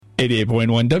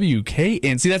88.1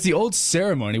 WKNC. That's the old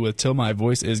ceremony with Till My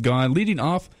Voice Is Gone. Leading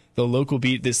off the local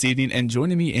beat this evening and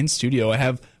joining me in studio, I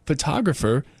have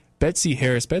photographer Betsy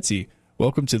Harris. Betsy,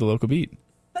 welcome to the local beat.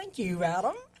 Thank you,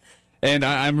 Adam. And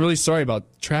I'm really sorry about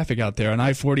traffic out there on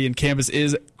I-40, and campus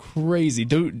is crazy.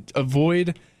 Don't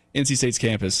avoid NC State's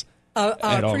campus.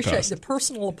 I appreciate the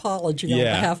personal apology on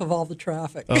behalf of all the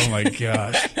traffic. Oh, my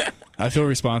gosh. I feel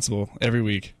responsible every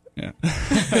week. Yeah.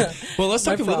 Well, let's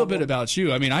talk a little bit about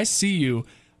you. I mean, I see you.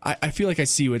 I feel like I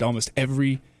see you at almost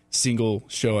every single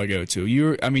show I go to.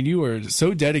 You are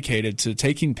so dedicated to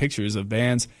taking pictures of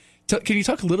bands. Can you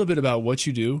talk a little bit about what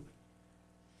you do?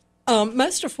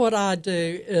 Most of what I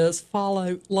do is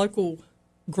follow local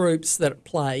groups that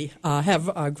play. I have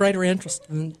a greater interest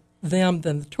in them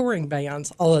than the touring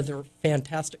bands, although they're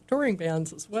fantastic touring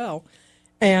bands as well.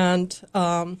 And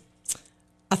I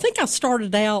think I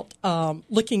started out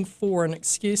looking for an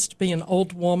excuse to be an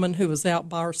old woman who was out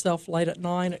by herself late at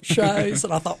night at shows,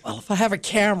 and I thought, well, if I have a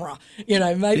camera,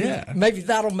 maybe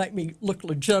that'll make me look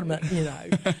legitimate,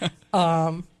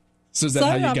 So is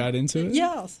that how you got into it?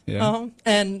 Yes. Yeah.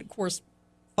 And, of course,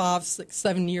 5, 6,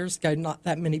 7 years ago, not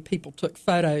that many people took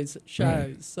photos at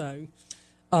shows. Right.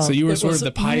 So you were sort of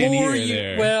the pioneer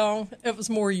there. Well, it was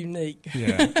more unique.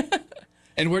 Yeah.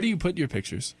 And where do you put your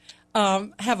pictures?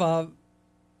 Have a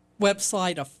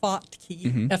website, a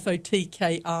Fotki,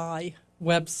 F-O-T-K-I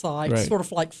website, right. Sort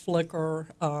of like Flickr,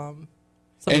 some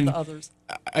of the others.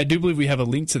 I do believe we have a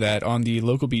link to that on the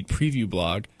Local Beat preview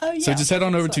blog. Oh, yeah. So just head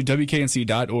on over to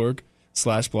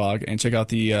wknc.org/blog and check out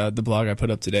the blog I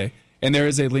put up today. And there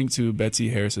is a link to Betsy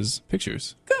Harris's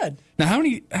pictures. Good. Now, how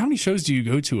many shows do you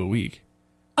go to a week?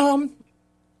 In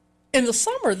the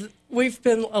summer, we've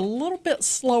been a little bit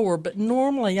slower, but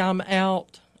normally I'm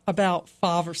out about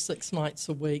 5 or 6 nights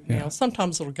a week now.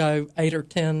 Sometimes it'll go 8 or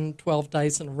 10, 12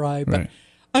 days in a row, but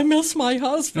I miss my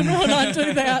husband when I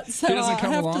do that, so he doesn't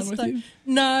come I have along to with stay. You?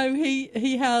 No,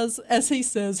 he has, as he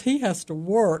says, he has to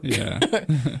work. Yeah.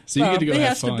 So you get to go he have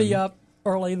has fun. to be up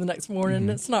early the next morning.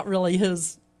 It's not really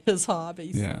his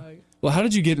hobby. Yeah. So. Well, how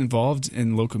did you get involved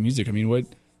in local music? I mean, what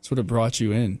sort of brought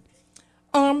you in?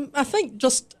 I think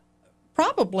just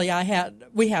probably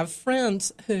we have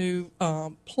friends who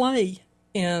play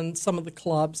in some of the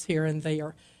clubs here and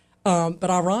there, but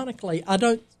ironically, I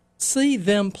don't see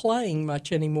them playing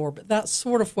much anymore. But that's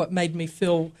sort of what made me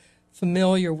feel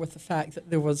familiar with the fact that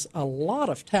there was a lot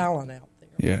of talent out there.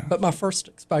 Yeah. But my first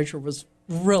exposure was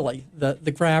really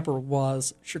the grabber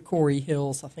was Shakori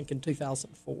Hills, I think in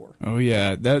 2004. Oh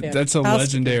yeah, that's a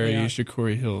legendary Yeah.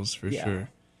 Shakori Hills for sure.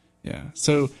 Yeah.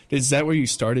 So is that where you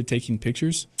started taking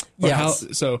pictures? Or Yes.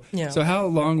 So how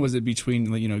long was it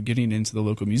between getting into the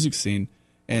local music scene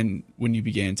and when you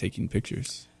began taking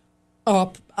pictures? I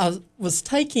was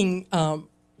taking I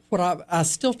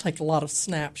still take a lot of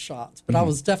snapshots, but I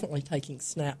was definitely taking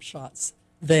snapshots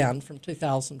then from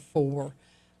 2004.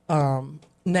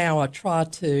 Now I try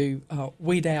to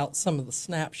weed out some of the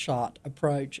snapshot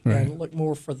approach and look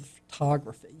more for the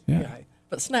photography. Yeah.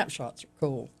 But snapshots are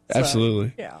cool. Absolutely.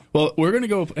 So, yeah. Well, we're going to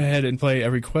go ahead and play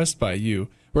a request by you.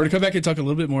 We're going to come back and talk a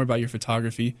little bit more about your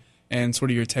photography and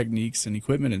sort of your techniques and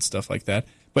equipment and stuff like that.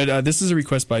 But this is a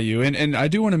request by you. And I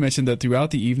do want to mention that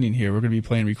throughout the evening here, we're going to be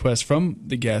playing requests from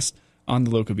the guests on the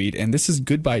Local Beat. And this is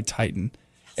Goodbye Titan.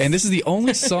 And this is the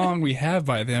only song we have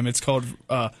by them. It's called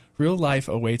Real Life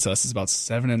Awaits Us. It's about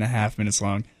 7.5 minutes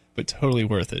long, but totally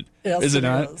worth it. Yes, is it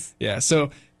not? is. Yeah.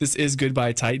 So this is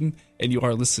Goodbye Titan, and you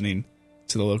are listening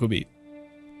to the Local Beat.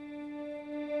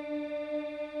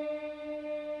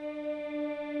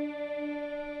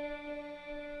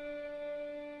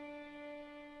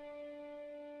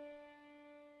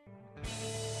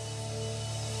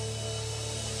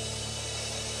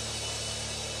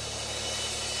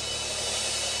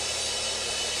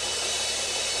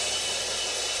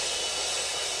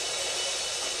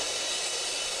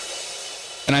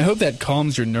 And I hope that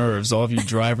calms your nerves, all of you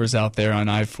drivers out there on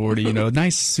I-40.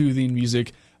 Nice soothing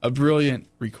music. A brilliant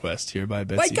request here by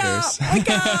Betsy Harris. Wake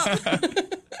up!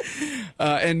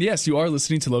 And yes, you are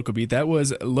listening to Local Beat. That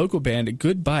was local band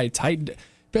Goodbye Titan.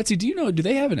 Betsy, do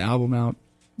they have an album out?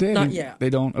 Not yet. They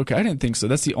don't? Okay, I didn't think so.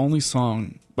 That's the only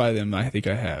song by them I think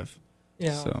I have.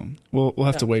 Yeah. So we'll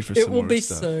have to wait for some more stuff. It will be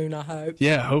soon, I hope.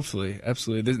 Yeah, hopefully.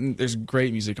 Absolutely. There's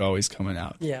great music always coming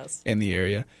out Yes. in the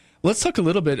area. Let's talk a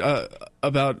little bit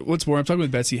about what's more. I'm talking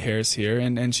with Betsy Harris here,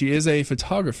 and she is a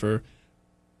photographer,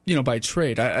 by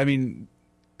trade. I mean,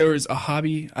 or is a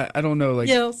hobby? I don't know.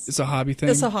 Yes. It's a hobby thing?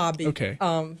 It's a hobby. Okay.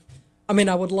 I mean,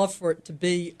 I would love for it to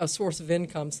be a source of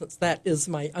income since that is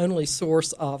my only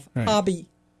source of hobby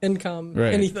income,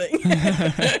 anything.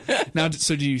 Now,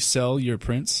 so do you sell your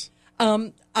prints?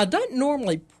 I don't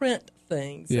normally print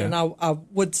things, Yeah. and I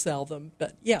would sell them,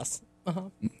 but yes.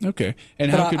 Okay.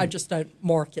 And But how could I just don't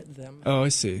market them. Oh, I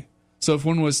see. So if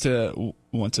one was to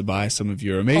want to buy some of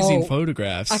your amazing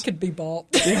photographs, I could be bought.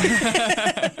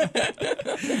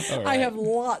 I have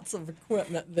lots of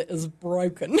equipment that is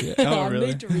broken. Yeah. Oh, I really?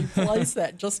 need to replace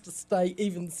that just to stay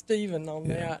even Steven on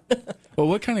that. Well,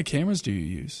 what kind of cameras do you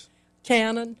use?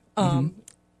 Canon.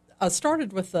 I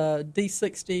started with a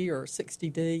D60 or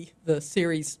 60D, the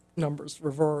series numbers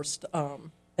reversed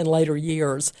in later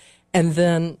years. And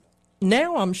then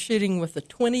now I'm shooting with a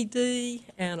 20D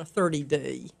and a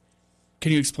 30D.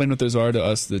 Can you explain what those are to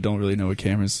us that don't really know what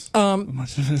cameras? I'm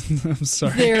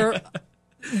sorry.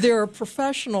 They're a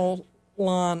professional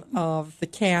line of the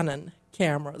Canon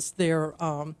cameras. There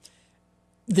are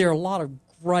a lot of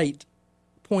great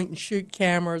point and shoot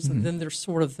cameras, and then there's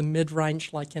sort of the mid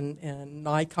range, like in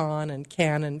Nikon and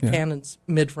Canon. Yeah. Canon's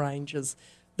mid range is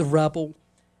the Rebel,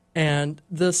 and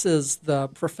this is the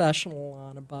professional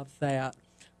line above that.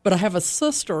 But I have a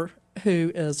sister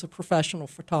who is a professional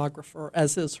photographer,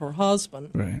 as is her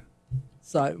husband. Right.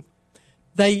 So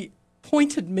they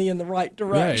pointed me in the right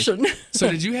direction. Right.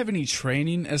 So did you have any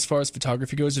training as far as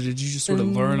photography goes, or did you just sort of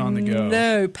learn on the go?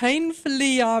 No,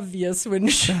 painfully obvious when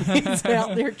she's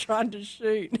out there trying to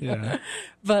shoot. Yeah.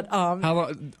 But How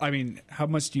long? I mean, how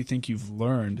much do you think you've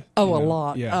learned? a You know?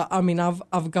 lot. Yeah. I mean,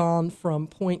 I've gone from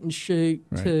point and shoot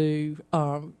Right.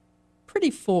 to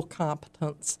pretty full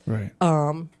competence, Right.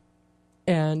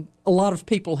 and a lot of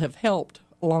people have helped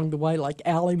along the way, like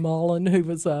Allie Mullen, who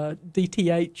was a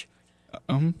DTH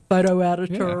photo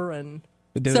editor, and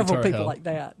The Daily several Tar people Heel. like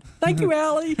that. Thank you,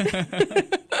 Allie.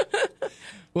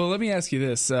 Well, let me ask you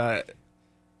this: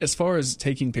 as far as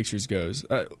taking pictures goes,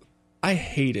 I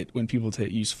hate it when people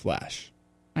use flash.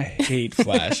 I hate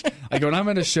flash. Like when I'm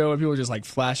at a show and people are just like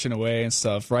flashing away and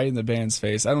stuff right in the band's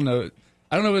face. I don't know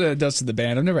what that does to the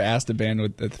band. I've never asked a band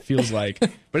what that feels like,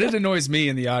 but it annoys me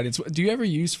in the audience. Do you ever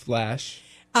use flash?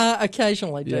 I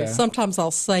occasionally do. Yeah. Sometimes I'll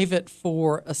save it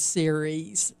for a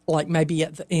series, like maybe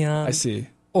at the end. I see.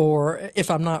 Or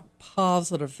if I'm not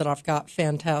positive that I've got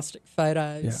fantastic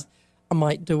photos, Yeah. I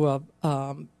might do a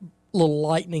little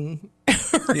lightning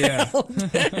Yeah.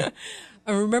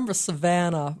 I remember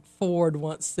Savannah Ford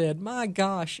once said, "My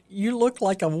gosh, you look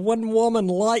like a one-woman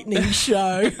lightning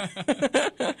show."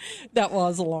 That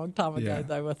was a long time ago, Yeah.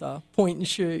 though, with a point and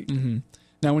shoot.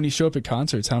 Now, when you show up at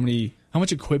concerts, how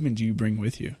much equipment do you bring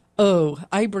with you? Oh,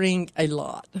 I bring a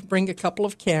lot. I bring a couple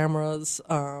of cameras.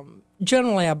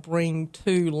 Generally, I bring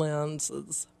 2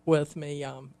 lenses with me,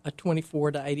 a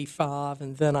 24 to 85,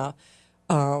 and then a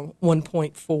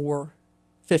 1.4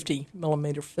 50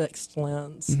 millimeter fixed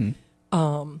lens.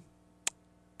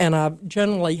 And I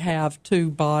generally have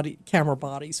 2 camera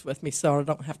bodies with me, so I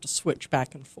don't have to switch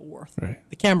back and forth. Right.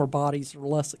 The camera bodies are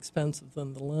less expensive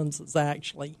than the lenses,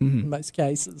 actually, in most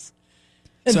cases.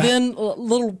 And So then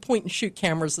little point and shoot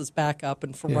cameras as backup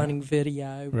and for Yeah. running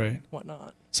video Right. and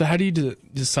whatnot. So how do you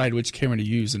decide which camera to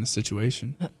use in a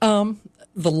situation?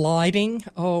 The lighting,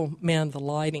 oh man, the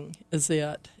lighting is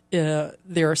it.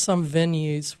 There are some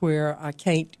venues where I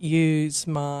can't use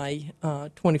my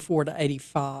 24 to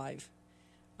 85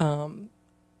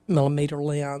 millimeter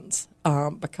lens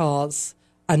because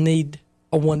I need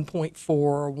a 1.4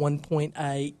 or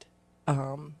 1.8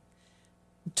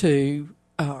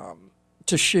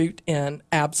 to shoot in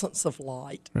absence of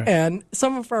light. Right. And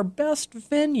some of our best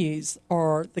venues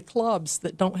are the clubs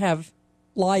that don't have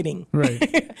lighting.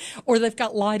 Right. Or they've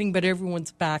got lighting, but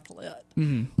everyone's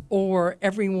backlit. Or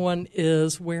everyone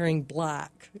is wearing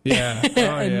black. Yeah. Oh,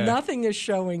 and yeah. nothing is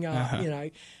showing up,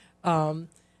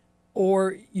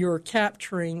 or you're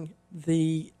capturing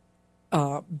the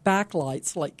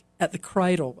backlights, like at the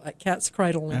Cradle, at Cat's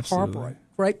Cradle in Absolutely. Harborough.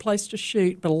 Great place to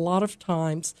shoot, but a lot of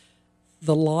times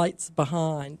the lights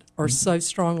behind are so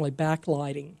strongly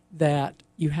backlighting that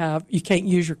you can't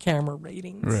use your camera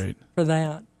readings Right. for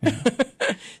that.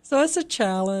 So it's a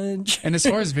challenge. And as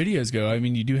far as videos go, I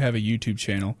mean, you do have a YouTube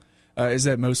channel. Is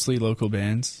that mostly local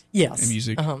bands? Yes. And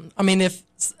music? I mean, if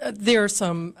there are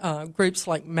some groups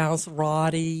like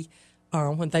Maserati,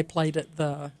 when they played at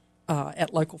the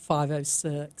at Local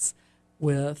 506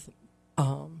 with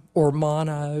or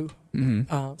Mono,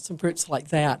 some groups like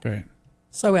that. Right.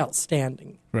 So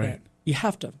outstanding. Right. that You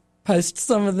have to post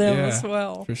some of them Yeah, as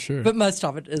well. for sure. But most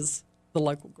of it is the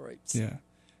local groups. Yeah.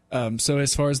 So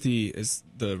as far as the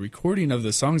recording of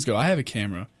the songs go, I have a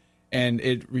camera, and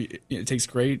it takes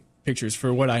great pictures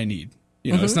for what I need.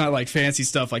 You know, it's not like fancy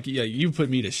stuff. Like you put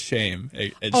me to shame.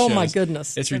 At Oh, my shows.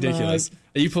 goodness. It's And, ridiculous.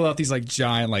 You pull out these like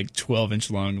giant, like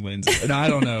 12-inch long lenses, and I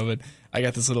don't know, but I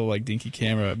got this little like dinky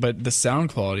camera, but the sound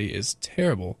quality is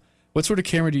terrible. What sort of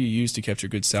camera do you use to capture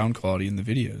good sound quality in the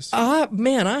videos?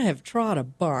 Man, I have tried a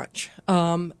bunch.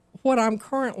 What I'm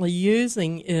currently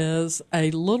using is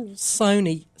a little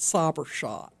Sony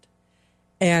Cybershot,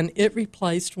 and it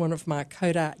replaced one of my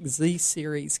Kodak Z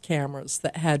series cameras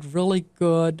that had really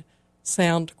good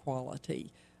sound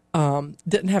quality.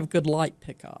 Didn't have good light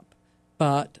pickup,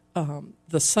 but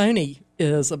the Sony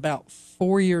is about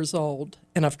 4 years old,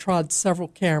 and I've tried several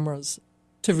cameras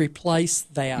to replace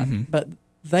that, but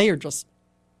they are just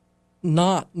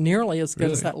not nearly as good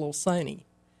as that little Sony.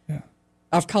 Yeah.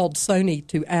 I've called Sony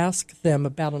to ask them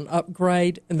about an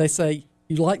upgrade, and they say,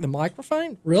 "You like the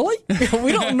microphone? Really?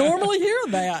 We don't normally hear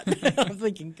that." I'm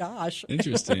thinking, gosh.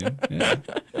 Interesting. Yeah.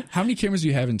 How many cameras do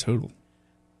you have in total?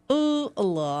 A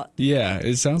lot. Yeah,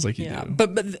 it sounds like you do.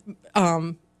 But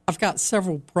I've got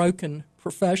several broken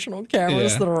professional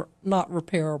cameras that are not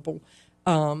repairable,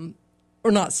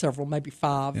 or not several, maybe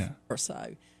 5 or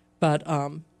so. But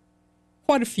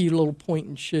quite a few little point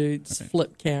and shoots,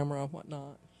 flip camera,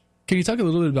 whatnot. Can you talk a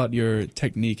little bit about your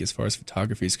technique as far as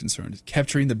photography is concerned?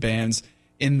 Capturing the bands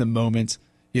in the moment,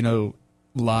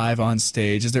 live on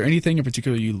stage. Is there anything in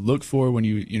particular you look for when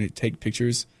you take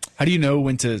pictures? How do you know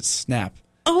when to snap?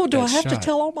 Oh, do I have to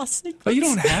tell all my secrets? Oh, you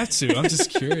don't have to. I'm just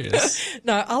curious.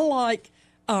 No, I like,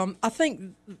 I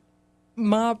think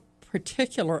my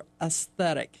particular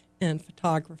aesthetic in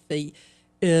photography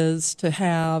is to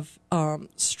have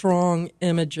strong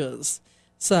images.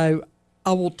 So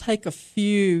I will take a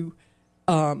few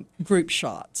group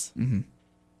shots,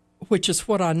 which is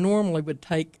what I normally would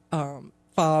take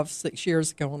 5-6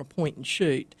 years ago on a point and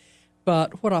shoot.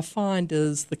 But what I find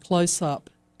is the close-up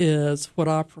is what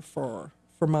I prefer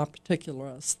for my particular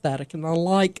aesthetic, and I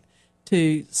like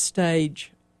to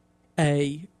stage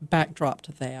a backdrop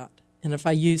to that. And if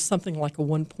I use something like a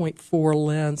 1.4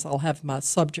 lens, I'll have my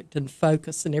subject in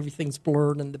focus and everything's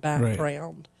blurred in the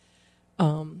background.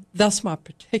 That's my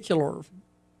particular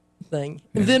thing.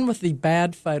 And then with the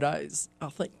bad photos, I'll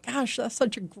think, gosh, that's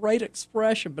such a great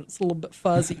expression, but it's a little bit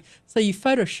fuzzy. So you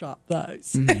Photoshop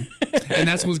those. And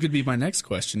that's what's going to be my next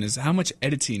question, is how much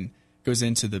editing goes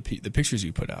into the pictures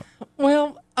you put out?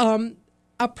 Well,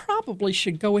 I probably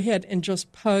should go ahead and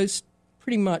just post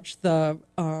pretty much the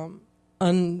raw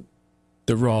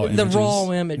images. The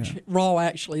raw image. Yeah. Raw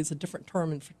actually is a different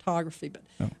term in photography, but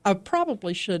I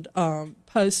probably should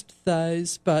post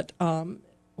those. But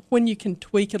when you can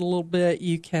tweak it a little bit,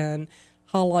 you can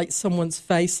highlight someone's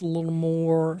face a little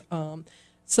more.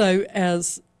 So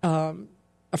as a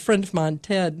friend of mine,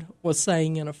 Ted, was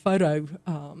saying in a photo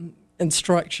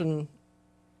instruction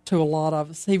to a lot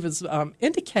of us, he was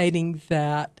indicating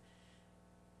that,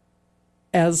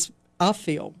 as I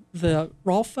feel, the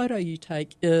raw photo you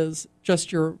take is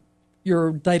just your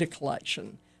data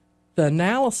collection. The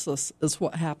analysis is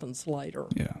what happens later.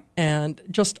 Yeah. And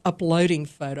just uploading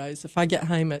photos. If I get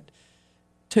home at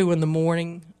 2 in.the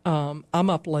morning, I'm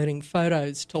uploading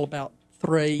photos till about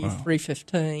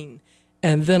 3:15.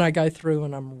 And then I go through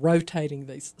and I'm rotating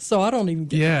these. So I don't even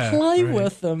get to play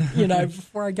with them,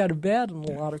 before I go to bed in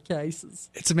a lot of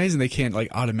cases. It's amazing they can't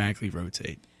automatically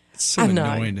rotate. It's so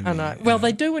annoying to me. I know. Well,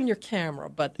 they do in your camera,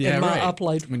 but in my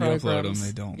upload when programs, you upload them,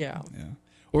 they don't. Yeah.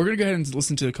 Well, we're going to go ahead and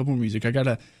listen to a couple of music. I got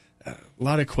a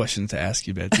lot of questions to ask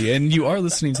you, Betsy. And you are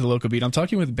listening to The Local Beat. I'm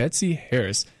talking with Betsy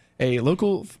Harris, a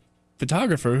local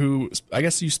photographer who, I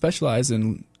guess you specialize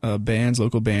in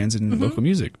local bands, and local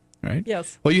music, right?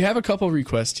 Yes. Well, you have a couple of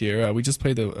requests here. We just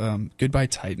played the Goodbye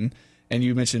Titan, and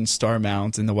you mentioned Star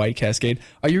Mount and the White Cascade.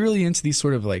 Are you really into these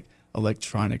sort of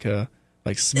electronica,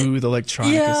 smooth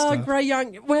electronica stuff? Yeah, Gray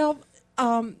Young. Well,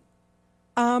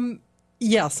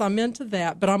 yes, I'm into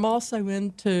that, but I'm also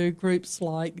into groups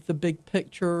like The Big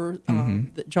Picture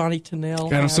that Johnny Tennell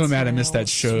God, I'm so mad I missed that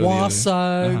show.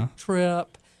 Swasso,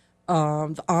 Trip,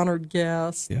 The Honored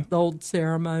Guest, The Old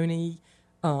Ceremony.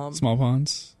 Small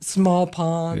Ponds.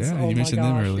 Yeah, you mentioned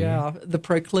them earlier. Yeah, The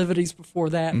Proclivities before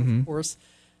that, and of course,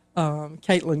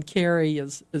 Caitlin Carey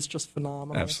is just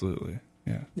phenomenal. Absolutely.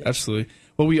 Yeah, absolutely.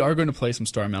 Well, we are going to play some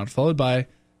Star Mount, followed by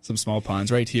some Small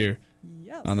Ponds right here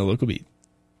on The Local Beat.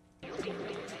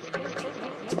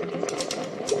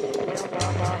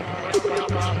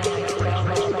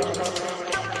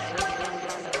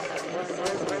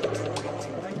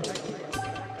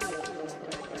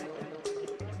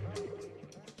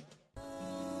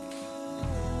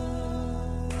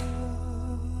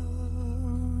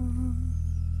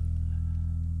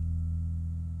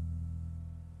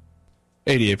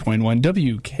 88.1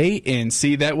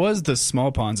 WKNC. That was the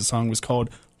Small Ponds. The song was called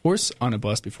Horse on a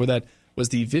Bus. Before that was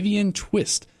the Vivian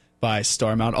Twist by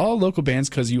Star Mount. All local bands,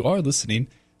 because you are listening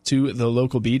to The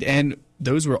Local Beat. And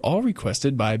those were all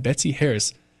requested by Betsy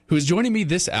Harris, who is joining me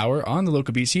this hour on the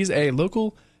local beat. She's a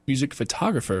local music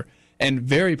photographer and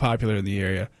very popular in the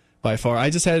area by far. I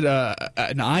just had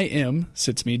an IM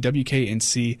sent to me,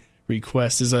 WKNC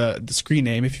request is the screen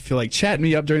name if you feel like chatting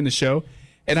me up during the show.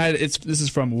 And this is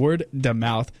from Word to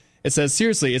Mouth. It says,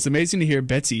 seriously, it's amazing to hear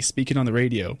Betsy speaking on the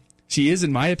radio. She is,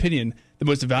 in my opinion, the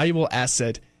most valuable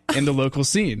asset in the local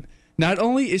scene. Not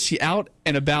only is she out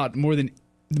and about more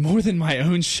than my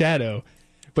own shadow,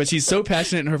 but she's so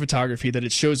passionate in her photography that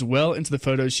it shows well into the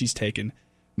photos she's taken.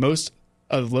 Most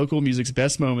of local music's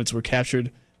best moments were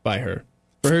captured by her.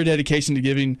 For her dedication to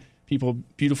giving people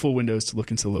beautiful windows to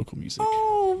look into local music.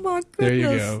 Oh, my goodness. There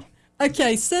you go.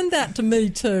 Okay, send that to me,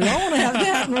 too. I want to have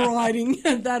that in writing.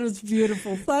 That is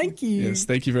beautiful. Thank you. Yes,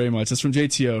 thank you very much. It's from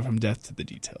JTO, From Death to the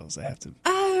Details. I have to...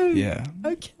 Oh, yeah.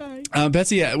 Okay.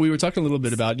 Betsy, we were talking a little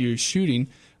bit about you shooting,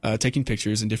 taking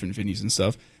pictures in different venues and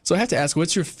stuff. So I have to ask,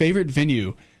 what's your favorite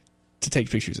venue to take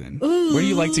pictures in? Ooh. Where do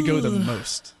you like to go the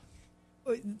most?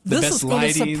 This is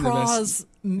going to surprise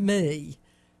me.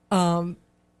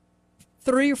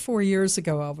 3 or 4 years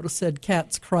ago, I would have said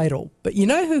Cat's Cradle. But you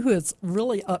know who is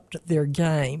really upped their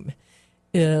game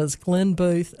is Glenn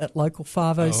Booth at Local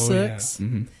 506. Oh, yeah.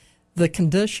 Mm-hmm. The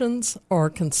conditions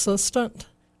are consistent.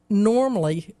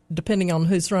 Normally, depending on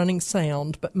who's running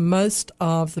sound, but most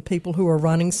of the people who are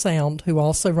running sound, who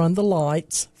also run the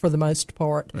lights for the most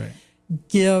part, Right.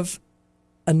 give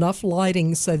enough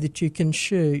lighting so that you can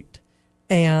shoot.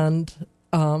 And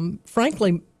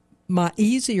frankly, my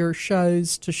easier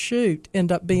shows to shoot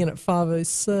end up being at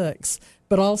 506,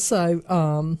 but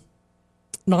also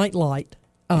Nightlight.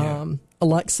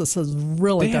 Alexis has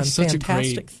really done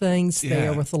fantastic things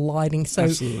there with the lighting. So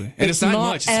absolutely. And it's not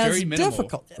much. It's very minimal.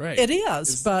 Difficult. Right. It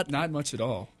is, it's but not much at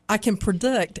all. I can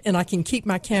predict and I can keep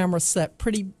my camera set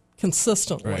pretty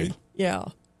consistently. Right. Yeah.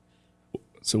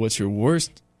 So what's your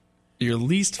least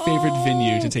favorite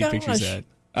venue to take pictures at?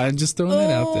 I'm just throwing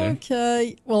that out there.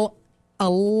 Okay. Well, I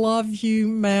love you,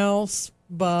 Mouse,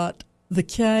 but the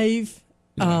cave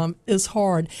is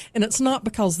hard. And it's not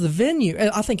because of the venue.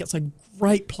 I think it's a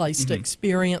great place to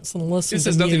experience and listen to music. This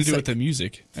has nothing to do with the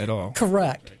music at all.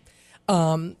 Correct.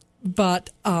 But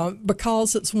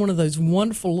because it's one of those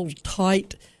wonderful little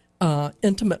tight,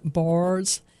 intimate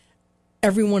bars,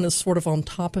 everyone is sort of on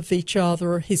top of each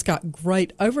other. He's got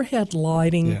great overhead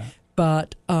lighting. Yeah.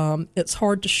 But it's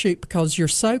hard to shoot because you're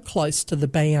so close to the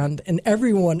band, and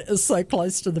everyone is so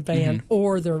close to the band,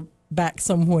 or they're back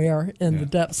somewhere in the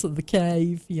depths of the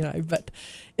cave, But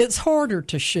it's harder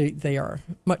to shoot there,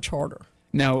 much harder.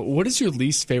 Now, what is your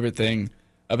least favorite thing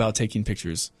about taking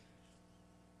pictures?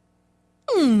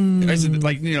 Is it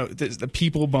like, the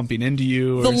people bumping into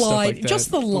you or The stuff light, like that?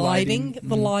 just the lighting,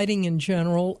 the lighting in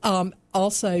general.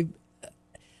 Also,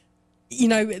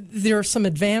 there are some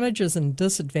advantages and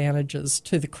disadvantages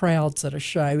to the crowds at a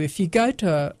show. If you go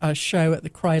to a show at the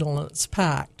Cradle and it's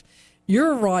packed,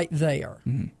 you're right there.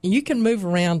 Mm-hmm. You can move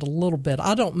around a little bit.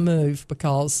 I don't move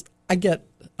because I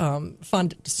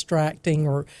find it distracting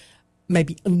or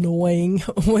maybe annoying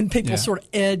when people sort of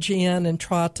edge in and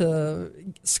try to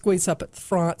squeeze up at the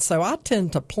front. So I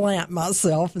tend to plant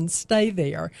myself and stay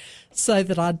there so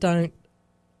that I don't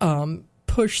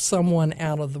push someone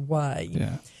out of the way.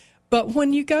 Yeah. But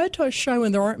when you go to a show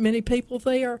and there aren't many people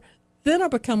there, then I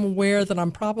become aware that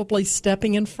I'm probably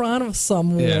stepping in front of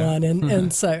someone,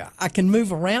 and so I can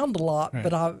move around a lot. Right.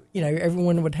 But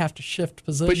everyone would have to shift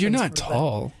positions. But you're not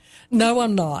tall. That. No,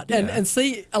 I'm not. Yeah. And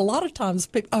see, a lot of times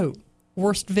people.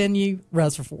 Worst venue,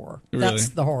 Reservoir. Really? That's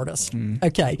the hardest.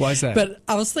 Okay. Why is that? But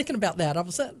I was thinking about that. I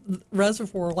was at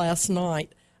Reservoir last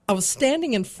night. I was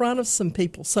standing in front of some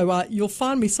people, so you'll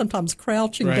find me sometimes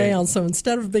crouching down. So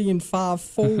instead of being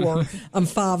 5'4", I'm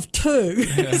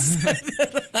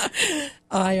 5'2".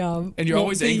 And you're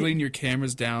always angling your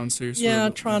cameras down, so you're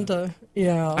trying to.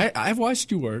 I've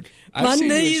watched you work. My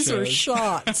knees are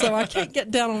shot, so I can't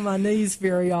get down on my knees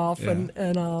very often,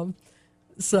 and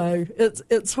so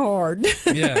it's hard.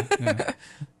 Yeah.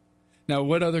 Now,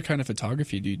 what other kind of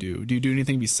photography do you do? Do you do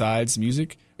anything besides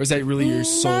music, or is that really your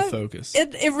sole focus?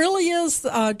 It really is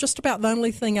just about the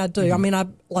only thing I do. I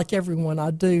mean, like everyone,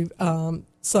 I do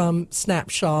some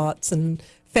snapshots and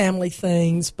family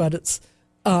things, but it's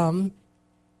I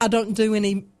don't do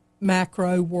any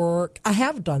macro work. I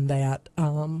have done that.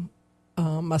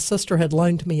 My sister had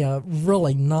loaned me a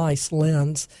really nice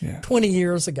lens 20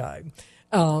 years ago,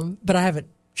 but I haven't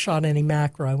shot any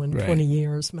macro in 20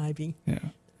 years, maybe. Yeah.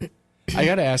 I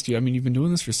got to ask you, I mean, you've been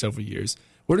doing this for several years.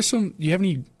 Do you have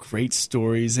any great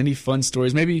stories, any fun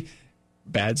stories, maybe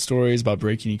bad stories about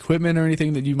breaking equipment or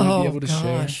anything that you might be able to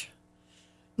share?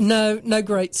 No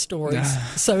great stories.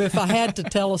 So if I had to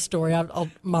tell a story,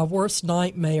 my worst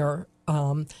nightmare,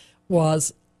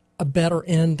 was a better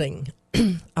ending.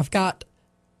 I've got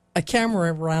a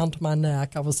camera around my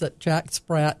neck. I was at Jack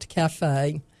Sprat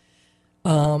Cafe,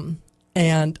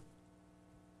 and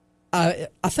I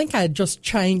think I had just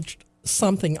changed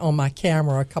something on my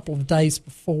camera a couple of days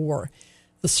before.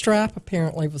 The strap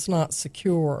apparently was not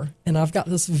secure, and I've got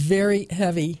this very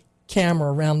heavy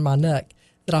camera around my neck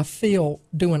that I feel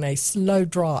doing a slow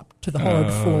drop to the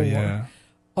hard floor. Yeah.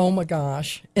 Oh my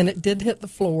gosh. And it did hit the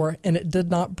floor, and it did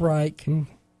not break.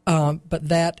 But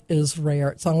that is rare.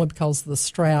 It's only because the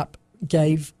strap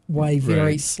gave way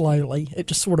very slowly. It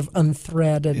just sort of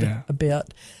unthreaded a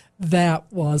bit.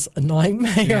 That was a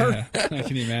nightmare. Yeah, I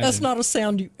can imagine. That's not a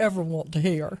sound you ever want to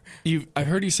hear. I've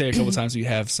heard you say a couple times you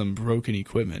have some broken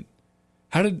equipment.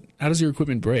 How does your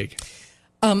equipment break?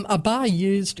 I buy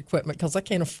used equipment because I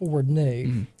can't afford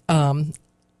new.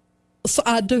 So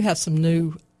I do have some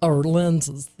new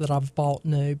lenses that I've bought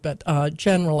new, but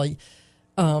generally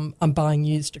I'm buying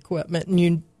used equipment, and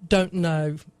you don't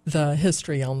know the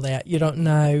history on that. You don't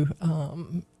know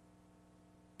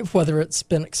whether it's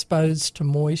been exposed to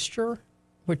moisture,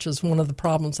 which is one of the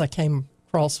problems I came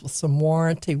across with some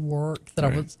warranty work that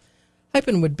I was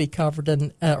hoping would be covered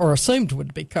or assumed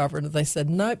would be covered. And they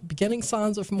said, no, beginning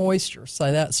signs of moisture.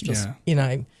 So that's just,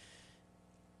 a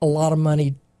lot of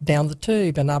money down the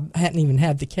tube. And I hadn't even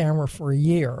had the camera for a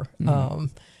year. But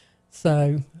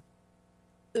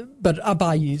I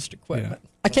buy used equipment. Yeah.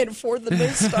 I can't afford the new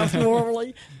stuff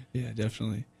normally. Yeah,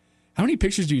 definitely. How many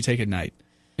pictures do you take at night?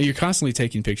 You're constantly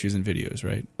taking pictures and videos,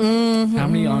 right? Mm-hmm. How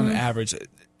many on average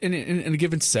in a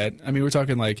given set? I mean, we're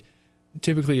talking like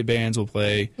typically bands will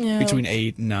play between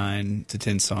 8, 9 to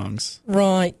 10 songs.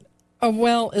 Right.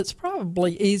 Well, it's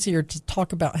probably easier to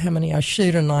talk about how many I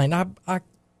shoot a night. I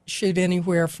shoot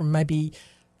anywhere from maybe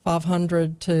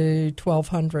 500 to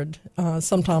 1,200,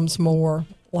 sometimes more.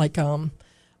 Like I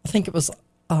think it was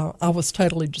I Was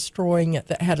Totally Destroying It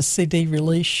that had a CD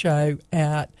release show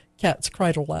at Cat's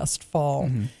Cradle last fall,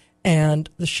 and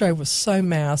the show was so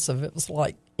massive. It was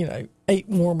like 8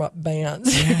 warm-up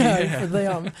bands for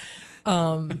them,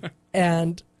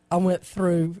 and I went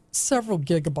through several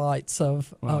gigabytes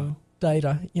of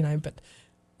data. But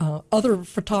other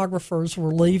photographers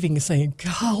were leaving saying,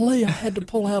 "Golly, I had to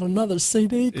pull out another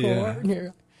CD card." Yeah.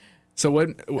 So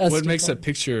what makes a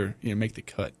picture make the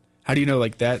cut? How do you know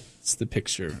that's the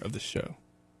picture of the show?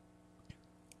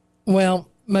 Well,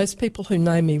 most people who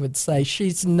know me would say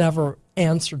she's never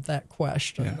answered that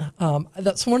question. Yeah.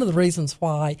 That's one of the reasons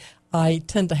why I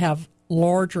tend to have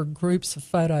larger groups of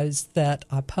photos that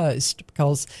I post,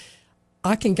 because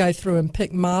I can go through and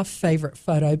pick my favorite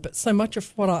photo, but so much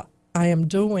of what I am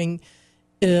doing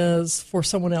is for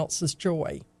someone else's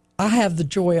joy. I have the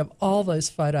joy of all those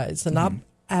photos, and I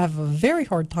have a very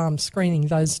hard time screening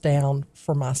those down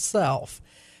for myself.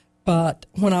 But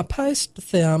when I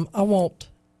post them, I want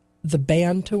the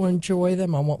band to enjoy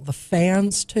them. I want the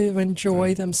fans to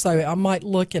enjoy them. So I might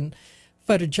look and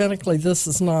photogenically, this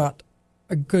is not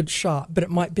a good shot, but it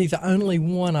might be the only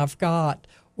one I've got,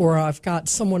 or I've got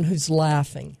someone who's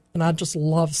laughing. And I just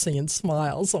love seeing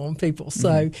smiles on people.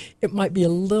 So it might be a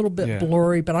little bit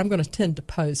blurry, but I'm going to tend to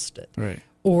post it. Right.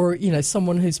 Or,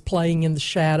 someone who's playing in the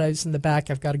shadows in the back,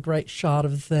 I've got a great shot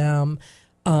of them.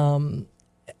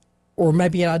 Or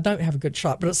maybe I don't have a good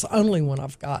shot, but it's the only one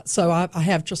I've got. So I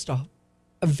have just a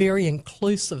very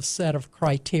inclusive set of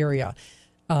criteria.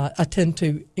 I tend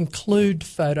to include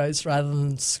photos rather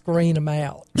than screen them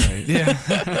out. Right.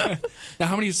 Yeah. Now,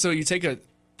 how many? So you take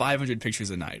 500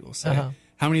 pictures a night, we'll say.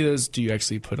 How many of those do you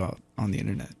actually put on the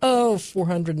internet? Oh,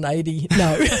 480.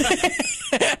 No.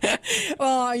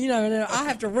 Well, I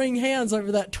have to wring hands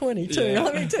over that 20 too. Yeah.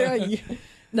 Let me tell you.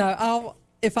 No,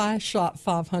 if I shot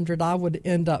 500, I would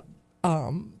end up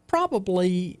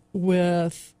probably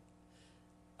with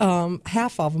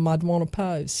half of them I'd want to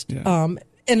post. Yeah.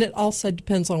 And it also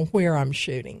depends on where I'm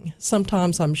shooting.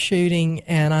 Sometimes I'm shooting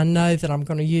and I know that I'm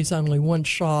going to use only one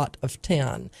shot of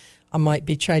 10. I might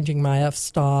be changing my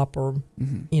f-stop or,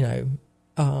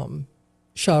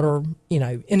 shutter,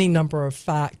 any number of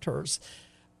factors,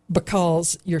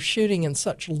 because you're shooting in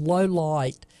such low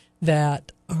light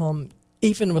that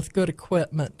even with good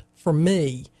equipment, for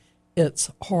me, it's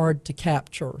hard to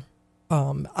capture.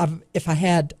 If I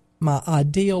had my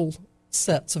ideal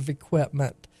sets of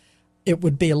equipment, it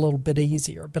would be a little bit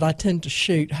easier. But I tend to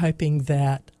shoot hoping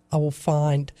that I will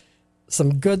find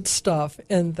some good stuff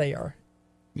in there.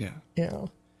 Yeah.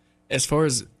 As far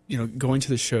as, going to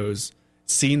the shows,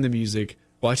 seeing the music,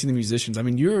 watching the musicians, I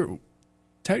mean, you're,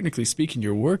 technically speaking,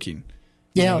 you're working.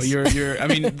 Yes. You're I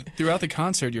mean, throughout the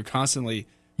concert, you're constantly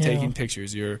taking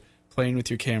pictures. You're playing with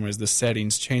your cameras, the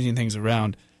settings, changing things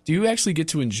around. Do you actually get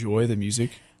to enjoy the music?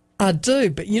 I do,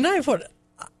 but you know what?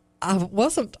 I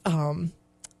wasn't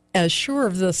as sure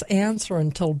of this answer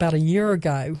until about a year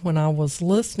ago when I was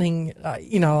listening.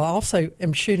 I also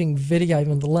am shooting video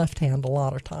in the left hand a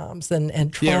lot of times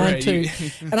and trying to.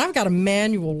 And I've got a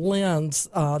manual lens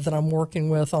that I'm working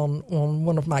with on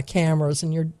one of my cameras,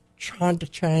 and you're trying to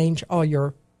change all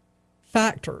your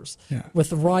factors with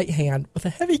the right hand with a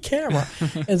heavy camera.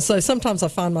 And so sometimes I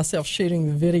find myself shooting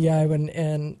the video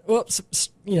and whoops,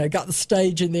 got the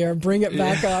stage in there and bring it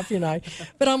back up,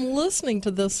 But I'm listening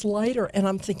to this later and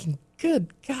I'm thinking,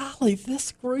 good golly,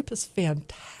 this group is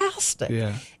fantastic.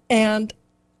 Yeah. And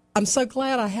I'm so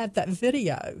glad I had that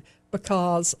video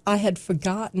because I had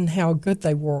forgotten how good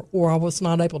they were, or I was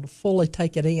not able to fully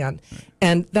take it in. Right.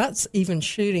 And that's even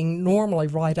shooting normally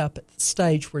right up at the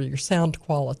stage where your sound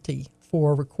quality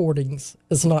for recordings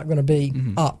is not going to be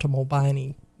optimal by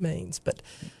any means. But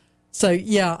so,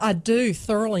 yeah, I do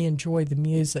thoroughly enjoy the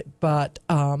music, but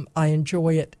I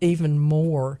enjoy it even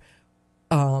more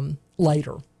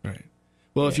later. Right.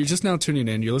 Well, if you're just now tuning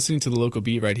in, you're listening to The Local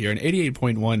Beat right here on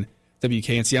 88.1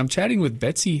 WKNC. I'm chatting with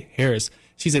Betsy Harris.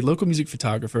 She's a local music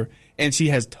photographer, and she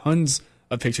has tons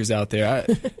of pictures out there.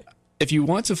 If you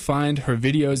want to find her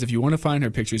videos, if you want to find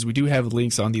her pictures, we do have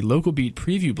links on the Local Beat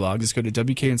preview blog. Just go to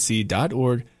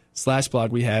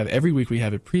wknc.org/blog. Every week we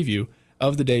have a preview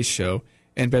of the day's show.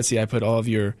 And Betsy, I put all of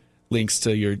your links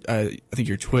to your, I think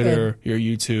your Twitter, your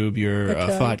YouTube, your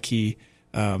Fotkey,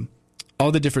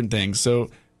 all the different things.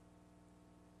 So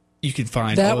you can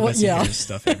find all of Betsy Harris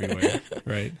stuff everywhere,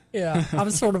 right? Yeah, I'm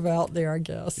sort of out there, I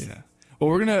guess. Yeah. Well,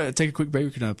 we're going to take a quick break.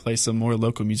 We're going to play some more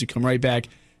local music. Come right back.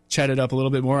 Chat it up a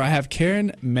little bit more. I have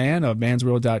Karen Mann of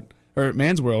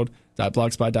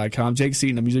mansworld.blogspot.com, Jake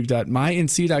Seaton of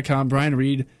music.mync.com, Brian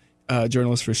Reed,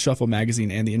 journalist for Shuffle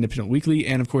Magazine and the Independent Weekly,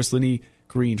 and of course Lenny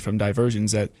Green from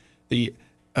Diversions at the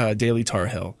Daily Tar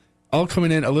Heel. All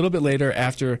coming in a little bit later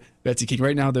after Betsy King.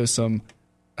 Right now there's some,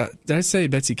 did I say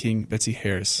Betsy King? Betsy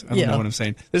Harris. I don't know what I'm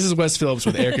saying. This is Wes Phillips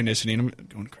with Air Conditioning. I'm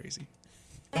going crazy.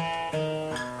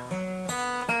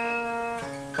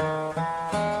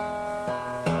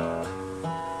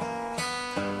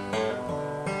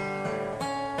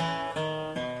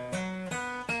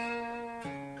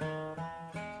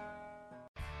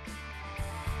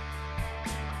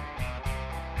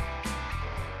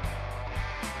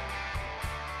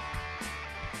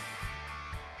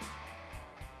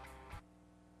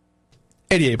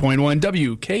 88.1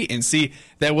 WKNC.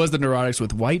 That was the Neurotics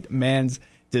with White Man's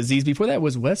Disease. Before that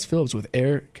was Wes Phillips with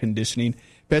Air Conditioning.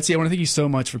 Betsy, I want to thank you so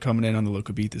much for coming in on the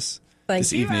Local Beat this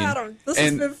evening. Adam. This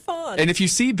has been fun. And if you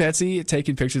see Betsy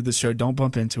taking pictures of the show, don't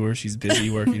bump into her. She's busy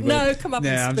working. No, come up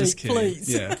and speak, I'm just kidding.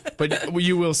 Please. Yeah, but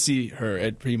you will see her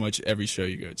at pretty much every show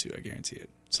you go to. I guarantee it.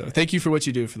 So thank you for what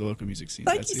you do for the local music scene,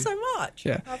 Thank Betsy. you so much.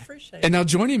 Yeah. I appreciate it. And now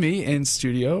joining me in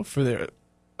studio for the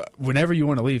whenever you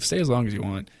want to leave, stay as long as you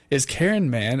want, is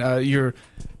Karen Mann. You're,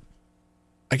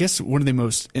 I guess, one of the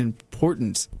most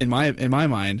important, in my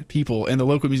mind, people in the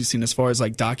local music scene as far as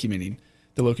like documenting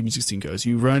the local music scene goes.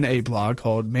 You run a blog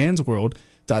called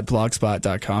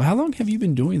mansworld.blogspot.com. How long have you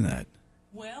been doing that?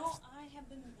 Well, I have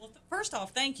been. Well, first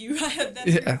off, thank you. That's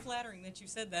very flattering that you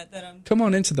said that. Come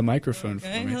on into the microphone for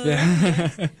me.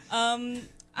 Yeah.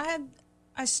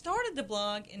 I started the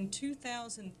blog in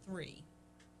 2003.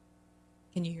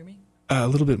 Can you hear me? A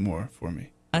little bit more for me.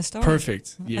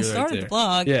 Perfect. I started the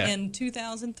blog in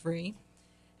 2003,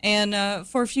 and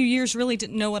for a few years really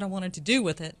didn't know what I wanted to do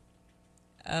with it.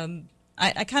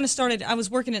 I kind of started, I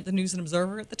was working at the News and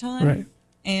Observer at the time, right.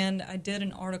 And I did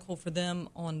an article for them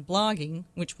on blogging,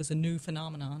 which was a new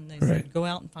phenomenon. They said, go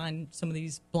out and find some of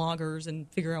these bloggers and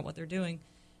figure out what they're doing.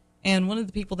 And one of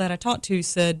the people that I talked to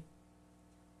said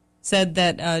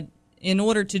that in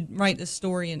order to write this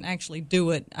story and actually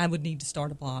do it, I would need to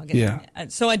start a blog.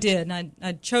 And so I did, and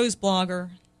I chose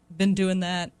Blogger, been doing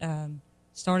that,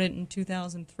 started in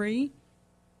 2003.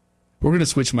 We're going to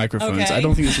switch microphones. Okay. I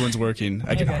don't think this one's working.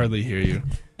 I can hardly hear you.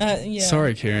 Yeah.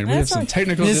 Sorry, Karen. We have some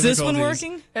technical difficulties. Is this one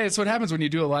working? Hey, it's what happens when you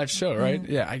do a live show, right?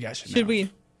 Yeah, I got you now.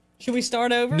 Should we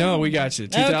start over? No, we got you.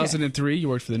 2003, you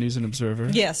worked for the News and Observer.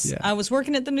 Yes, yeah. I was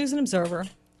working at the News and Observer.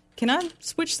 Can I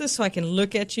switch this so I can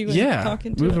look at you and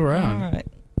talking to move it? around. All right.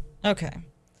 Okay.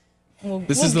 We'll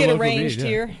get arranged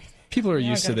here. People are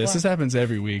used to this. This happens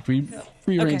every week. We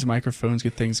rearrange microphones,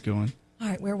 get things going. All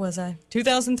right, where was I?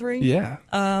 2003? Yeah.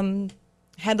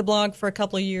 Had the blog for a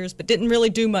couple of years, but didn't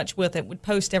really do much with it. Would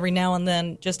post every now and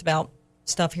then just about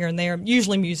stuff here and there,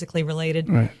 usually musically related.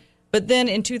 Right. But then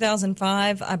in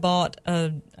 2005, I bought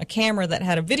a camera that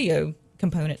had a video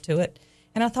component to it.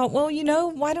 And I thought, well,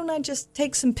 why don't I just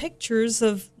take some pictures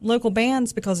of local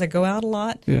bands because I go out a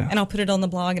lot, and I'll put it on the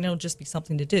blog and it'll just be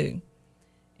something to do.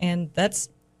 And that's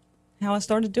how I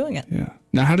started doing it. Yeah.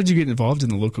 Now, how did you get involved in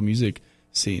the local music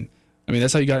scene? I mean,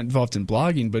 that's how you got involved in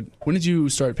blogging, but when did you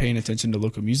start paying attention to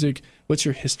local music? What's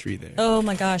your history there? Oh,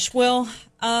 my gosh. Well,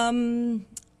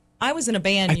 I was in a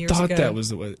band years ago. I thought that was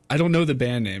the way. I don't know the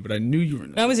band name, but I knew you were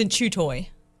in I was in Chew Toy.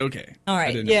 Okay. All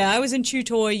right. I was in Chew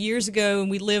Toy years ago,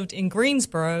 and we lived in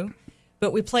Greensboro,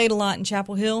 but we played a lot in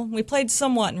Chapel Hill. We played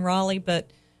somewhat in Raleigh, but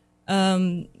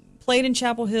played in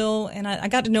Chapel Hill, and I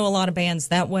got to know a lot of bands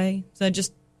that way. So I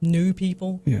just knew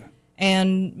people. Yeah.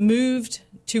 And moved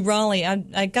to Raleigh.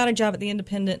 I got a job at the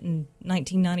Independent in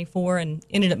 1994 and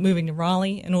ended up moving to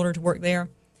Raleigh in order to work there,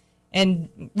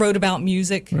 and wrote about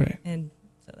music. Right. And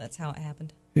so that's how it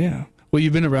happened. Yeah. Well,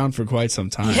 you've been around for quite some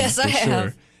time. Yes, I have.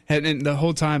 Sure. And the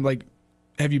whole time, like,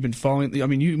 have you been following? I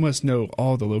mean, you must know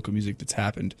all the local music that's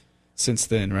happened since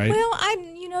then, right? Well,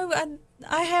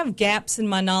 I have gaps in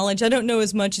my knowledge. I don't know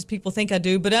as much as people think I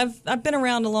do, but I've been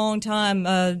around a long time.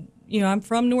 I'm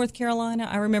from North Carolina.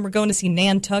 I remember going to see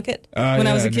Nantucket when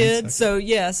I was a kid. Nantucket. So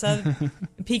yes,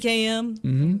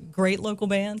 PKM, great local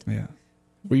band. Yeah.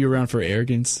 Were you around for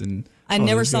Arrogance and? I all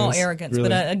never those saw guys? Arrogance, Really?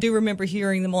 but I do remember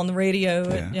hearing them on the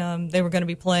radio. Yeah. They were going to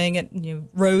be playing at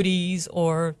Roadies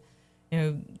or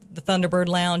the Thunderbird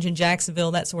Lounge in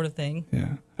Jacksonville, that sort of thing.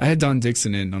 Yeah. I had Don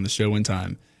Dixon in on the show one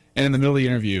time, and in the middle of the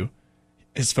interview,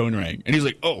 his phone rang, and he was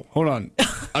like, "Oh, hold on,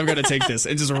 I've got to take this,"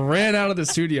 and just ran out of the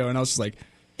studio, and I was just like,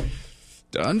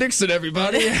 "Don Dixon,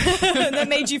 everybody!" That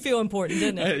made you feel important,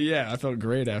 didn't it? Yeah, I felt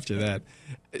great after that.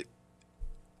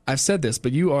 I've said this,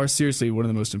 but you are seriously one of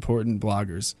the most important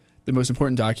bloggers, the most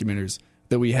important documenters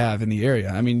that we have in the area.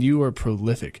 I mean, you are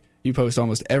prolific. You post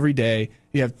almost every day.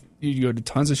 You go to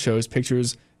tons of shows,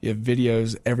 pictures, you have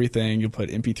videos, everything. You put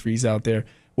MP3s out there.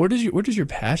 Where does your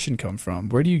passion come from?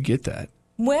 Where do you get that?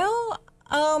 Well,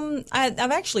 I've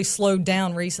actually slowed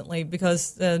down recently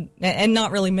because, and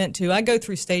not really meant to. I go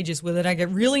through stages with it. I get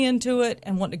really into it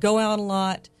and want to go out a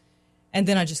lot, and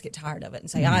then I just get tired of it and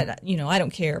say, I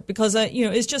don't care because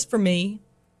it's just for me.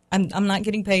 I'm not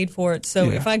getting paid for it.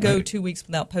 So if I go 2 weeks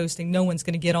without posting, no one's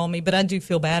going to get on me. But I do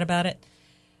feel bad about it.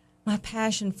 My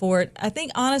passion for it, I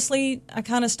think honestly, I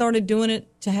kind of started doing it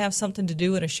to have something to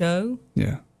do at a show.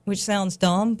 Yeah. Which sounds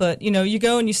dumb, but you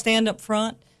go and you stand up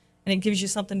front, and it gives you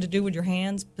something to do with your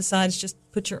hands besides just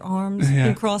put your arms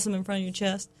and cross them in front of your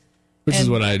chest. Which is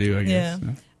what I do, I guess.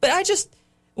 Yeah. But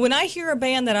when I hear a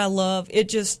band that I love,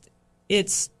 it's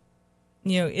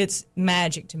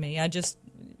magic to me.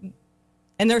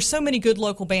 And there's so many good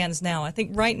local bands now. I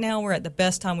think right now we're at the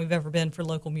best time we've ever been for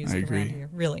local music around here,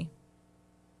 really.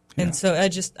 Yeah. And so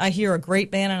I hear a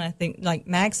great band, and I think like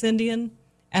Max Indian,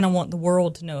 and I want the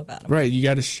world to know about them. Right, you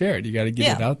got to share it. You got to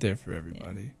get it out there for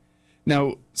everybody. Yeah.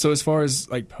 Now, so as far as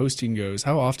like posting goes,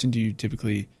 how often do you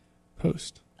typically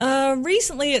post?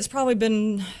 Recently, it's probably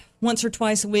been once or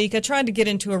twice a week. I tried to get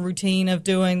into a routine of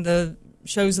doing the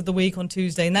shows of the week on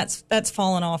Tuesday, and that's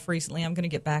fallen off recently. I'm going to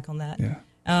get back on that. Yeah.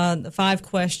 The 5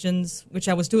 questions, which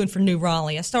I was doing for New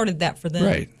Raleigh. I started that for them,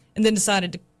 right, and then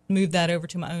decided to move that over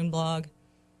to my own blog.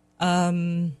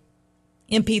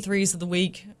 MP3s of the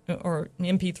week or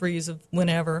MP3s of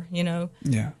whenever,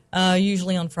 Yeah.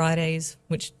 Usually on Fridays,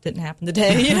 which didn't happen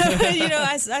today.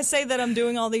 I say that I'm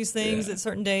doing all these things at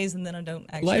certain days, and then I don't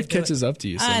actually. Life catches up to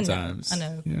you sometimes. I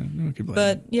know. Yeah, no one can blame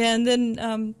But yeah, and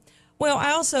then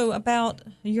I also about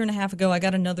a year and a half ago I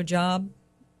got another job,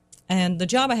 and the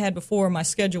job I had before, my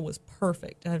schedule was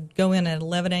perfect. I'd go in at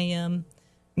 11 a.m.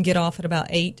 and get off at about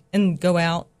 8 and go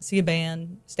out, see a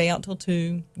band, stay out till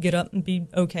 2, get up and be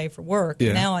okay for work.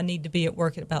 Yeah. Now I need to be at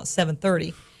work at about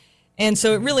 7:30. And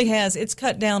so it really it's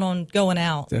cut down on going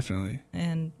out. Definitely.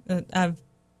 And I've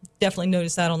definitely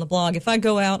noticed that on the blog. If I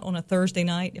go out on a Thursday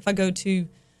night, if I go to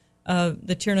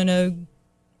the Tiernan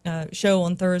show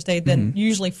on Thursday, then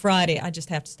usually Friday I just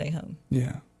have to stay home.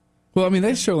 Yeah. Well, I mean,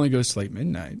 that show only goes to like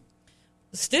midnight.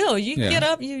 Still, you get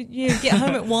up, you get home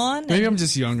at 1. Maybe I'm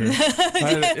just younger.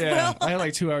 I had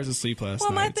like 2 hours of sleep last night.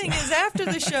 Well, my thing is after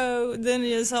the show, then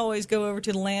it's always go over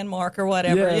to the Landmark or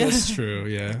whatever. Yeah, that's true.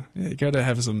 Yeah, you got to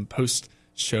have some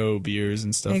post-show beers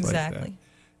and stuff like that. Exactly.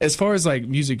 As far as like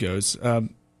music goes,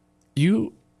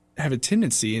 you have a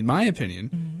tendency, in my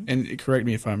opinion, and correct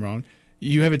me if I'm wrong,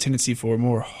 you have a tendency for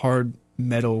more hard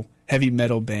metal, heavy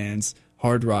metal bands,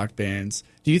 hard rock bands.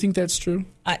 Do you think that's true?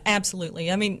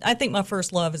 Absolutely. I mean, I think my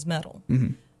first love is metal.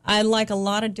 Mm-hmm. I like a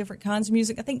lot of different kinds of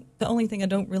music. I think the only thing I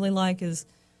don't really like is,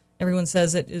 everyone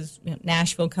says it, is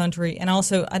Nashville country. And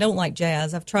also, I don't like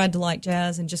jazz. I've tried to like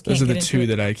jazz and just can't get into it. Those are the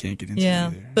two that I can't get into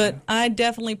either. But I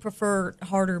definitely prefer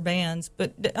harder bands.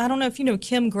 But I don't know if you know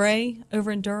Kim Gray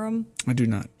over in Durham. I do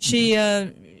not. She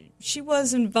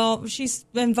was involved. She's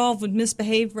involved with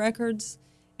Misbehaved Records.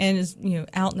 and is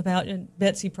out and about. And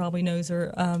Betsy probably knows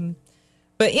her.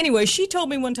 But anyway, she told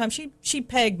me one time, she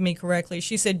pegged me correctly.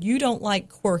 She said, "You don't like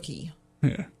quirky."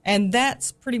 Yeah. And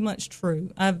that's pretty much true.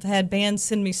 I've had bands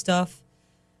send me stuff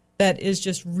that is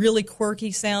just really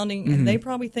quirky sounding, and they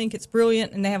probably think it's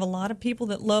brilliant, and they have a lot of people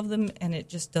that love them, and it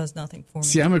just does nothing for me.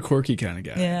 See, I'm a quirky kind of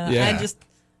guy. Yeah.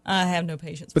 I have no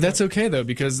patience. But that's okay, though,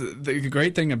 because the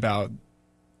great thing about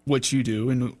what you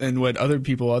do and what other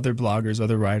people, other bloggers,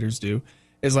 other writers do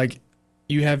is like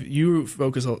you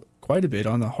focus quite a bit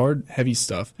on the hard, heavy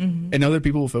stuff, and other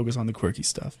people will focus on the quirky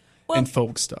stuff. And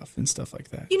folk stuff and stuff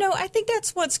like that. I think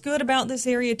that's what's good about this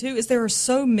area, too, is there are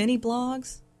so many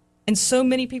blogs and so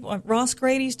many people. Ross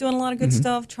Grady's doing a lot of good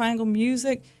stuff, Triangle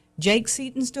Music. Jake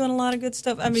Seaton's doing a lot of good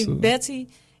stuff. I mean, Betsy.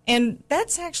 And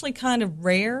that's actually kind of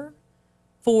rare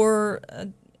for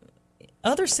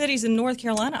other cities in North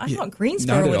Carolina. I thought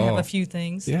Greensboro would have a few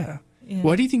things. Yeah.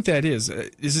 Why do you think that is?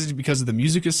 Is it because the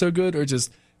music is so good or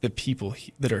just the people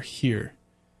that are here?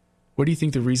 What do you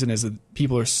think the reason is that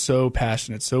people are so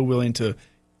passionate, so willing to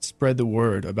spread the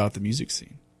word about the music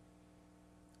scene?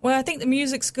 Well, I think the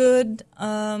music's good.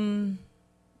 I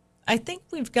think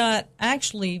we've got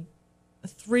actually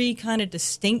 3 kind of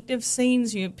distinctive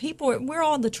scenes. We're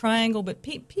all in the Triangle, but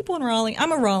people in Raleigh.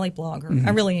 I'm a Raleigh blogger. I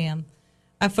really am.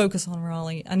 I focus on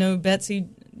Raleigh. I know Betsy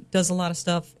does a lot of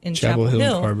stuff in Chapel Hill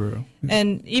and Carrboro.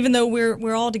 And even though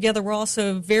we're all together, we're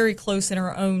also very close in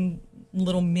our own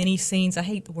little mini scenes. I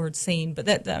hate the word scene, but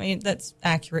that's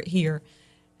accurate here.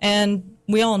 And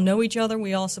we all know each other.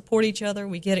 We all support each other.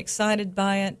 We get excited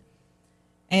by it.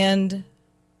 And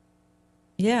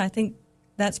I think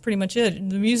that's pretty much it.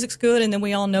 The music's good, and then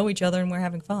we all know each other, and we're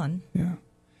having fun. Yeah.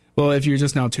 Well, if you're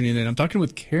just now tuning in, I'm talking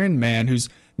with Karen Mann, who's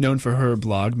known for her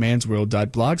blog,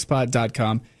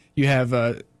 mansworld.blogspot.com. You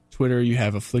have Twitter. You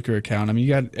have a Flickr account. I mean, you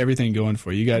got everything going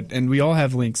for you. And we all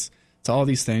have links to all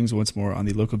these things once more on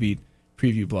the Local Beat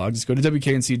preview blog. Just go to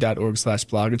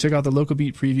wknc.org/blog and check out the Local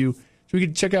Beat preview so we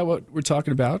can check out what we're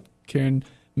talking about, Karen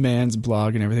Mann's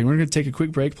blog and everything. We're going to take a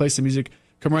quick break, play some music,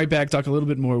 come right back, talk a little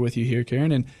bit more with you here,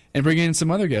 Karen, and bring in some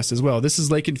other guests as well. This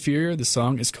is Lake Inferior. The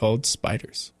song is called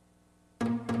Spiders.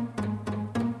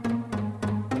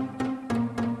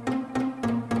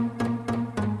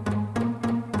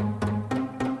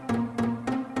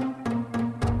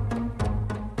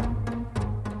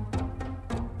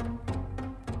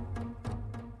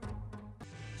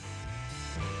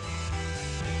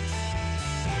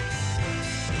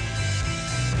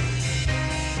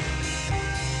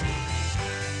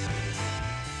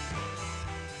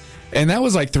 And that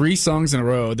was like 3 songs in a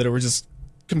row that were just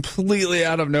completely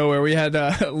out of nowhere. We had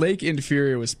Lake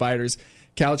Inferior with Spiders,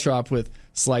 Caltrop with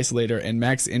Slice Later, and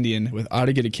Max Indian with Ought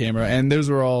to Get a Camera. And those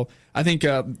were all, I think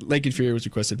Lake Inferior was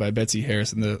requested by Betsy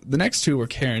Harris, and the next 2 were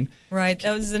Karen. Right.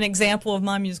 That was an example of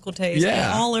my musical taste.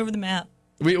 Yeah. All over the map.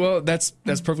 That's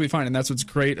perfectly fine. And that's what's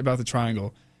great about the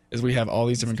Triangle is we have all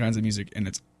these different kinds of music, and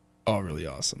it's all really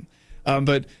awesome.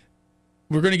 But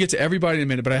we're going to get to everybody in a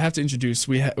minute, but I have to introduce,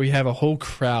 we have a whole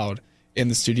crowd in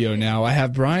the studio now. I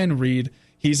have Brian Reed.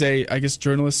 He's I guess,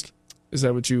 journalist. Is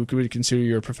that what you would consider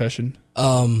your profession?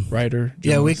 Writer?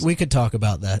 Journalist? Yeah, we could talk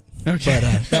about that. Okay.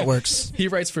 But that works. He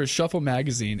writes for Shuffle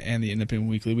Magazine and the Independent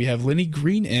Weekly. We have Lenny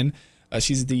Green in.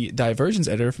 She's the Diversions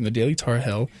editor from the Daily Tar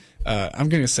Heel. I'm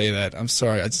going to say that. I'm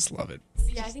sorry. I just love it.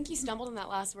 Yeah, I think you stumbled on that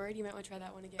last word. You might want to try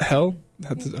that one again. Hell?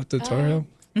 The Tar Heel?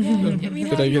 Yeah,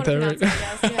 Did I get that right?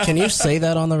 Yeah. Can you say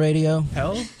that on the radio?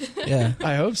 Hell? Yeah.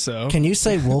 I hope so. Can you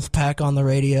say Wolfpack on the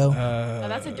radio? Oh,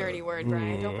 that's a dirty word,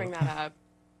 Brian. Don't bring that up.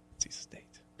 State.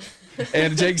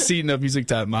 And Jake Seaton of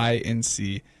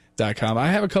music.mync.com. I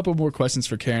have a couple more questions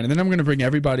for Karen, and then I'm going to bring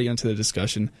everybody into the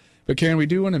discussion. But Karen, we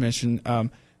do want to mention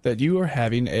that you are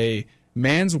having a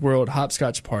Man's World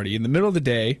Hopscotch Party in the middle of the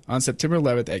day on September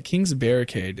 11th at King's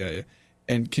Barricade.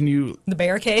 And can you... The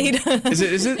Barricade? Is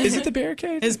it the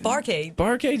Barricade? It's Barcade.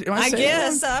 Barcade? I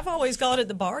guess. I've always called it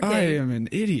the Barcade. I am an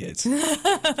idiot.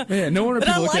 Man, no wonder but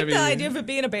people I look at like me. the idea of it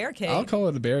being a barricade. I'll call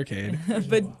it a barricade.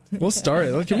 But we'll start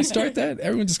it. Can we start that?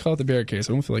 Everyone just call it the barricade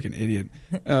so I won't feel like an idiot.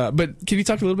 But can you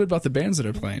talk a little bit about the bands that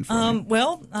are playing for me?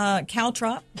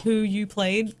 Caltrop, who you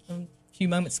played a few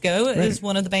moments ago, is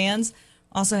one of the bands.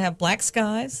 Also have Black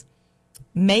Skies,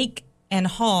 Make, and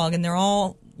Hog, and they're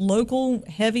all local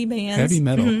heavy bands. Heavy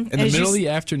metal. Mm-hmm. In the middle of the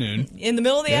afternoon. In the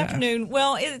middle of the afternoon.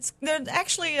 Well, they're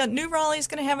actually, New Raleigh's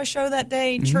going to have a show that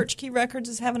day. Mm-hmm. Church Key Records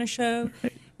is having a show.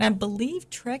 Right. And I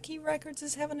believe Trekkie Records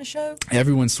is having a show.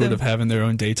 Everyone's sort of having their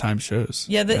own daytime shows.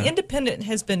 Yeah, the Independent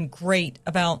has been great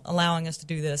about allowing us to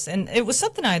do this. And it was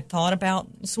something I had thought about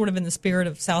sort of in the spirit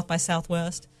of South by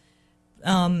Southwest.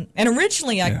 And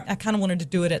originally I kind of wanted to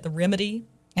do it at the Remedy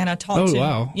And I talked Oh, to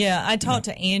wow. I talked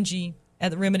to Angie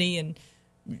at the Remedy, and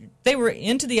they were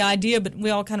into the idea, but we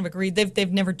all kind of agreed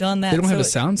they've never done that. They don't have so a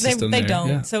sound system They there, don't.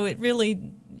 yeah. So it really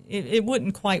it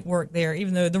wouldn't quite work there.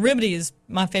 Even though the Remedy is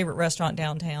my favorite restaurant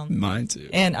downtown, Mine too.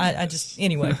 and I just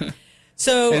anyway.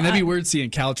 So And that'd be weird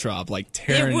seeing Caltrop like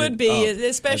tearing it would be, up.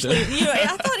 especially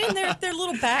I thought in their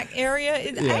little back area.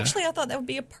 Actually, I thought that would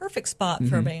be a perfect spot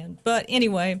for a band. But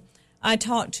anyway, I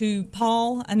talked to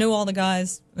Paul. I know all the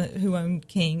guys who own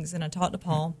Kings, and I talked to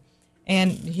Paul,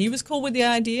 and he was cool with the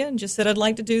idea and just said I'd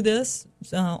like to do this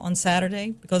on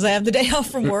Saturday because I have the day off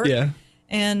from work. Yeah.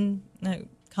 And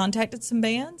contacted some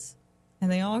bands, and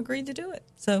they all agreed to do it.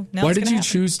 So now Why it's did gonna you happen.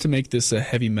 choose to make this a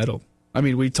heavy metal? I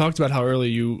mean, we talked about how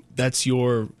earlier that's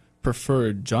your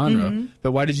preferred genre, Mm-hmm.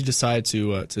 but why did you decide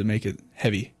to make it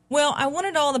heavy? Well, I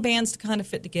wanted all the bands to kind of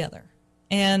fit together,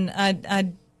 and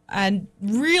I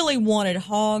really wanted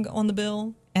Hog on the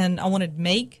bill, and I wanted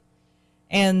Make,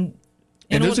 and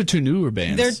Those are two newer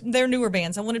bands. they're newer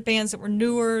bands. I wanted bands that were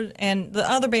newer, and the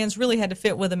other bands really had to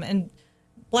fit with them. And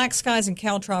Black Skies and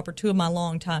Caltrop are two of my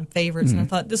longtime favorites, and I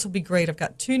thought this will be great. I've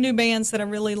got two new bands that I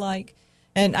really like,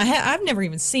 and I've never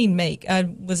even seen Make. I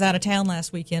was out of town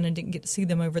last weekend and didn't get to see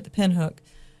them over at the Pinhook,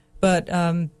 but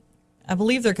I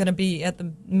believe they're going to be at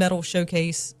the Metal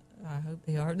Showcase. I hope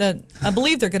they are. I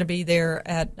believe they're going to be there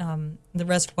at the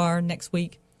Reservoir next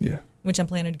week, Yeah. which I'm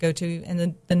planning to go to.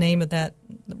 And the name of that,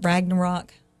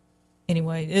 Ragnarok.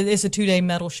 Anyway, it's a 2-day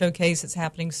metal showcase. It's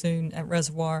happening soon at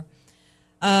Reservoir.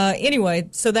 Anyway,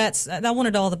 so I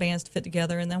wanted all the bands to fit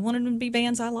together, and I wanted them to be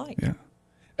bands I like. Yeah.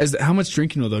 How much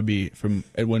drinking will there be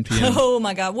at 1 p.m.? Oh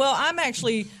my God! Well,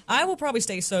 I will probably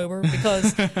stay sober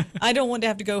because I don't want to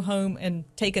have to go home and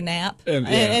take a nap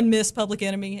and miss Public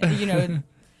Enemy. Are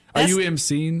you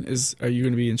emceeing? Are you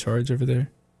going to be in charge over there?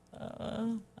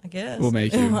 I guess We'll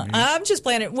make you. I'm just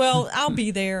planning. Well, I'll be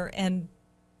there, and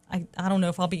I don't know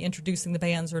if I'll be introducing the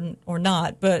bands or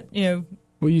not, but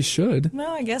Well, you should.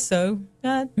 well, I guess so.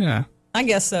 Yeah. I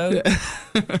guess so.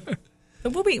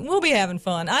 But we'll be having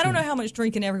fun. I don't know how much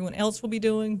drinking everyone else will be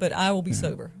doing, but I will be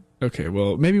sober. Okay.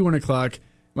 Well, maybe 1 o'clock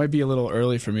might be a little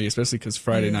early for me, especially because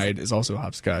Friday night is also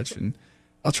hopscotch, and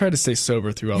I'll try to stay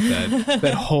sober throughout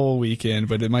that whole weekend,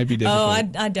 but it might be difficult. Oh,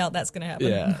 I doubt that's going to happen.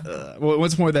 Yeah. Well,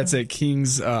 once more, that's at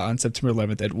Kings on September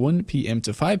 11th at 1 p.m.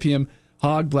 to 5 p.m.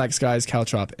 Hog, Black Skies,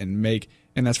 Caltrop, and Make,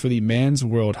 and that's for the Man's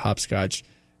World Hopscotch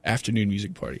Afternoon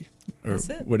Music Party, or That's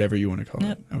it. whatever you want to call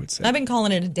Yep. it. I would say. I've been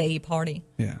calling it a day party.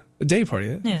 Yeah, a day party.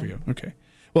 There Yeah. we go. Okay.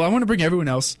 Well, I want to bring everyone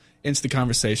else into the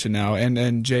conversation now,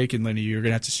 and Jake and Lenny, you're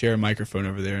gonna have to share a microphone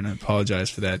over there, and I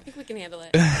apologize for that. I think we can handle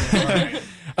it.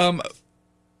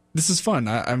 This is fun.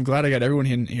 I'm glad I got everyone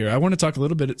in here. I want to talk a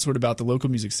little bit sort of about the local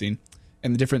music scene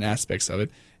and the different aspects of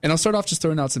it, and I'll start off just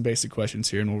throwing out some basic questions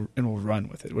here, and we'll run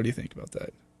with it. What do you think about that?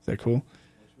 Is that cool?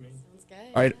 Sounds good.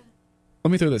 All right.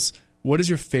 Let me throw this. What is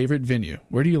your favorite venue?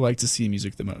 Where do you like to see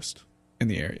music the most in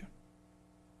the area?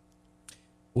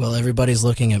 Well, everybody's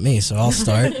looking at me, so I'll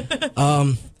start.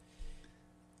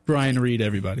 Brian Reed,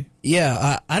 everybody.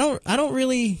 Yeah, I don't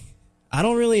really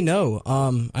know.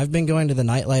 I've been going to the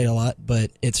Nightlight a lot,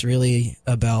 but it's really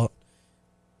about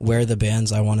where the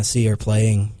bands I want to see are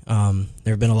playing. There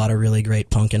have been a lot of really great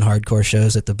punk and hardcore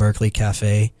shows at the Berkeley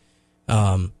Cafe,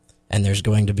 and there's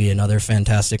going to be another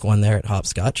fantastic one there at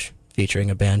Hopscotch, featuring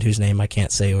a band whose name I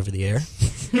can't say over the air.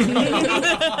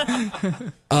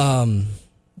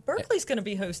 Berkeley's going to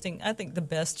be hosting, I think, the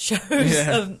best shows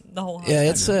Yeah. of the whole. Yeah,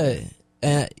 Hopscotch.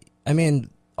 it's I mean,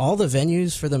 all the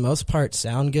venues for the most part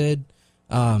sound good.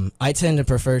 I tend to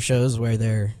prefer shows where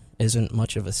there isn't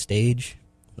much of a stage.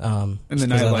 And the just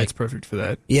 'cause I Nightlight's perfect for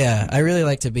that. Yeah, I really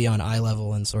like to be on eye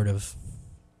level and sort of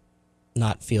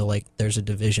not feel like there's a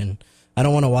division. I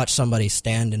don't want to watch somebody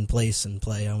stand in place and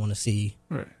play. I want to see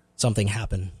Right. something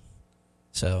happen.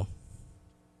 So,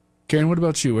 Karen, what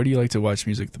about you? Where do you like to watch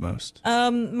music the most?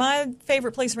 My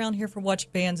favorite place around here for watching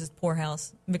bands is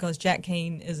Poorhouse because Jack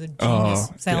Kane is a genius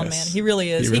sound yes. man. He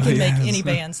really is. He He, really can make is. any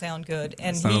band sound good,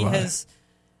 and That's not a lie.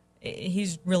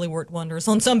 he's really worked wonders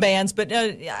on some bands. But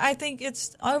I think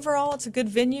it's a good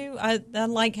venue. I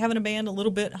like having a band a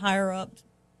little bit higher up,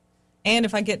 and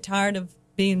if I get tired of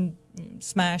being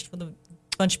smashed with a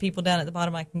bunch of people down at the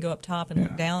bottom, I can go up top and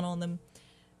look down on them.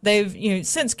 They've,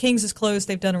 since Kings is closed,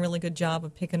 they've done a really good job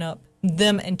of picking up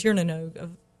them and Tiernanog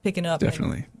of picking up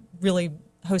Definitely. and really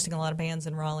hosting a lot of bands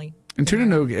in Raleigh. And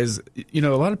Tiernanog is, a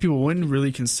lot of people wouldn't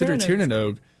really consider Tiernanog.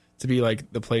 Tiernanog to be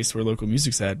like the place where local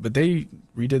music's at, but they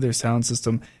redid their sound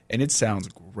system, and it sounds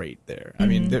great there. I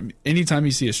mean, anytime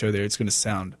you see a show there, it's going to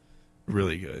sound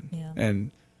really good. Yeah. And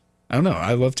I don't know,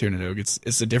 I love Tiernanog.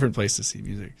 It's a different place to see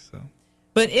music. So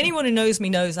But anyone who knows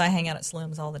me knows I hang out at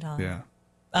Slim's all the time. yeah,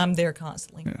 I'm there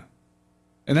constantly. Yeah.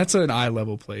 And that's an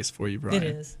eye-level place for you, Brian.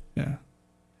 It is. Yeah.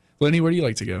 Lenny, where do you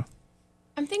like to go?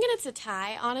 I'm thinking it's a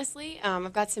tie, honestly.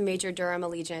 I've got some major Durham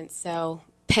allegiance, so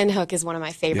Pinhook is one of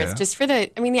my favorites. Yeah. Just for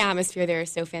the atmosphere there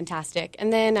is so fantastic.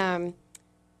 And then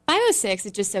 506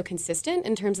 is just so consistent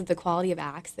in terms of the quality of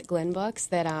acts that Glenn books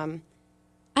that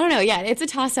I don't know. Yeah, it's a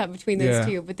toss-up between those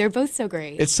two, but they're both so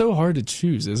great. It's so hard to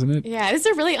choose, isn't it? Yeah, this is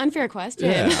a really unfair question.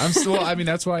 Yeah, I mean,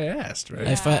 that's why I asked, right?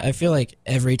 I feel like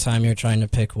every time you're trying to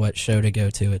pick what show to go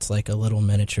to, it's like a little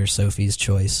miniature Sophie's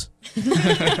Choice.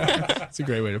 That's a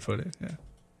great way to put it. Yeah.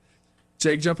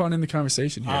 Jake, jump on in the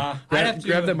conversation here.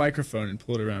 Grab that microphone and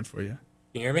pull it around for you.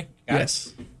 Can you hear me? Got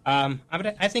Yes. it?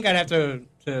 I think I'd have to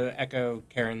echo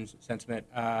Karen's sentiment.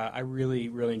 I really,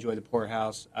 really enjoy the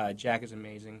Poorhouse. Jack is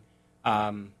amazing.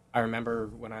 I remember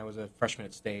when I was a freshman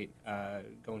at State,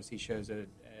 going to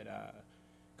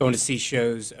see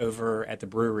shows over at the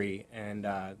brewery, and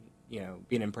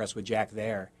being impressed with Jack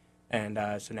there. And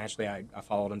so naturally, I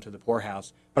followed him to the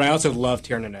Poorhouse. But I also love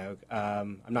Tiernanog.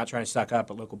 I'm not trying to suck up,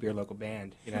 but local beer, local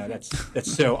band. That's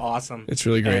so awesome. It's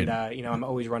really great. And I'm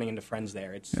always running into friends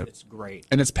there. It's great.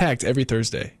 And it's packed every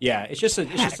Thursday. Yeah, it's just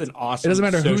an awesome. It doesn't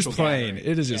matter who's social playing.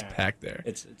 gathering. It is just packed there.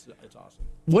 It's awesome.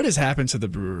 What has happened to the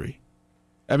brewery?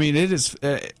 I mean, it is.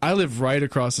 I live right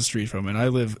across the street from it. I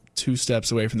live 2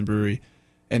 steps away from the brewery,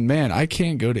 and man, I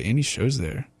can't go to any shows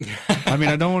there. I mean,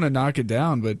 I don't want to knock it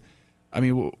down, but I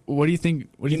mean, what do you think?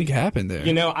 What do you think happened there?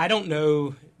 I don't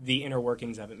know the inner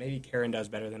workings of it. Maybe Karen does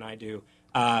better than I do.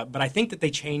 But I think that they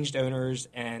changed owners,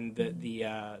 and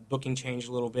the booking changed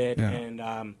a little bit. Yeah. And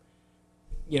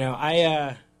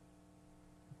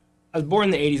I was born in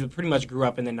the 80s, but pretty much grew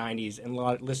up in the 90s and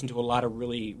listened to a lot of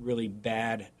really, really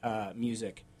bad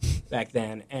music back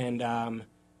then. And,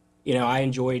 I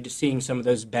enjoyed seeing some of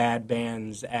those bad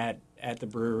bands at the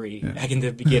brewery back in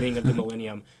the beginning of the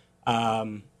millennium.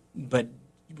 But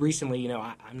recently,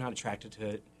 I'm not attracted to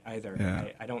it either. Yeah.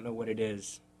 I don't know what it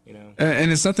is,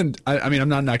 And it's nothing. I mean, I'm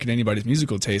not knocking anybody's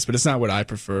musical taste, but it's not what I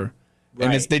prefer.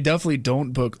 Right. And they definitely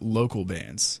don't book local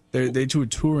bands. They do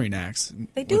touring acts.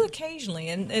 They do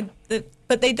occasionally,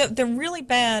 but they're really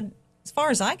bad, as far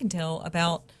as I can tell,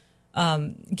 about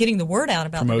getting the word out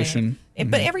about Promotion. the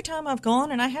band. But every time I've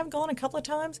gone, and I have gone a couple of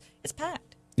times, it's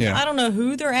packed. Yeah. I don't know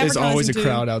who they're There's advertising always a to.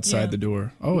 crowd outside Yeah. the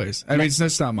door. Always. I mean,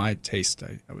 that's not my taste,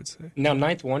 I would say. Now,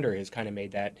 Ninth Wonder has kind of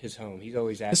made that his home. He's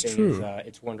always acting true.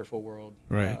 It's Wonderful World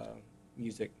Right.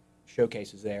 music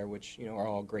showcases there, which, are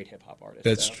all great hip-hop artists.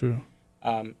 That's So, true.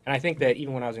 And I think that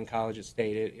even when I was in college at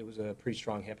State, it was a pretty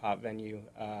strong hip-hop venue.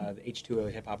 The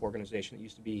H2O hip-hop organization that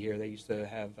used to be here, they used to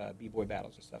have b-boy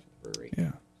battles and stuff at the brewery.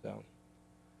 Yeah. So,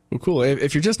 Well, cool.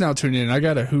 If you're just now tuning in, I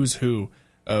got a who's who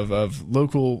of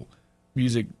local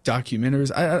music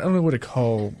documenters. I don't know what to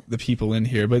call the people in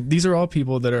here, but these are all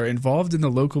people that are involved in the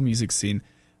local music scene,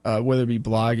 whether it be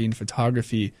blogging,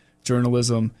 photography,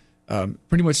 journalism,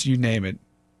 pretty much you name it,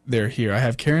 they're here. I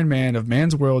have Karen Mann of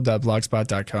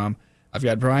mansworld.blogspot.com. I've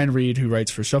got Brian Reed, who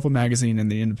writes for Shuffle Magazine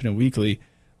and the Independent Weekly,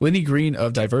 Lenny Green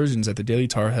of Diversions at the Daily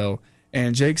Tar Heel,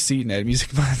 and Jake Seaton at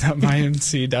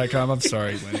music.mync.com. I'm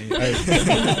sorry, Lenny.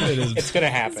 it's going to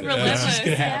happen. It's relentless. It's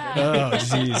going to happen. Oh,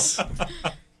 jeez.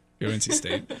 Go NC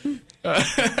State.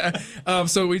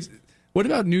 What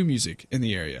about new music in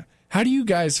the area? How do you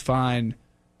guys find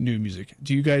new music?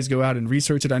 Do you guys go out and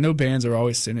research it? I know bands are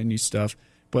always sending you stuff,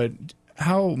 but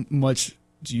how much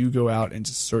do you go out and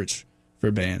just search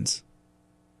for bands?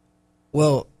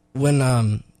 Well, when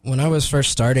I was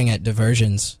first starting at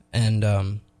Diversions, and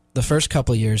the first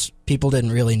couple of years, people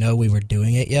didn't really know we were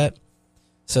doing it yet,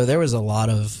 so there was a lot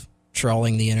of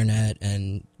trawling the internet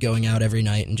and going out every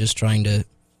night and just trying to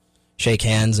shake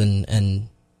hands and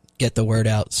get the word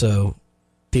out so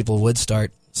people would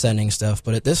start sending stuff.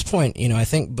 But at this point, I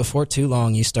think before too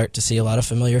long, you start to see a lot of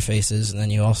familiar faces, and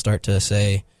then you all start to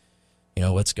say,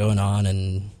 what's going on,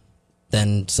 and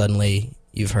then suddenly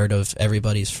you've heard of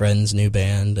everybody's friend's new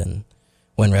band and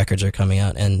when records are coming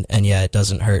out, and yeah, it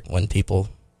doesn't hurt when people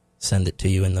send it to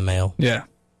you in the mail. Yeah.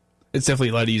 It's definitely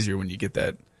a lot easier when you get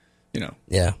that,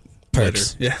 Yeah,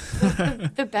 perks. letter. Yeah.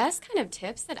 The best kind of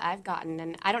tips that I've gotten,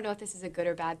 and I don't know if this is a good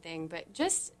or bad thing, but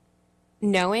just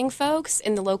knowing folks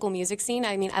in the local music scene.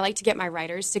 I mean, I like to get my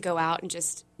writers to go out and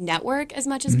just network as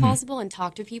much as possible and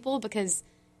talk to people, because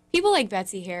people like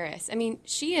Betsy Harris, I mean,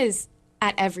 she is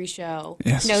at every show,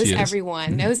 Yes, knows she is.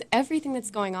 everyone, knows everything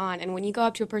that's going on. And when you go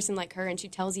up to a person like her and she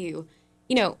tells you,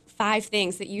 5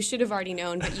 things that you should have already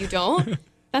known, but you don't,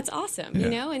 that's awesome,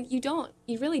 and you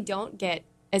really don't get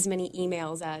as many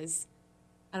emails as,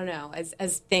 I don't know,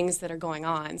 as things that are going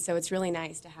on. So it's really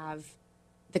nice to have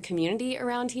the community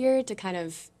around here to kind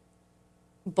of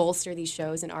bolster these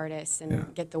shows and artists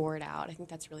and get the word out. I think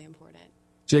that's really important.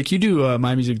 Jake, you do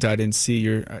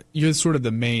mymusic.nc. You're sort of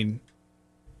the main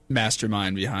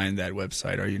mastermind behind that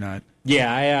website, are you not?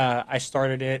 Yeah, I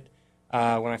started it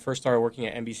when I first started working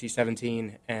at NBC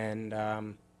 17, and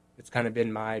it's kind of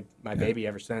been my baby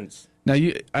ever since. Now,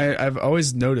 I've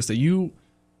always noticed that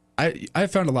I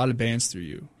found a lot of bands through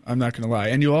you. I'm not going to lie.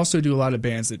 And you also do a lot of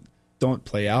bands that don't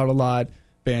play out a lot,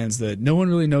 bands that no one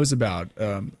really knows about.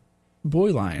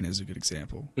 Boy Lion is a good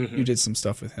example. Mm-hmm. You did some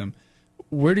stuff with him.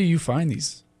 Where do you find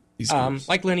these groups?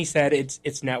 Like Lenny said, it's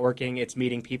networking, it's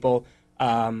meeting people.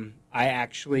 I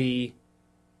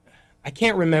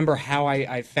can't remember how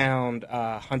I found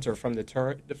Hunter from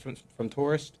from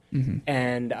Tourist, mm-hmm.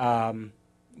 and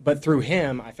but through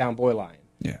him I found Boy Lion.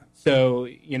 Yeah. So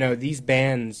these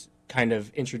bands kind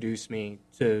of introduce me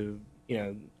to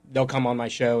they'll come on my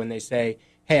show and they say,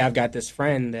 hey, I've got this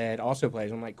friend that also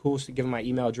plays. I'm like, cool. So give them my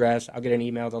email address. I'll get an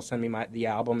email. They'll send me the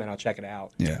album and I'll check it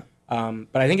out. Yeah.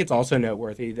 But I think it's also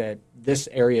noteworthy that this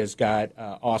area's got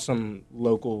awesome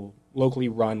locally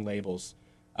run labels.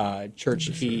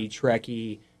 Church Key,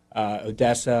 Trekkie,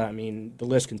 Odessa. I mean, the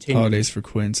list continues. Holidays for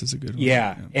Quince is a good one.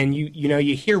 Yeah. And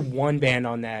you hear one band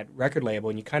on that record label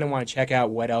and you kind of want to check out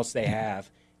what else they have.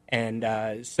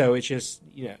 And so it's just,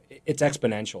 it's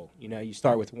exponential. You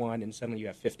start with one and suddenly you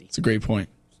have 50. It's a great point.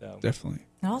 So definitely.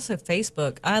 And also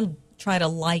Facebook. I try to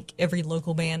like every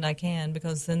local band I can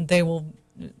because then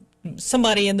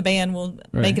somebody in the band will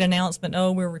make an announcement.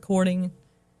 Oh, we're recording.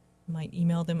 I might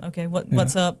email them. Okay,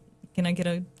 what's up? Can I get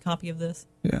a copy of this?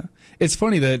 Yeah. It's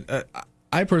funny that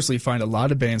I personally find a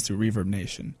lot of bands through Reverb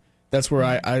Nation. That's where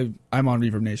I'm on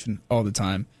Reverb Nation all the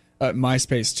time.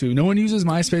 MySpace too. No one uses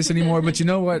MySpace anymore, but you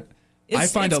know what? I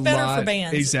find it's a better lot for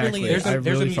bands. Exactly. Really I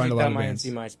really find a lot of bands.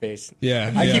 MySpace.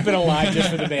 Yeah, I keep it alive just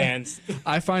for the bands.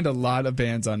 I find a lot of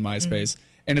bands on MySpace,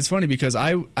 and it's funny because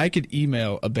I could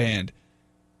email a band,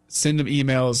 send them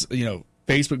emails,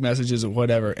 Facebook messages or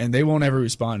whatever, and they won't ever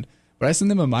respond. But I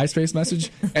send them a MySpace message,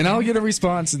 and I'll get a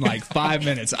response in like 5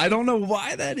 minutes. I don't know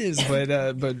why that is,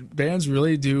 but bands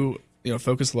really do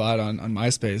focus a lot on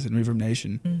MySpace and Reverb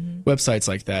Nation, websites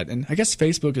like that. And I guess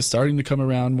Facebook is starting to come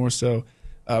around more so.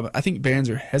 I think bands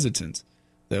are hesitant,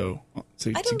 though,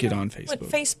 to get on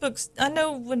Facebook. I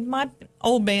know when my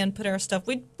old band put our stuff,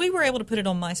 we were able to put it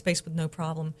on MySpace with no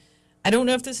problem. I don't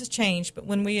know if this has changed, but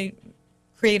when we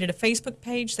created a Facebook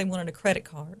page, they wanted a credit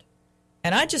card.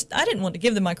 And I didn't want to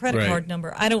give them my credit card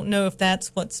number. I don't know if that's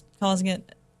what's causing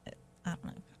it. I don't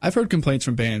know. I've heard complaints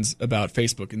from bands about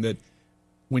Facebook and that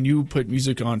when you put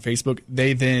music on Facebook,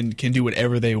 they then can do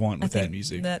whatever they want with that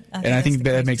music. I think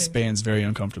that makes bands very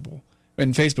uncomfortable.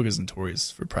 And Facebook is notorious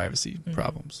for privacy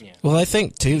problems. Yeah. Well, I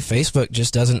think, too, Facebook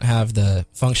just doesn't have the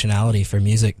functionality for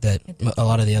music that a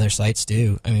lot of the other sites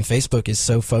do. I mean, Facebook is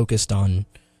so focused on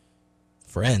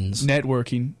friends.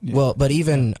 Networking. Yeah. Well, but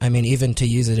even to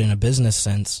use it in a business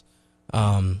sense,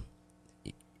 I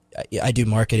do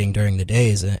marketing during the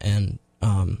days, and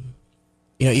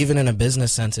even in a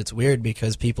business sense, it's weird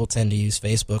because people tend to use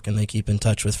Facebook and they keep in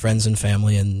touch with friends and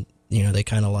family, and they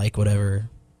kind of like whatever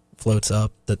floats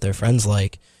up that their friends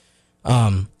like.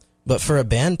 But for a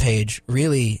band page,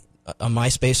 really, a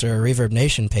MySpace or a Reverb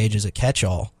Nation page is a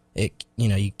catch-all.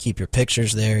 You keep your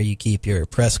pictures there, you keep your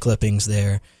press clippings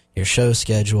there, your show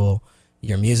schedule,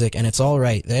 your music, and it's all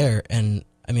right there. And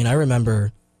I mean, I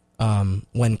remember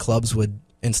when clubs would,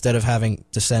 instead of having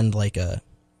to send like an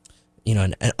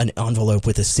envelope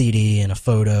with a CD and a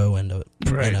photo and a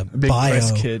big bio,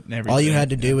 press kit and everything. All you had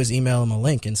to do was email them a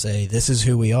link and say, "This is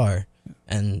who we are,"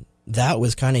 and that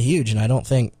was kind of huge. And I don't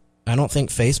think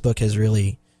Facebook has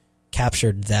really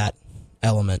captured that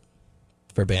element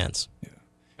for bands. Yeah.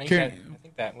 I think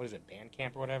that what is it,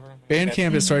 Bandcamp or whatever?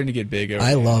 Bandcamp is starting to get big.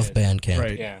 I love Bandcamp.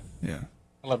 Right. Yeah.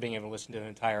 I love being able to listen to an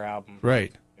entire album.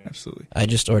 Right. Yeah. Absolutely. I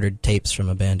just ordered tapes from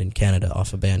a band in Canada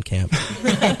off of Bandcamp.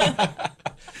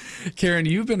 Karen,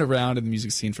 you've been around in the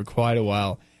music scene for quite a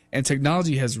while, and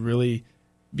technology has really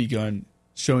begun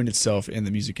showing itself in the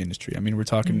music industry. I mean, we're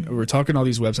talking all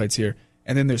these websites here,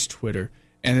 and then there's Twitter,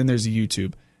 and then there's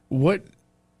YouTube. What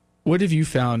have you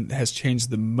found has changed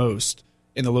the most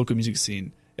in the local music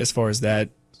scene as far as that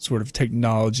sort of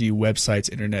technology,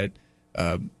 websites, internet,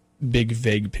 big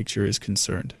vague picture is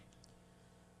concerned?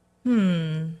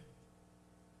 What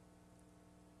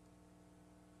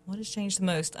has changed the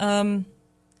most?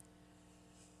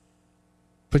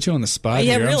 Put you on the spot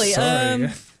yeah, here. really. I'm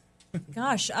sorry.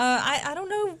 Gosh, I don't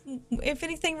know if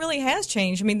anything really has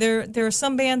changed. I mean, there are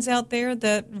some bands out there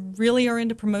that really are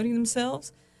into promoting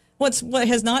themselves. What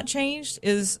has not changed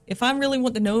is if I really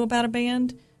want to know about a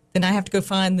band, then I have to go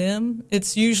find them.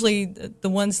 It's usually the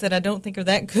ones that I don't think are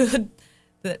that good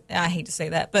that I hate to say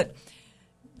that, but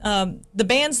the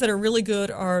bands that are really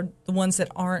good are the ones that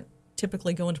aren't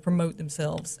typically going to promote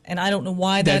themselves, and I don't know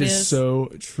why that is so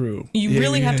true. You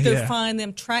really have to go find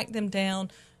them, track them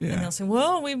down, and they'll say,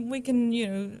 "Well, we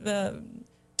can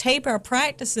tape our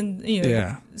practice and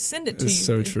send it to you." It's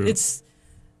so true.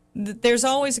 There's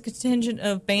always a contingent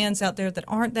of bands out there that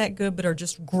aren't that good but are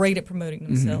just great at promoting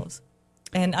themselves,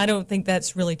 and I don't think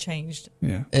that's really changed.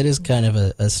 Yeah, it is kind of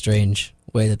a strange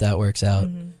way that works out.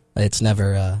 It's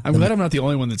never. I'm glad I'm not the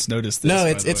only one that's noticed this. No,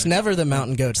 it's never the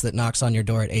Mountain Goats that knocks on your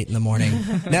door at 8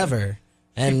 a.m. Never.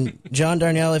 And John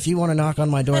Darnielle, if you want to knock on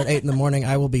my door at 8 a.m,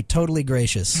 I will be totally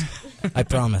gracious. I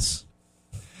promise.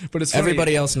 But it's funny.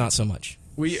 Everybody else, not so much.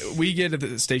 We get at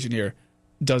the station here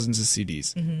dozens of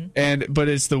CDs, but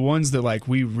it's the ones that like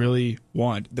we really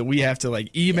want, that we have to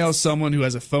like email someone who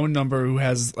has a phone number, who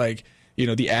has like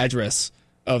the address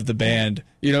of the band.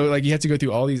 Like you have to go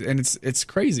through all these, and it's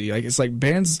crazy. Like it's like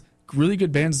bands, really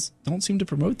good bands, don't seem to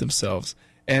promote themselves,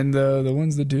 and the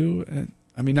ones that do,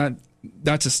 I mean,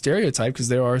 not to stereotype, because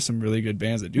there are some really good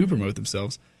bands that do promote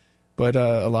themselves, but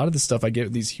a lot of the stuff I get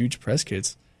with these huge press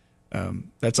kits,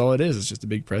 that's all it is. It's just a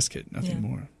big press kit, nothing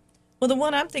more. Well, the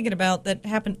one I'm thinking about that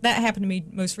happened to me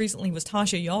most recently was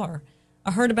Tasha Yar.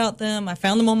 I heard about them. I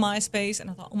found them on MySpace, and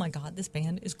I thought, oh my God, this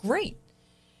band is great.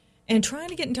 And trying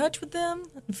to get in touch with them,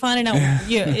 and finding out,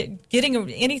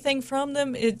 getting anything from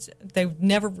them, they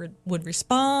never would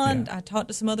respond. I talked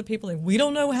to some other people, and we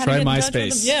don't know how to get in touch with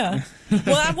them. Yeah.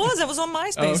 Well, I was on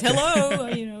MySpace.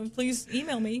 Hello, please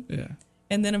email me. Yeah.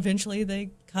 And then eventually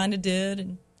they kind of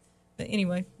did. But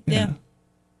anyway,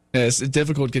 it's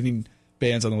difficult getting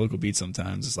bands on the local beat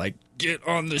sometimes. It's like, get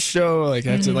on the show. Like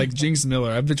I have to, like Jinx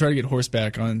Miller. I've been trying to get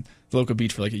Horseback on the local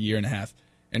beat for like a year and a half.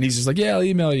 And he's just like, yeah, I'll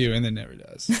email you, and then never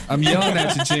does. I'm yelling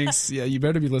at you, Jinx. Yeah, you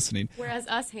better be listening. Whereas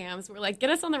us hams, we're like, get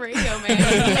us on the radio,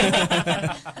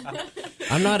 man.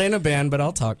 I'm not in a band, but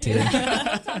I'll talk to you.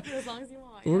 I'll talk to you as long as you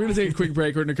want. We're going to take a quick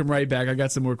break. We're going to come right back. I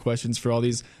got some more questions for all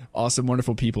these awesome,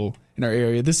 wonderful people in our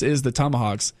area. This is the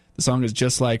Tomahawks. The song is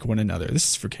Just Like One Another.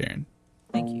 This is for Karen.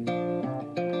 Thank you.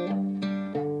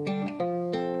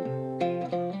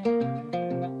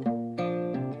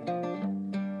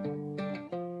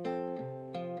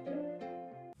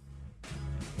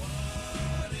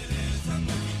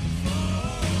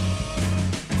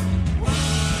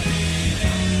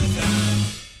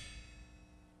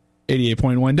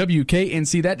 88.1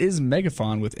 WKNC. That is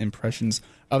Megaphon with Impressions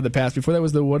of the Past. Before that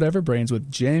was the Whatever Brains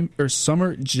with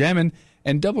Summer Jammin',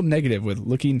 and Double Negative with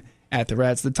Looking at the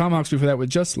Rats. The Tomahawks before that with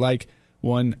Just Like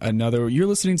One Another. You're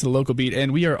listening to the Local Beat,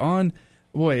 and we are on,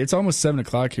 it's almost 7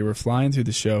 o'clock here. We're flying through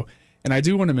the show. And I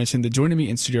do want to mention that joining me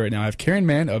in studio right now, I have Karen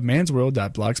Mann of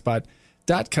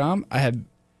mansworld.blogspot.com. I have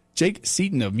Jake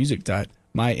Seaton of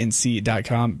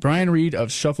music.mync.com, Brian Reed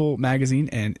of Shuffle Magazine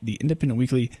and the Independent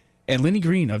Weekly, and Lenny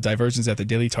Green of Diversions at the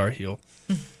Daily Tar Heel.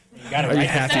 You got it Are right. you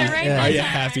happy? Yeah. Are you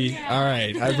happy? Yeah. All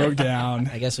right. I broke down.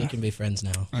 I guess we can be friends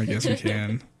now. I guess we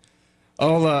can.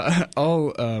 All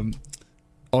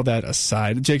that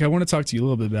aside, Jake, I want to talk to you a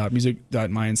little bit about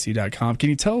music.mync.com. Can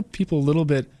you tell people a little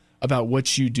bit about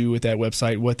what you do with that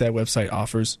website, what that website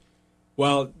offers?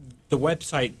 Well, the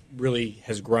website really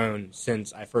has grown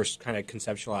since I first kind of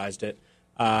conceptualized it.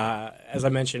 As I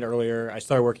mentioned earlier, I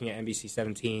started working at NBC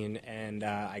 17, and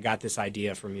I got this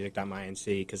idea for music.mync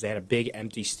because they had a big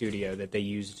empty studio that they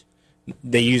used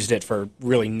it for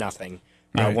really nothing.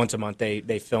 Right. Once a month,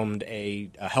 they filmed a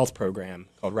health program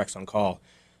called Rex on Call.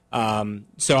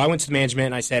 So I went to the management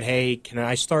and I said, hey, can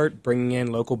I start bringing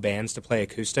in local bands to play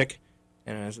acoustic?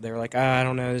 And they were like, I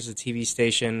don't know, this is a TV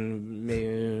station.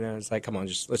 Maybe. I was like, come on,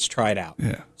 let's try it out.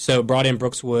 Yeah. So brought in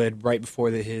Brooks Wood right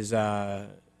before his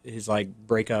like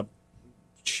breakup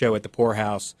show at the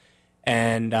Poorhouse,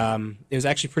 and it was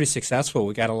actually pretty successful.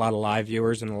 We got a lot of live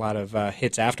viewers and a lot of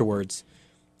hits afterwards.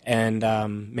 And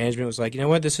management was like, you know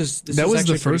what, this was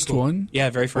the first cool. one?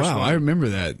 Yeah, very first wow, one. I remember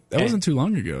that. That wasn't too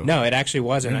long ago. No, it actually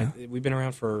wasn't. Yeah. We've been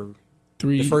around for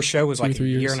The first show was like 3 a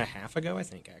years? year and a half ago, I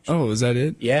think. Actually. Oh, is that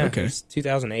it? Yeah, Okay. it was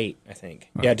 2008, I think.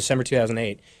 Wow. Yeah, December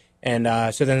 2008.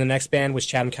 And so then the next band was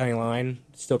Chatham County Line,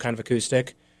 still kind of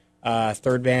acoustic.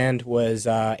 Third band was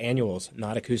Annuals,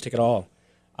 not acoustic at all.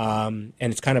 And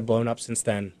it's kind of blown up since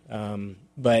then.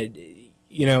 But,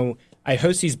 I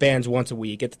host these bands once a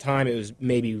week. At the time, it was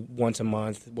maybe once a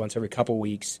month, once every couple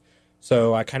weeks.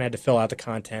 So I kind of had to fill out the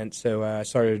content. So I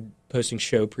started posting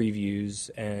show previews,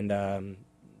 and I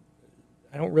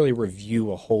don't really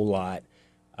review a whole lot.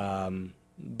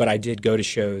 But I did go to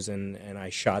shows, and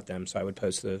I shot them, so I would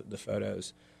post the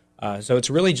photos. So it's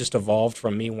really just evolved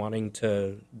from me wanting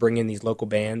to bring in these local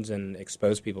bands and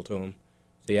expose people to them.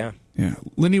 So yeah. Yeah.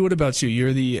 Lindy, what about you?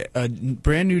 You're the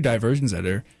brand new Diversions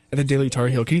editor at the Daily Tar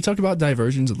Heel. Can you talk about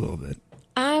Diversions a little bit?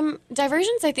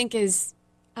 Diversions, I think, is,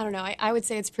 I don't know, I would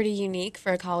say it's pretty unique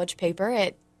for a college paper.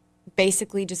 It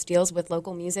basically just deals with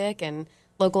local music and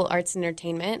local arts and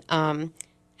entertainment.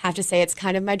 Have to say it's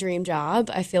kind of my dream job.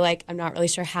 I feel like I'm not really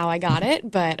sure how I got it,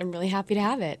 but I'm really happy to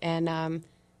have it. And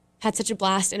had such a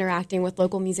blast interacting with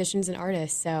local musicians and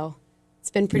artists, so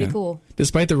it's been pretty cool.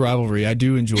 Despite the rivalry, I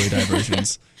do enjoy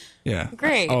Diversions. Yeah.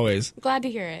 Great. Always. Glad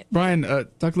to hear it. Brian, talk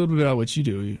a little bit about what you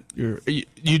do.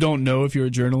 You don't know if you're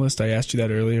a journalist. I asked you that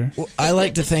earlier. Well, I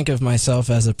like to think of myself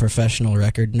as a professional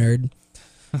record nerd.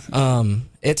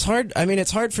 It's hard. I mean, it's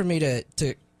hard for me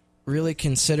to really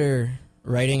consider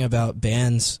writing about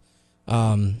bands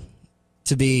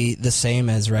to be the same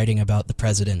as writing about the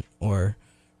president or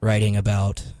writing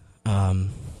about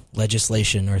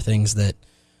legislation or things that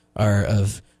are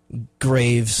of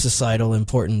grave societal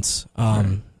importance.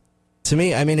 To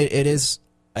me, I mean, it is,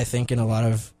 I think, in a lot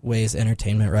of ways,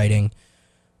 entertainment writing.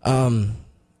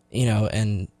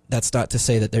 And that's not to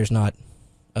say that there's not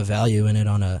a value in it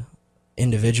on a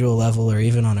individual level or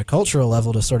even on a cultural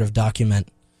level to sort of document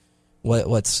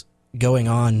what's going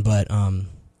on. But I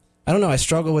don't know. I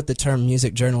struggle with the term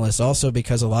music journalist also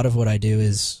because a lot of what I do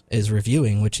is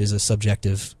reviewing, which is a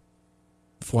subjective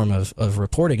form of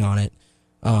reporting on it.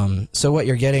 So what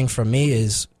you're getting from me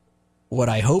is what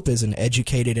I hope is an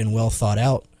educated and well thought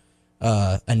out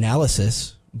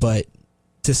analysis, but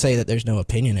to say that there's no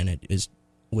opinion in it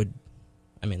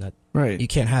Right. You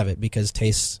can't have it because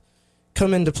tastes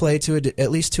come into play at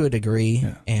least to a degree.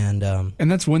 Yeah. And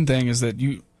that's one thing is that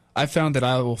I found that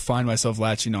I will find myself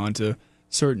latching on to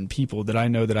certain people that I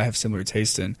know that I have similar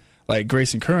taste in. Like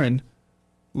Grayson Curran,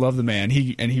 love the man.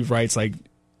 He writes like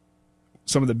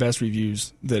some of the best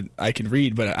reviews that I can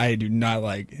read, but I do not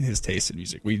like his taste in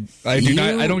music. I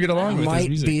don't get along with his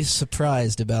music. Might be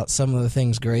surprised about some of the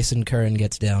things Grayson Curran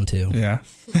gets down to. Yeah.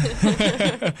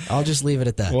 I'll just leave it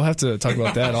at that. We'll have to talk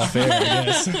about that off air, I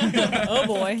guess. Oh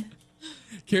boy.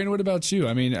 Karen, what about you?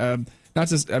 I mean,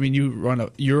 you run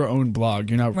your own blog.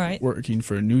 You're not working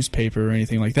for a newspaper or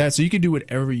anything like that, so you can do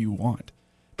whatever you want.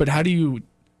 But how do you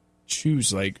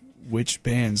choose like which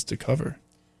bands to cover?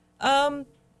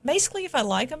 Basically, if I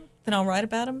like them, then I'll write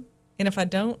about them, and if I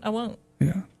don't, I won't.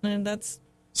 Yeah, and that's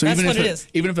what it is.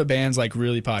 Even if a band's like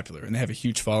really popular and they have a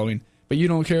huge following, but you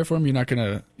don't care for them, you're not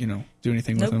gonna do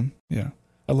anything with them. Yeah,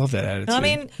 I love that attitude. I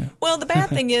mean, well, the bad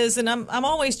thing is, and I'm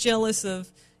always jealous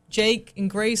of Jake and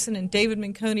Grayson and David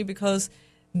Minconi because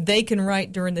they can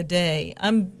write during the day.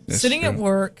 I'm sitting at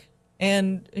work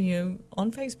and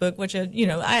on Facebook, which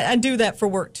I do that for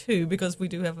work too because we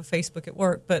do have a Facebook at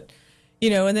work, but.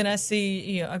 And then I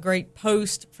see a great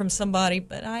post from somebody,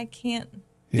 but I can't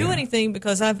do anything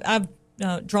because I've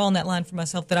drawn that line for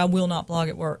myself that I will not blog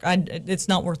at work. It's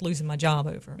not worth losing my job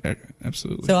over.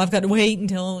 Absolutely. So I've got to wait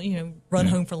until run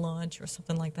home for lunch or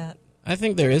something like that. I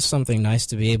think there is something nice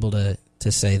to be able to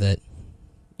say that,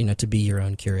 to be your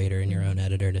own curator and your own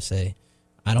editor to say,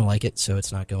 I don't like it, so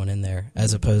it's not going in there,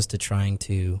 as opposed to trying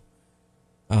to,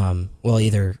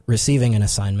 either receiving an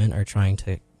assignment or trying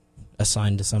to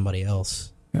assigned to somebody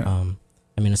else. Yeah.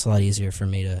 It's a lot easier for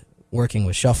me to working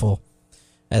with Shuffle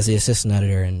as the assistant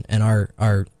editor, and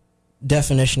our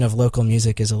definition of local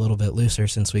music is a little bit looser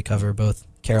since we cover both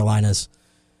Carolinas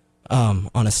on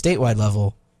a statewide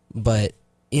level. But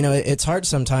it's hard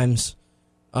sometimes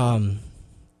to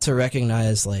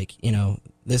recognize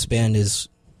this band is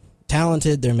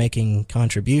talented, they're making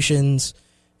contributions,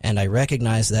 and I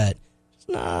recognize that it's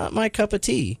not my cup of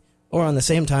tea. Or on the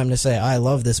same time to say, I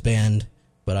love this band,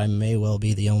 but I may well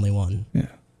be the only one. Yeah.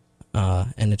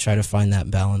 And to try to find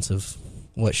that balance of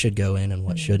what should go in and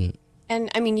what shouldn't.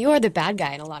 And, you are the bad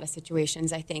guy in a lot of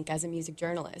situations, I think, as a music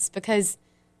journalist. Because,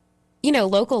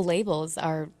 local labels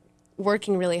are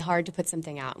working really hard to put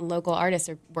something out. And local artists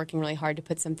are working really hard to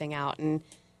put something out. And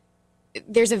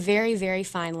there's a very, very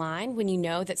fine line when you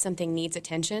know that something needs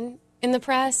attention in the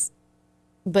press,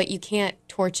 but you can't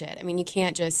torch it. You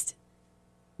can't just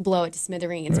blow it to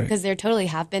smithereens because there totally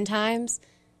have been times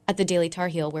at the Daily Tar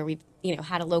Heel where we've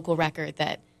had a local record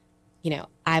that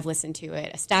I've listened to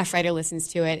it, a staff writer listens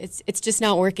to it, it's just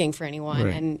not working for anyone,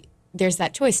 and there's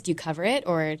that choice: do you cover it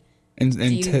or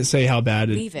and say how bad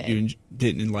leave it? You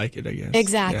didn't like it, I guess.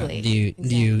 Exactly. Yeah.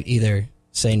 Do you either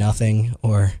say nothing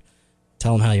or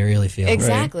tell them how you really feel?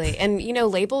 Exactly. And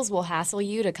labels will hassle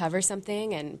you to cover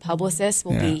something, and publicists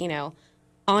will be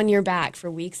on your back for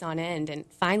weeks on end, and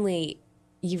finally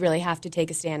you really have to take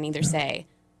a stand and either say,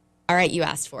 all right, you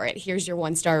asked for it. Here's your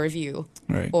 1-star review.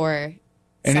 Or,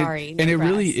 sorry, it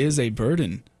really is a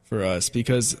burden for us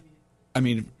because,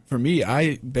 for me,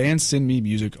 bands send me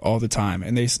music all the time,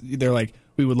 and they're like,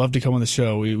 we would love to come on the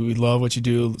show. We love what you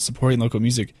do, supporting local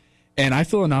music, and I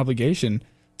feel an obligation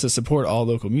to support all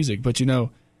local music. But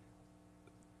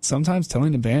sometimes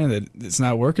telling the band that it's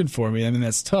not working for me, I mean,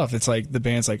 that's tough. It's like the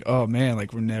band's like, oh man,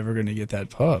 like we're never gonna get that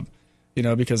pub,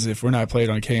 because if we're not played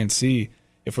on KNC,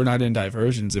 if we're not in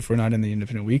Diversions, if we're not in the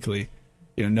Independent Weekly,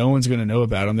 no one's gonna know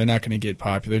about them. They're not gonna get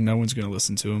popular. No one's gonna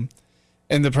listen to them.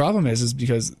 And the problem is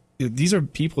because these are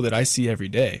people that I see every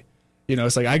day.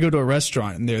 It's like I go to a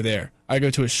restaurant and they're there. I go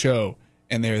to a show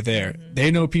and they're there. Mm-hmm. They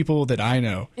know people that I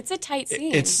know. It's a tight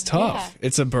scene. It's tough. Yeah.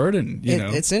 It's a burden,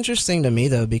 It's interesting to me,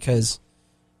 though, because,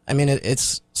 I mean,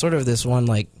 it's sort of this one,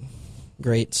 like,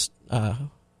 great,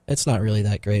 it's not really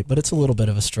that great, but it's a little bit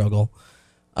of a struggle.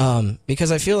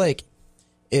 Because I feel like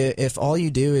if all you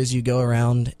do is you go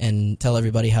around and tell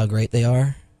everybody how great they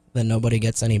are, then nobody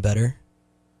gets any better.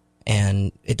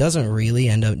 And it doesn't really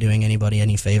end up doing anybody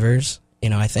any favors.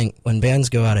 I think when bands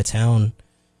go out of town,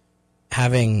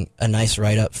 having a nice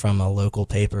write-up from a local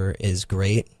paper is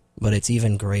great, but it's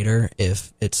even greater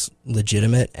if it's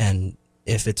legitimate, and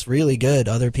if it's really good,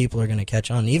 other people are going to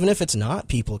catch on. Even if it's not,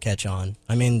 people catch on.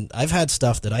 I mean, I've had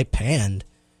stuff that I panned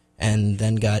and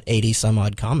then got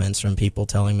 80-some-odd comments from people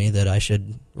telling me that I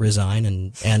should resign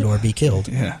and or be killed.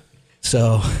 Yeah.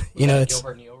 So, it's...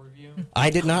 Gilbert Neal review?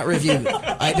 I did not review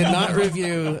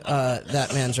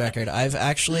that man's record.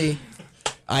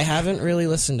 I haven't really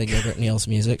listened to Gilbert Neal's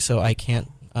music, so I can't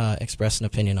express an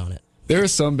opinion on it. There are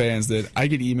some bands that I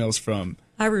get emails from.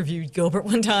 I reviewed Gilbert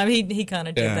one time. He kind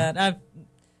of did that.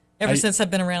 Ever since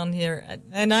I've been around here,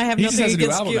 and I have nothing against. He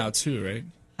just has a new album now too, right?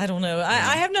 I don't know.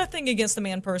 I have nothing against the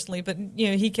man personally, but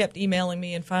he kept emailing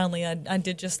me, and finally I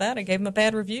did just that. I gave him a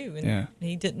bad review, and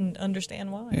he didn't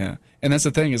understand why. Yeah, and that's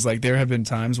the thing is, like, there have been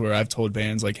times where I've told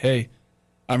bands like, "Hey,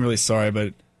 I'm really sorry,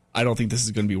 but I don't think this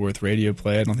is going to be worth radio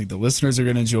play. I don't think the listeners are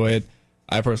going to enjoy it.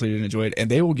 I personally didn't enjoy it," and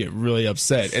they will get really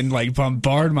upset and like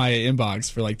bombard my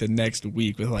inbox for like the next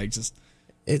week with like just.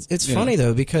 It's funny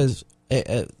though, because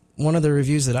one of the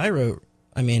reviews that I wrote,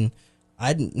 I mean,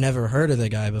 I'd never heard of the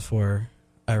guy before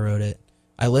I wrote it.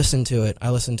 I listened to it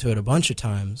a bunch of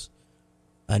times.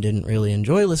 I didn't really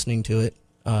enjoy listening to it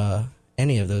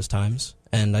any of those times,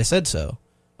 and I said so.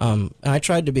 And I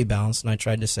tried to be balanced, and I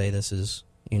tried to say this is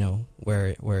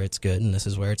where it's good and this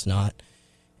is where it's not.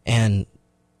 And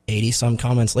 80-some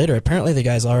comments later, apparently the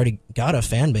guy's already got a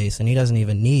fan base, and he doesn't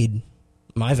even need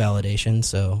my validation.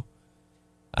 So,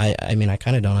 I mean, I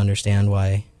kind of don't understand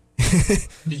why.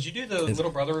 Did you do the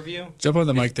Little Brother review? Jump on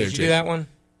the mic there, Did you Jake. do that one?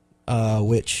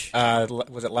 Which?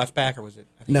 Was it Left Back or was it?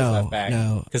 I think No, it was Left Back.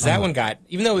 no. Because that one got,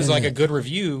 even though it was like a good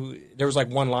review, there was like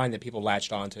one line that people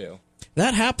latched onto.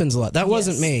 That happens a lot. That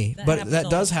wasn't me, that but happens that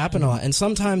all does the happen a lot. And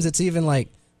sometimes it's even like,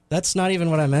 that's not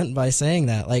even what I meant by saying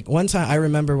that. Like one time, I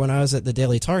remember when I was at the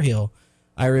Daily Tar Heel,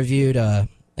 I reviewed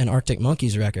an Arctic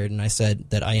Monkeys record, and I said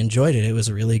that I enjoyed it. It was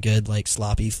a really good, like,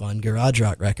 sloppy, fun garage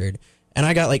rock record. And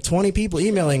I got like 20 people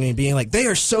emailing me being like, "They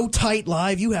are so tight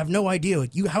live, you have no idea.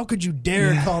 How could you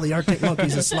dare call the Arctic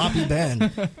Monkeys a sloppy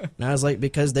band?" And I was like,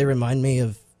 because they remind me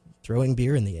of throwing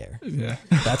beer in the air. Yeah.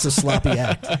 That's a sloppy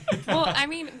act. Well, I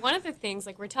mean, one of the things,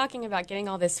 like, we're talking about getting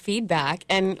all this feedback,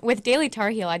 and with Daily Tar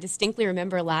Heel, I distinctly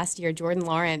remember last year Jordan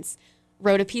Lawrence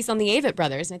wrote a piece on the Avett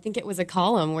Brothers, and I think it was a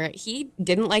column where he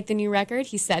didn't like the new record.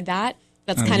 He said that.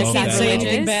 That's kind of love that. Can't say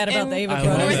anything sacrilegious. bad about the And Avett I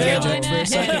Brothers. want to North interject for a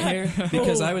second Carolina. here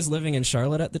because I was living in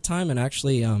Charlotte at the time and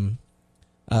actually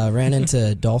ran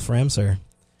into Dolph Ramser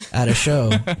at a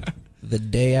show the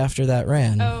day after that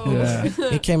ran. Oh. Yeah.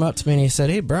 He came up to me and he said,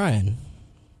 "Hey, Brian,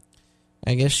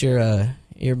 I guess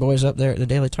your boys up there at the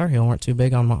Daily Tar Heel weren't too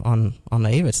big on the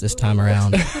Avets this time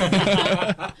around."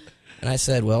 And I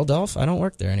said, "Well, Dolph, I don't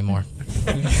work there anymore."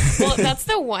 Well, that's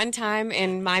the one time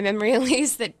in my memory, at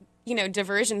least, that,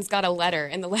 Diversions got a letter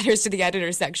in the letters to the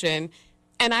editor section.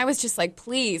 And I was just like,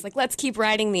 please, like, let's keep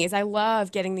writing these. I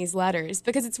love getting these letters,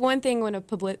 because it's one thing when a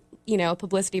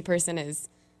publicity person is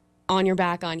on your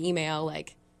back on email,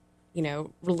 like,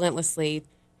 relentlessly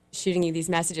shooting you these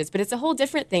messages. But it's a whole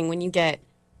different thing when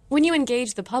you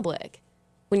engage the public,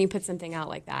 when you put something out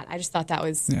like that. I just thought that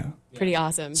was pretty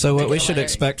awesome. So what we Get a should letter.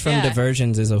 expect from Yeah.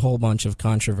 Diversions is a whole bunch of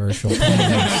controversial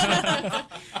things.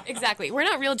 Exactly. We're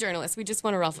not real journalists. We just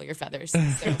want to ruffle your feathers. So.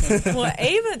 Well,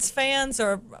 Avets fans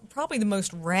are probably the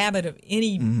most rabid of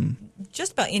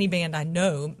just about any band I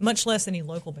know, much less any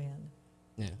local band.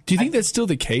 Do you think that's still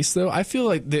the case though? I feel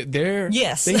like they're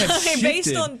Yes, they have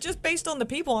based shifted. based on the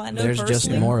people I know There's just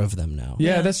personally. more of them now.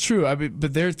 Yeah, that's true. I mean,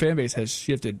 but their fan base has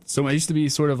shifted. So it used to be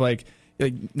sort of like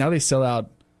now they sell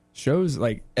out shows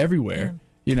like everywhere,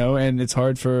 and it's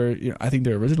hard for I think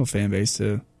their original fan base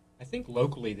to. I think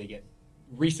locally they get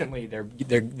recently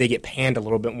they get panned a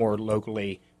little bit more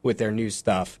locally with their new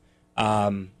stuff.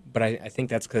 But I think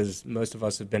that's because most of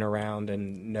us have been around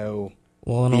and know.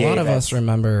 Well, and a lot of us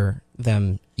remember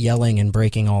them yelling and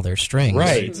breaking all their strings.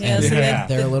 Right.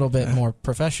 They're a little bit more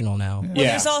professional now. Well,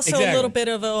 there's also a little bit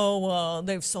of,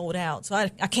 they've sold out, so I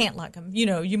can't like them. You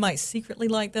know, you might secretly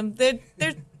like them.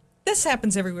 This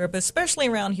happens everywhere, but especially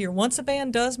around here. Once a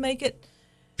band does make it,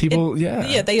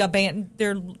 they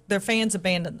abandon their fans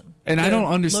abandon them. And I don't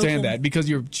understand that, because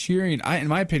you're cheering. In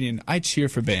my opinion, I cheer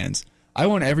for bands. I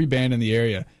want every band in the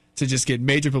area to just get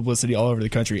major publicity all over the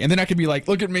country, and then I could be like,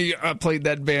 "Look at me, I played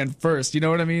that band first." You know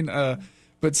what I mean?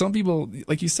 But some people,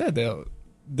 like you said,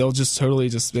 they'll just totally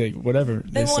just be like, whatever.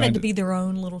 They want it to be their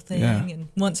own little thing, and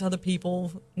once other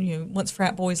people, once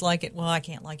frat boys like it, well, I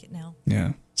can't like it now.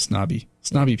 Yeah, snobby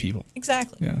people.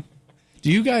 Exactly. Yeah. Do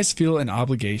you guys feel an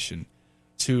obligation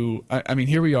to? I mean,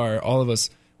 here we are, all of us.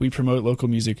 We promote local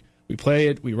music. We play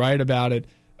it. We write about it.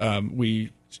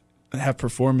 We have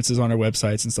performances on our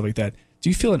websites and stuff like that. Do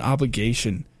you feel an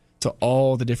obligation to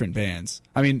all the different bands?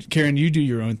 I mean, Karen, you do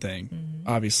your own thing,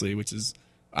 obviously, which is,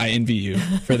 I envy you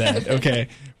for that. Okay.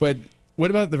 But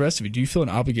what about the rest of you? Do you feel an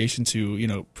obligation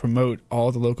to, promote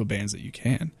all the local bands that you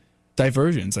can?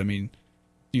 Diversions, I mean,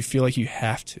 do you feel like you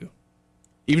have to?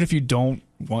 Even if you don't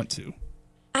want to?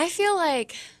 I feel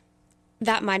like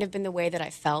that might have been the way that I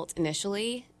felt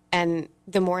initially. And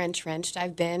the more entrenched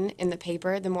I've been in the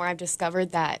paper, the more I've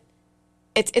discovered that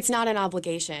it's not an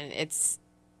obligation. It's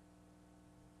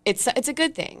a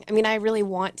good thing. I mean, I really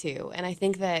want to, and I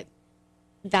think that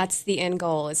that's the end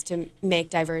goal, is to make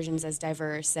Diversions as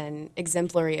diverse and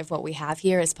exemplary of what we have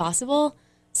here as possible.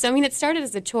 So, I mean, it started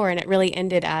as a chore, and it really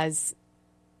ended as,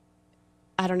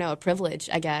 I don't know, a privilege,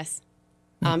 I guess,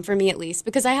 for me at least,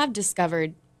 because I have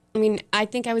discovered, I mean, I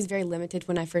think I was very limited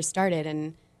when I first started,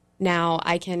 and now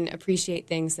I can appreciate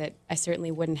things that I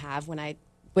certainly wouldn't have when I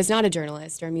was not a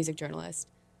journalist or a music journalist.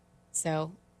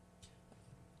 So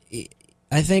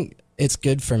I think it's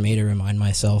good for me to remind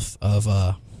myself of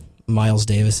Miles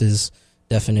Davis's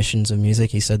definitions of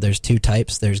music. He said there's two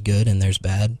types, there's good and there's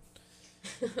bad.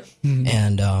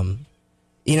 And,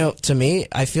 to me,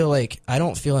 I feel like I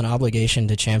don't feel an obligation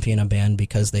to champion a band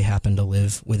because they happen to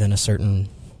live within a certain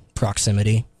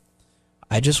proximity.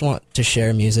 I just want to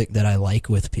share music that I like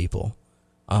with people.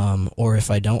 Or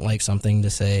if I don't like something, to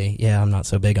say, yeah, I'm not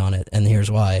so big on it, and here's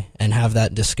why, and have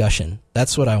that discussion.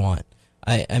 That's what I want.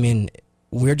 I mean,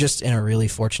 we're just in a really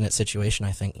fortunate situation,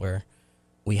 I think, where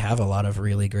we have a lot of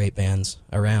really great bands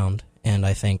around, and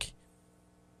I think,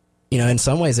 in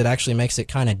some ways it actually makes it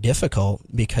kind of difficult,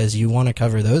 because you want to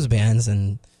cover those bands,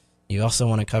 and you also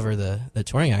want to cover the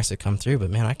touring acts that come through, but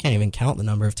man, I can't even count the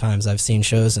number of times I've seen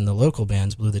shows and the local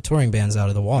bands blew the touring bands out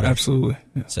of the water. Absolutely.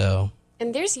 Yeah. So...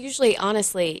 And there's usually,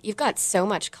 honestly, you've got so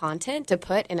much content to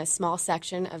put in a small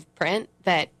section of print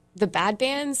that the bad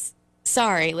bands,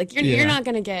 sorry, like you're not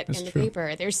going to get in the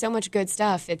paper. There's so much good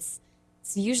stuff. It's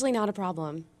usually not a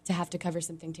problem to have to cover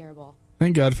something terrible.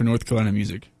 Thank God for North Carolina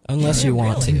music. Unless you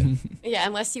want to. Yeah,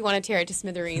 unless you want to tear it to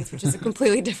smithereens, which is a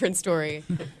completely different story.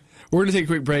 We're going to take a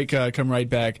quick break, come right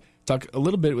back, talk a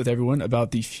little bit with everyone about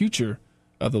the future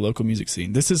of the local music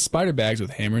scene. This is Spider Bags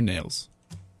with Hammer and Nails.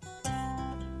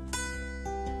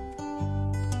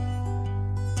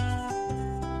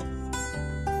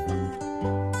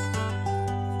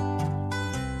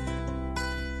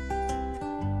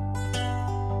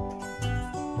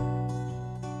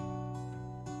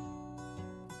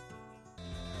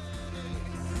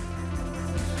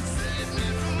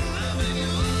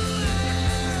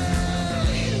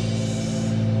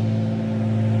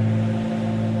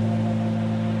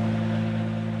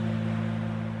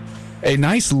 A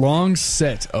nice long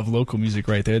set of local music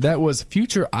right there. That was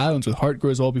Future Islands with Heart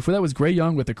Grows Old. Before that was Gray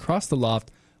Young with Across the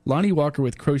Loft, Lonnie Walker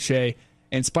with Crochet,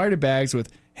 and Spider Bags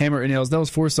with Hammer and Nails. That was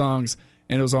 4 songs,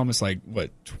 and it was almost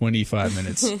 25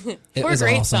 minutes. It was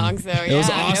great awesome. Songs, though. It was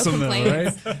awesome, no though,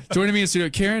 right? Joining me in the studio,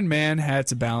 Karen Mann had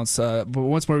to bounce. But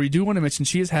once more, we do want to mention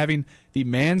she is having the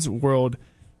Man's World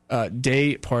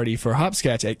Day Party for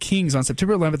Hopscotch at King's on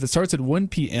September 11th. It starts at 1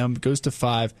 p.m., goes to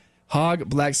 5. Hog,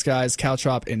 Black Skies,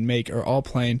 Caltrop, and Make are all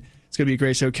playing. It's going to be a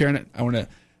great show. Karen, I want to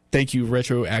thank you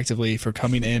retroactively for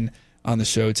coming in on the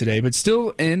show today. But still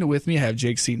in with me, I have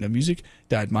Jake Seaton of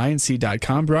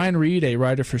music.mync.com, Brian Reed, a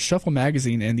writer for Shuffle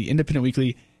Magazine and the Independent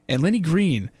Weekly, and Lenny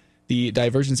Green, the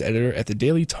Diversions editor at the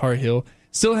Daily Tar Heel,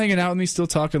 still hanging out with me, still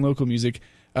talking local music.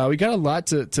 We got a lot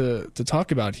to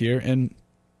talk about here, and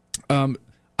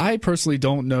I personally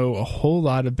don't know a whole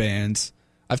lot of bands.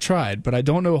 I've tried, but I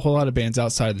don't know a whole lot of bands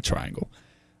outside of the Triangle.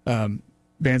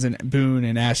 Bands in Boone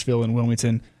and Asheville and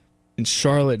Wilmington, in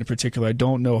Charlotte in particular. I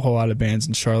don't know a whole lot of bands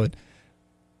in Charlotte.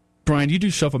 Brian, you do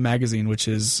Shuffle Magazine, which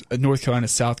is a North Carolina,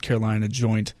 South Carolina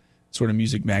joint sort of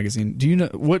music magazine. Do you know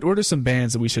what are some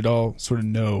bands that we should all sort of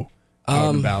know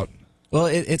about? Well,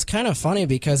 it's kind of funny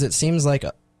because it seems like,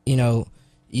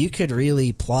 you could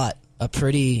really plot a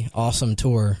pretty awesome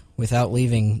tour without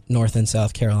leaving North and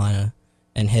South Carolina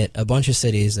and hit a bunch of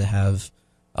cities that have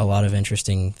a lot of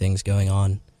interesting things going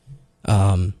on.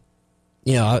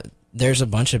 There's a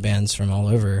bunch of bands from all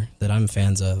over that I'm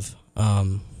fans of.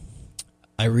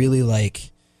 I really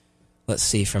like,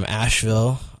 from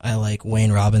Asheville, I like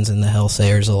Wayne Robbins and the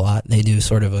Hellsayers a lot. They do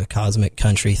sort of a cosmic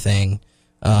country thing.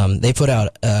 They put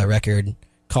out a record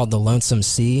called The Lonesome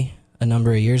Sea a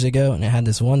number of years ago, and it had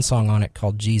this one song on it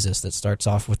called Jesus that starts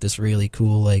off with this really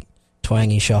cool, like,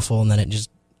 twangy shuffle, and then it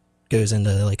just goes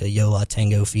into, like, a Yo La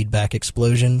Tengo feedback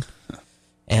explosion.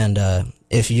 And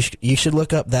if you should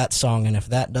look up that song, and if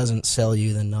that doesn't sell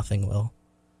you, then nothing will.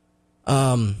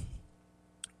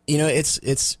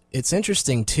 It's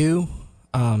interesting too,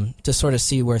 to sort of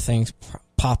see where things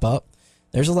pop up.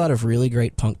 There's a lot of really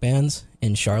great punk bands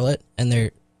in Charlotte, and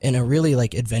they're in a really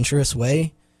like adventurous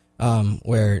way,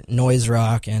 where noise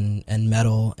rock and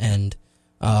metal and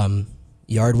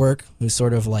Yardwork, who's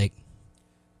sort of like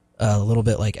a little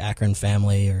bit like Akron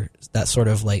Family or that sort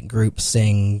of like group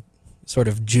sing sort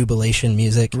of jubilation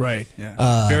music. Right.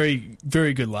 Yeah. Very,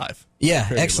 very good live. Yeah.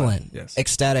 Very excellent. Yes.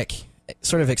 Ecstatic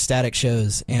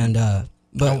shows. And,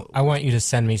 but I want you to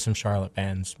send me some Charlotte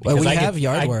bands. Well, we I have get,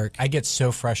 Yardwork. I get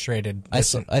so frustrated. I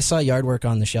saw Yardwork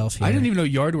on the shelf here. I didn't even know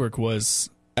Yardwork was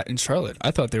in Charlotte.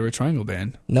 I thought they were a Triangle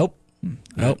band. Nope.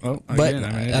 Nope. Oh, but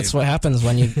again, that's what happens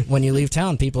when you leave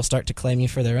town. People start to claim you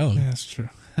for their own. Yeah, that's true.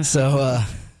 So,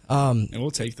 and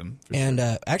we'll take them.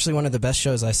 Actually, one of the best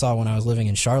shows I saw when I was living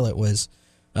in Charlotte was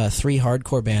 3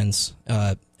 hardcore bands,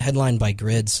 headlined by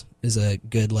Grids, is a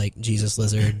good like Jesus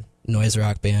Lizard noise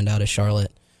rock band out of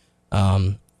Charlotte.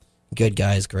 Good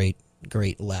guys, great,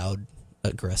 loud,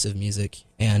 aggressive music,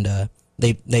 and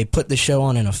they put the show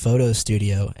on in a photo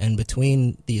studio, and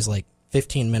between these like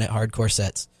 15-minute hardcore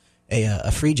sets,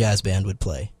 a free jazz band would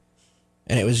play,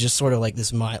 and it was just sort of like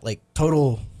this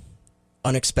total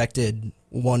unexpected,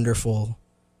 wonderful,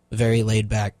 very laid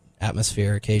back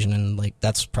atmosphere occasion, and like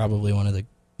that's probably one of the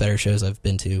better shows I've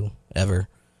been to ever.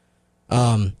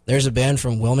 There's a band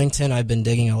from Wilmington I've been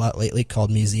digging a lot lately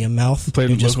called Museum Mouth. Played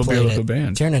with local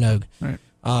band. Tiernanog.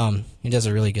 Right. He does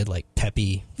a really good like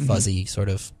peppy, fuzzy sort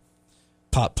of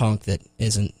pop punk that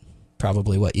isn't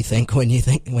probably what you think when you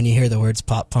hear the words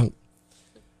pop punk.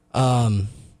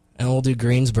 And we'll do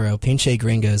Greensboro. Pinche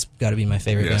Gringo's got to be my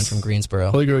favorite band from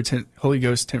Greensboro. Holy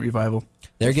Ghost Tent Revival.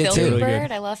 They're good Filthy too. Bird? Really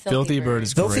good. I love Filthy Bird.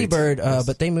 Is Filthy great. Bird,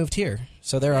 but they moved here,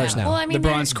 so they're ours now. Well, I mean, The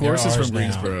Bronze Chorus is They're from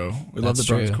ours now. Greensboro. We love That's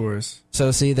the Bronze true. Chorus.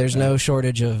 So see, there's no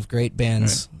shortage of great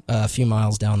bands a few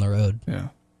miles down the road. Yeah.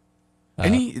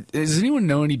 Does anyone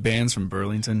know any bands from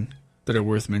Burlington that are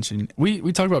worth mentioning?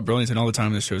 We talk about Burlington all the time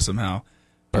in the show somehow.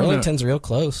 Burlington's real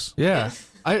close. Yeah.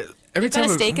 Every We've got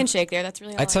time a steak and shake there. That's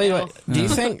really all I tell you know. what, do you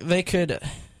think they could...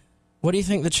 What do you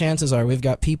think the chances are? We've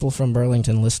got people from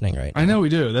Burlington listening right now. I know we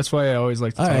do. That's why I always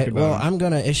like to All talk right, about well, them. I'm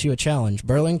going to issue a challenge.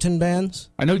 Burlington bands?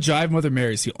 I know Jive Mother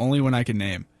Mary's the only one I can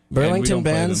name. Burlington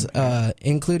bands,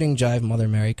 including Jive Mother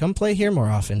Mary, come play here more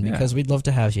often because we'd love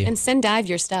to have you. And send Dive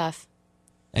your stuff.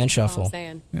 And That's all Shuffle. I'm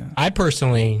saying. I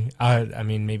personally, I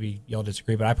mean, maybe y'all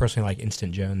disagree, but I personally like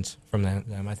Instant Jones from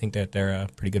them. I think that they're a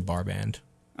pretty good bar band.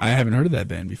 I haven't heard of that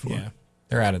band before. Yeah,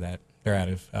 they're out of that. They're out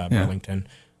of Burlington.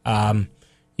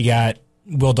 You got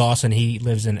Will Dawson. He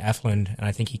lives in Efland, and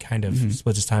I think he kind of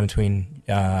splits his time between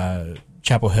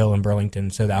Chapel Hill and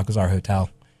Burlington. So the Alcazar Hotel.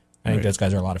 I think those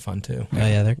guys are a lot of fun too. Oh,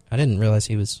 yeah, I didn't realize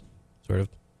he was sort of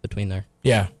between there.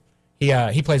 Yeah,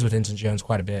 he plays with Instant Jones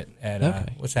quite a bit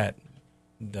at what's that?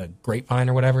 The Grapevine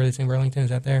or whatever that's in Burlington. Is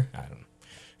that there? I don't know.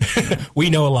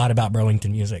 We know a lot about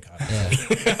Burlington music.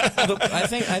 I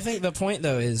think the point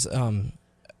though is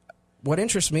what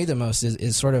interests me the most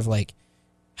is sort of like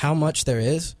how much there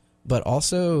is, but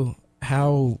also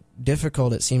how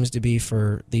difficult it seems to be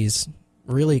for these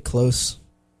really close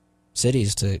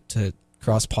cities to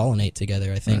cross pollinate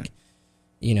together. I think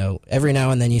every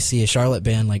now and then you see a Charlotte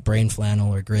band like Brain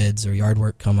Flannel or Grids or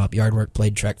Yardwork come up. Yardwork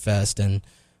played Trek Fest, and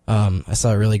I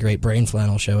saw a really great Brain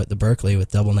Flannel show at the Berkeley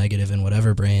with Double Negative and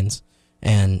Whatever Brains.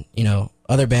 And,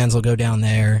 other bands will go down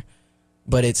there,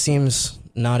 but it seems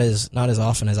not as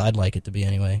often as I'd like it to be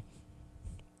anyway.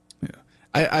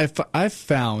 Yeah. I've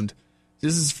found,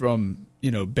 this is from,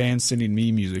 bands sending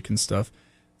me music and stuff,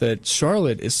 that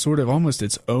Charlotte is sort of almost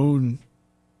its own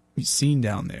scene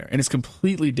down there. And it's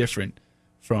completely different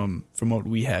from what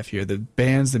we have here. The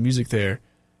bands, the music there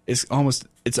is almost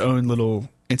its own little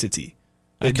entity.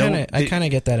 I kind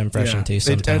of get that impression too.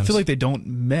 Sometimes I feel like they don't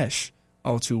mesh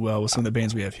all too well with some of the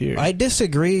bands we have here. I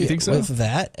disagree You think so? with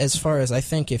that. As far as I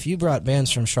think, if you brought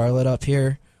bands from Charlotte up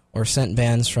here or sent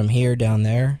bands from here down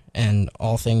there, and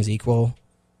all things equal,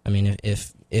 I mean,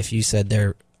 if you said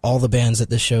all the bands at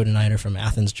this show tonight are from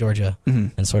Athens, Georgia,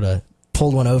 and sort of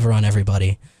pulled one over on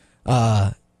everybody,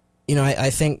 I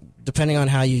think depending on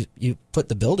how you put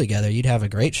the bill together, you'd have a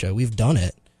great show. We've done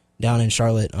it down in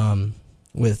Charlotte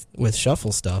with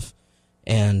shuffle stuff,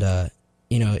 and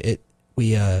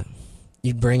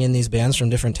you'd bring in these bands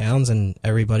from different towns, and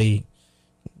everybody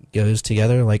goes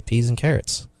together like peas and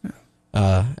carrots,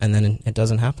 and then it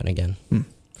doesn't happen again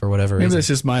for whatever reason. Maybe that's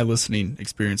just my listening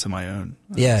experience on my own.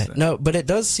 Yeah, no, but it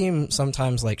does seem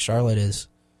sometimes like Charlotte is.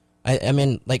 I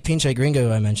mean, like Pinche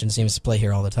Gringo I mentioned seems to play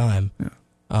here all the time. Yeah.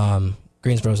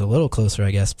 Greensboro's a little closer,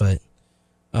 I guess, but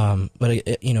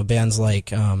bands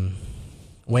like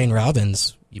Wayne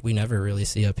Robbins we never really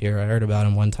see up here. I heard about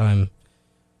him one time,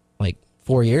 like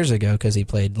 4 years ago, because he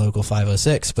played Local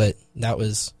 506, but that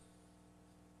was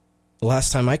the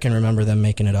last time I can remember them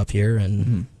making it up here.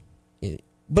 And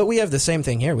but we have the same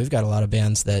thing here. We've got a lot of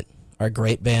bands that are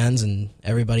great bands, and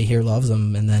everybody here loves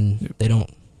them, and then they don't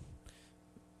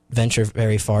venture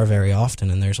very far very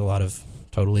often, and there's a lot of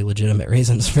totally legitimate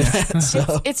reasons for that.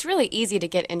 So it's really easy to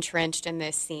get entrenched in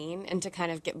this scene and to kind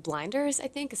of get blinders, I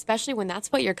think, especially when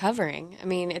that's what you're covering. I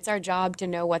mean, it's our job to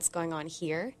know what's going on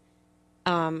here.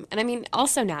 And I mean,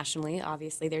 also nationally,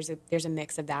 obviously, there's a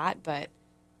mix of that, but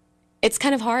it's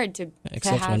kind of hard to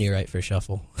except when you write for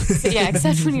Shuffle. Yeah,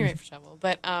 except when you write for Shuffle.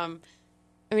 But I mean,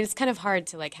 it's kind of hard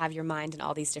to like have your mind in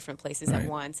all these different places at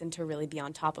once and to really be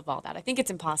on top of all that. I think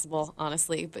it's impossible,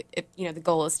 honestly. But the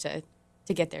goal is to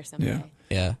get there someday.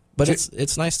 Yeah. But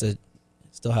it's nice to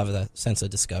still have that sense of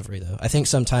discovery, though. I think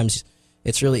sometimes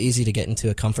it's really easy to get into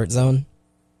a comfort zone,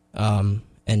 and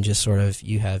just sort of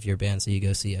you have your bands that you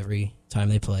go see every time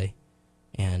they play,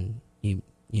 and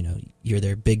you're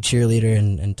their big cheerleader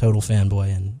and total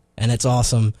fanboy, and it's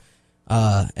awesome,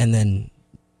 and then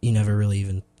you never really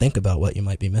even think about what you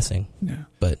might be missing. Yeah.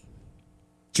 But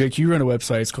Jake, you run a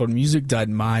website. It's called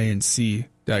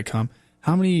music.mync.com.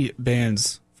 How many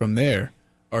bands from there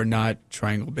are not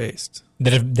Triangle based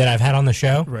that I've had on the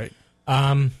show? Right.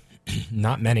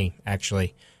 Not many,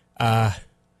 actually.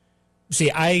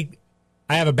 See, I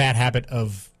have a bad habit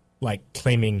of like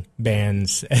claiming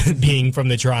bands being from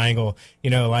the Triangle.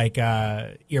 Like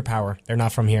Ear Power. They're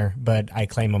not from here, but I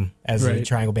claim them as a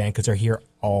Triangle band because they're here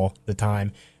all the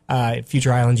time.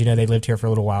 Future Islands, they lived here for a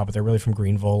little while, but they're really from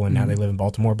Greenville, and now they live in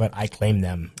Baltimore. But I claim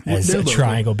them as a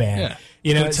Triangle band.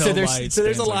 Yeah. So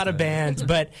there's a lot of bands,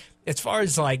 but as far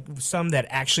as like some that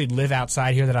actually live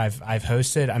outside here that I've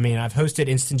hosted, I mean, I've hosted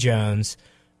Instant Jones.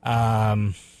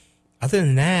 Other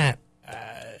than that,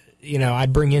 I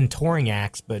bring in touring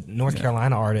acts, but North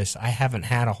Carolina artists, I haven't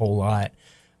had a whole lot.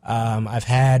 I've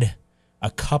had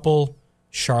a couple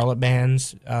Charlotte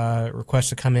bands request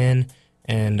to come in,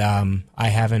 and I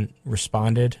haven't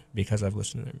responded because I've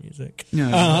listened to their music.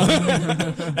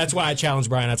 That's why I challenged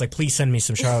Brian. I was like, please send me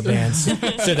some Charlotte bands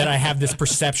so that I have this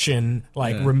perception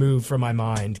removed from my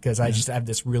mind, because I just have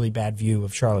this really bad view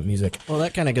of Charlotte music. Well,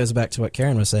 that kind of goes back to what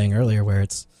Karen was saying earlier, where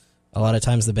it's a lot of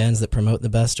times the bands that promote the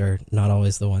best are not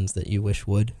always the ones that you wish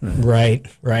would. Right.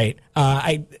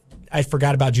 I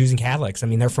forgot about Jews and Catholics. I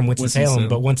mean, they're from Winston-Salem,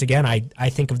 but once again, I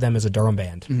think of them as a Durham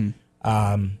band.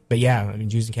 But yeah, I mean,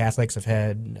 Jews and Catholics, I've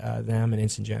had them and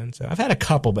Instant Jones. So I've had a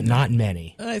couple, but not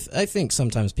many. I think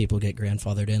sometimes people get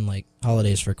grandfathered in, like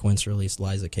Holidays for Quince released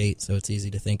Liza Kate, so it's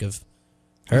easy to think of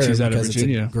her She's out of because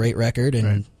Virginia. It's a great record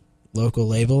and local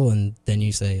label, and then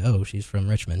you say, oh, she's from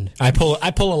Richmond. I pull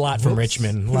a lot from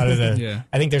Richmond. A lot of the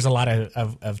I think there's a lot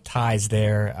of ties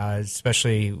there,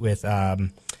 especially with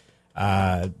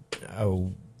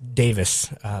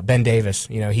Davis, Ben Davis.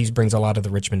 He brings a lot of the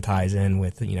Richmond ties in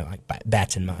with like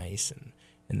Bats and Mice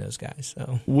and those guys.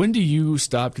 So when do you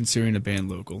stop considering a band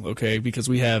local? Okay, because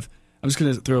I'm just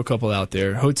going to throw a couple out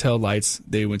there. Hotel Lights,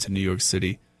 they went to New York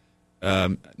City.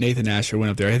 Nathan Asher went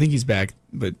up there. I think he's back,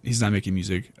 but he's not making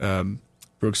music.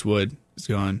 Brooks Wood is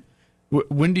gone.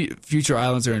 When do Future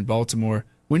Islands are in Baltimore?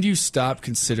 When do you stop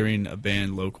considering a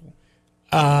band local?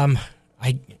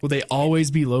 Will they always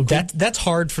be local? That's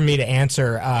hard for me to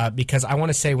answer because I want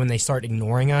to say when they start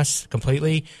ignoring us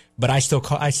completely, but I still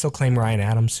claim Ryan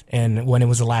Adams, and when it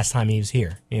was the last time he was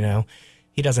here,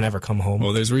 he doesn't ever come home.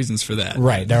 Well, there's reasons for that.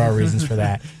 Right, there are reasons for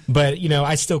that. But,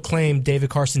 I still claim David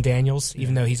Carson Daniels,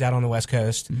 even though he's out on the West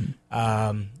Coast.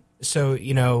 So,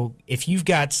 if you've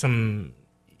got some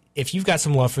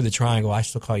love for the Triangle, I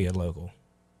still call you a local.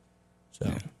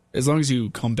 So As long as you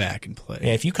come back and play.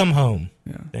 Yeah, if you come home,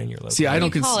 Yeah. then you're local. See, I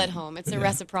don't call cons- it home. It's a Yeah.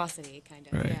 reciprocity kind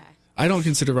of. Right. Yeah. I don't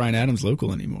consider Ryan Adams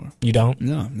local anymore. You don't?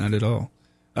 No, not at all.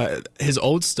 His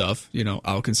old stuff,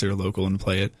 I'll consider local and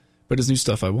play it, but his new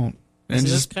stuff I won't. And So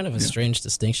that's just kind of a strange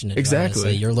distinction to draw, Exactly. to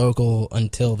say you're local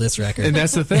until this record. and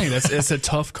that's the thing. It's a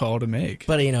tough call to make.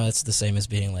 But it's the same as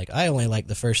being like, I only like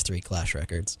the first 3 Clash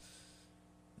records.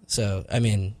 So I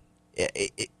mean,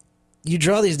 you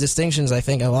draw these distinctions. I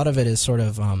think a lot of it is sort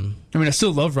of I mean, I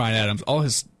still love Ryan Adams. All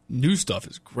his new stuff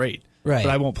is great, right.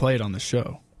 but I won't play it on the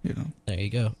show. There you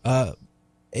go. I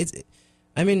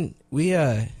mean, we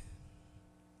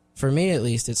for me at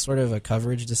least, it's sort of a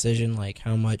coverage decision. Like,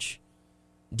 how much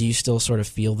do you still sort of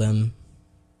feel them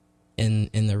in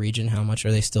the region? How much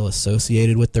are they still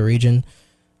associated with the region?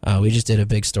 We just did a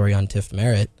big story on Tiff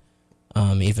Merritt,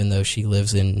 even though she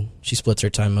splits her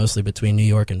time mostly between New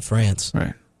York and France,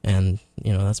 Right. and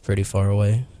that's pretty far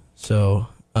away. So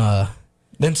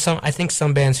Then I think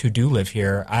some bands who do live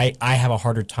here, I have a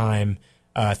harder time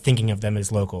thinking of them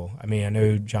as local. I mean, I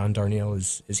know John Darnielle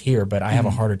is here, but I have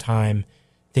a harder time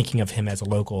thinking of him as a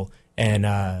local. And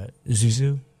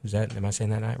Zuzu, am I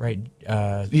saying that right?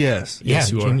 Yes. Yeah,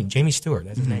 Yes, you are. Jamie Stewart,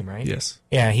 that's his name, right? Yes.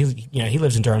 Yeah, he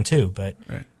lives in Durham too, but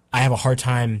Right. I have a hard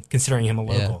time considering him a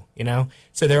local.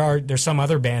 So there's some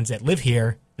other bands that live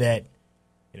here that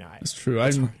That's true.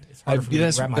 It's harder for me to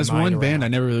that's wrap my that's mind one around. band I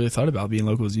never really thought about being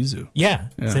local as Yuzu. Yeah.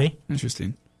 See,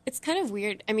 Interesting. It's kind of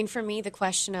weird. I mean, for me, the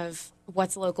question of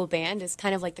what's a local band is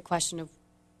kind of like the question of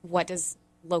what does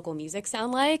local music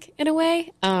sound like, in a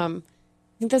way. I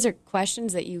think those are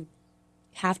questions that you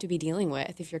have to be dealing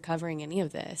with if you're covering any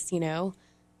of this.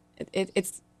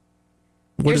 It's.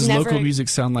 What does never- local music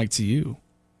sound like to you?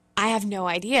 I have no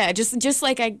idea. Just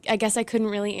like I guess I couldn't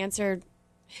really answer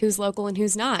who's local and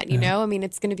who's not. You know, I mean,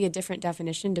 it's going to be a different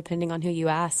definition depending on who you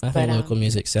ask. I think local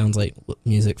music sounds like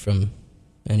music from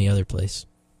any other place.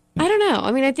 I don't know.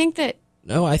 I mean, I think that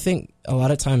No, I think a lot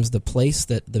of times the place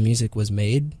that the music was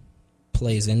made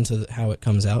plays into how it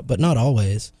comes out, but not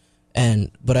always.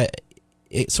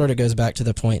 It sort of goes back to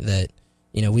the point that,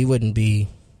 we wouldn't be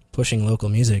pushing local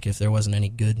music if there wasn't any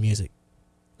good music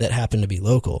that happened to be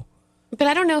local. But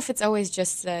I don't know if it's always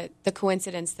just the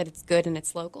coincidence that it's good and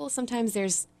it's local. Sometimes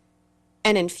there's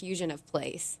an infusion of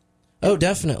place. Oh,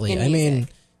 definitely. In I mean,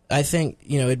 music. I think,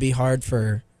 it'd be hard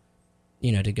for,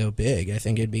 to go big. I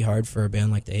think it'd be hard for a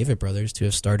band like the Avett Brothers to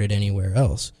have started anywhere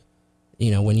else.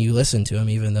 When you listen to them,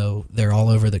 even though they're all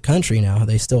over the country now,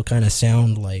 they still kind of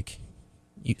sound like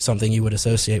something you would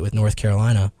associate with North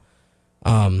Carolina.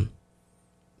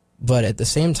 But at the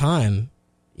same time,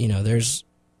 there's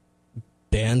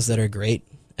bands that are great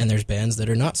and there's bands that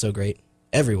are not so great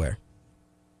everywhere.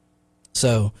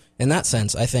 So in that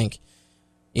sense, I think,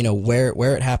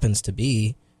 where it happens to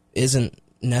be isn't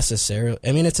necessarily,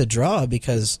 I mean, it's a draw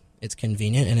because it's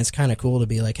convenient and it's kind of cool to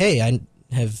be like, hey, I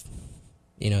have,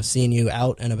 seen you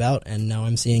out and about and now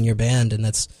I'm seeing your band,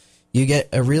 and you get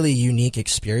a really unique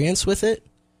experience with it.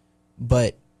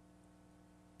 But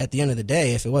at the end of the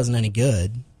day, if it wasn't any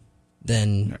good,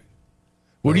 then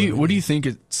What do you think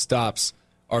it stops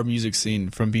our music scene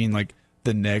from being like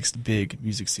the next big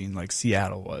music scene like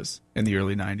Seattle was in the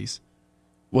early 90s?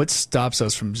 What stops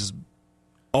us from just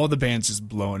all the bands just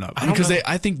blowing up? Because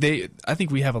I think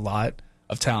we have a lot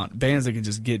of talent, bands that can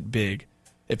just get big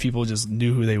if people just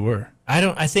knew who they were.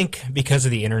 I think because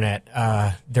of the internet,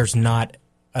 there's not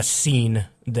a scene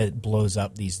that blows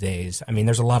up these days. I mean,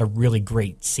 there's a lot of really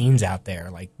great scenes out there.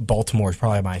 Like Baltimore is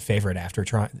probably my favorite after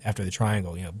the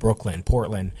Triangle. Brooklyn,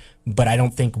 Portland, but I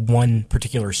don't think one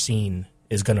particular scene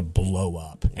is going to blow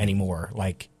up anymore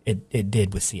like it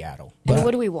did with Seattle. And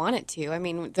what do we want it to? I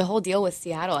mean, the whole deal with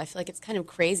Seattle, I feel like it's kind of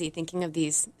crazy thinking of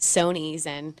these Sonys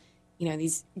and,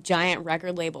 these giant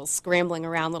record labels scrambling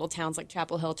around little towns like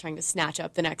Chapel Hill trying to snatch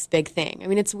up the next big thing. I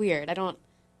mean, it's weird.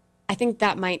 I think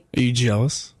that might... Are you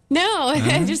jealous? No,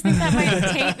 I just think that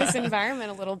might taint this environment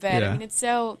a little bit. Yeah. I mean, it's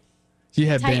so... You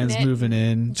have bands tight-knit, moving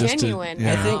in just genuine to...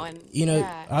 now. Yeah. I think, and,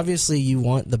 obviously you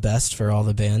want the best for all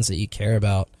the bands that you care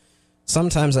about.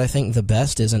 Sometimes I think the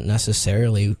best isn't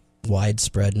necessarily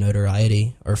widespread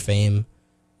notoriety or fame.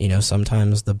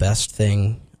 Sometimes the best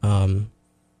thing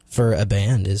for a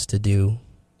band is to do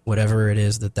whatever it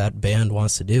is that band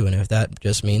wants to do. And if that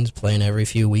just means playing every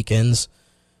few weekends,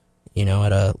 at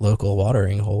a local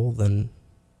watering hole, then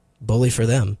bully for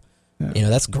them. Yeah.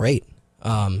 That's great.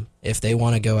 If they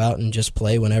want to go out and just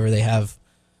play whenever they have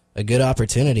a good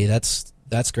opportunity, that's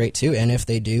great too. And if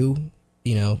they do,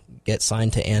 get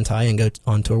signed to Anti and go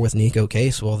on tour with Nico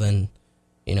Case, well then,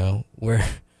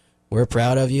 we're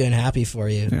proud of you and happy for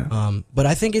you. Yeah. But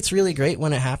I think it's really great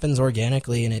when it happens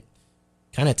organically and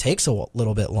kind of takes a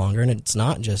little bit longer, and it's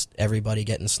not just everybody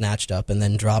getting snatched up and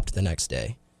then dropped the next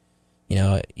day. You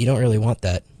know, you don't really want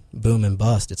that boom and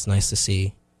bust. It's nice to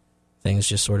see things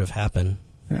just sort of happen.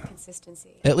 Yeah.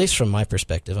 Consistency. At least from my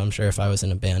perspective. I'm sure if I was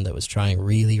in a band that was trying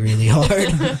really, really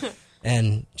hard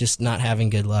and just not having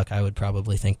good luck, I would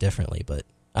probably think differently, but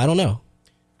I don't know.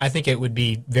 I think it would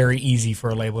be very easy for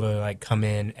a label to like come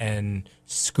in and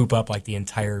scoop up like the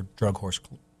entire Drug Horse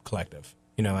collective.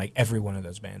 You know, like every one of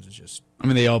those bands is just I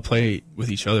mean, they all play with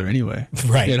each other anyway.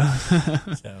 right. You know?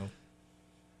 So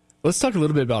Let's talk a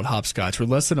little bit about Hopscotch. We're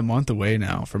less than a month away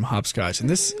now from Hopscotch. And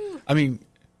this, I mean,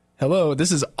 hello,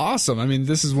 this is awesome. I mean,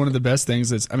 this is one of the best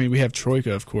things that's, I mean, we have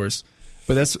Troika, of course,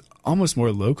 but that's almost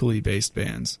more locally based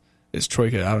bands. It's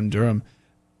Troika out in Durham.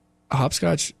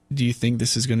 Hopscotch, do you think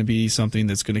this is going to be something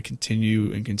that's going to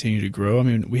continue to grow? I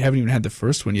mean, we haven't even had the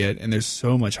first one yet, and there's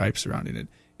so much hype surrounding it.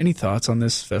 Any thoughts on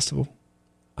this festival?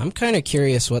 I'm kind of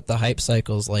curious what the hype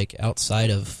cycle's like outside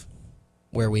of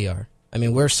where we are. I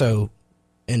mean, we're so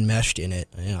enmeshed in it.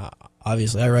 You know,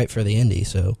 obviously, I write for the Indie,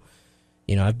 so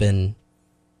you know, I've been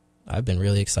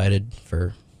really excited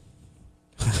for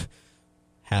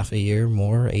half a year,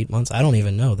 more, 8 months. I don't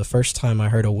even know. The first time I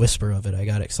heard a whisper of it, I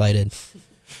got excited.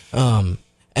 And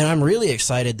I'm really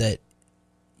excited that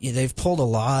they've pulled a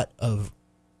lot of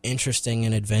interesting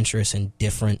and adventurous and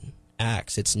different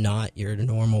acts. It's not your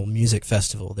normal music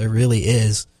festival. There really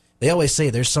is. They always say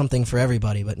there's something for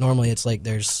everybody, but normally it's like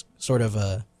there's sort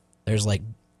of there's like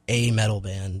a metal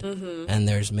band, and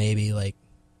there's maybe like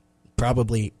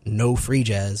probably no free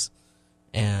jazz,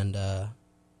 and a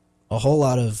whole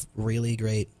lot of really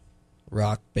great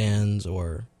rock bands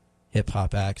or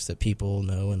hip-hop acts that people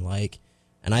know and like.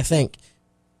 And I think,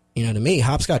 you know, to me,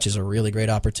 Hopscotch is a really great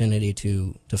opportunity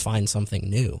to find something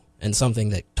new and something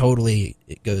that totally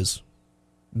it goes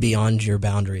beyond your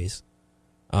boundaries,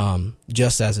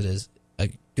 just as it is a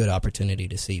good opportunity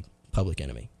to see Public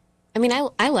Enemy. I mean,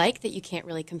 I like that you can't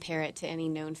really compare it to any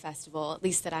known festival, at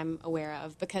least that I'm aware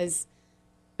of, because,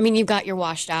 I mean, you've got your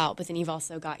washed out, but then you've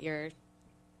also got your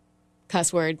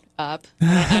cuss word up.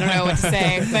 I don't know what to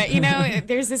say, but, you know,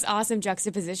 there's this awesome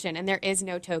juxtaposition, and there is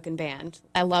no token band.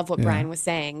 I love what Brian was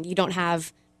saying. You don't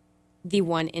have the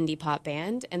one indie pop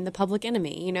band and the Public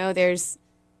Enemy. You know, there's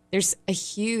a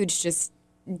huge, just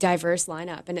diverse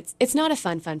lineup, and it's not a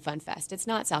fun fest. It's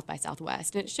not South by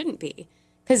Southwest, and it shouldn't be,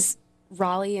 because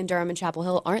Raleigh and Durham and Chapel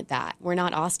Hill aren't that. We're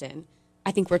not Austin.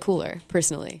 I think we're cooler,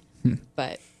 personally.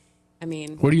 But, I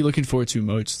mean... What are you looking forward to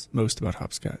most about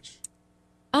Hopscotch?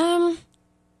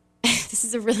 This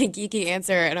is a really geeky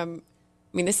answer, and I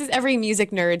mean, this is every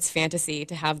music nerd's fantasy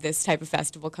to have this type of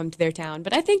festival come to their town.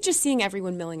 But I think just seeing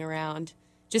everyone milling around,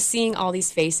 just seeing all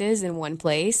these faces in one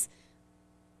place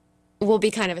will be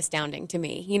kind of astounding to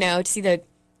me. You know, to see the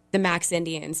Max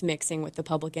Indians mixing with the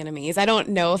Public Enemies. I don't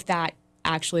know if that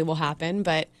actually will happen,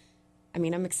 but I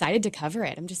mean, I'm excited to cover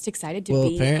it. I'm just excited to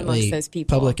be amongst those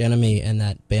people. Public Enemy and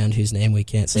that band whose name we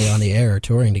can't say on the air are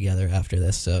touring together after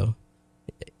this, so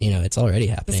you know, it's already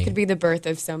happening. This could be the birth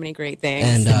of so many great things.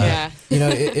 And yeah. you know,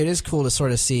 it is cool to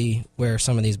sort of see where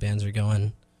some of these bands are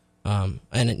going. And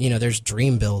you know, there's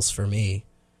Dream Bills for me.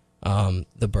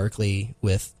 The Berkeley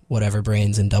with Whatever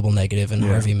Brains and Double Negative and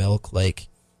Harvey Milk, like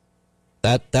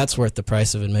that's worth the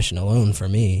price of admission alone for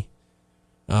me.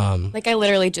 Like, I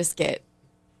literally just get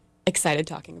excited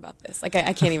talking about this. Like,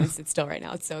 I can't even sit still right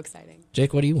now. It's so exciting.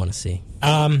 Jake, what do you want to see?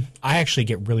 I actually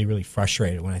get really, really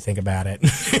frustrated when I think about it.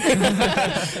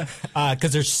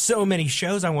 Because there's so many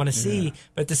shows I want to see,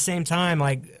 but at the same time,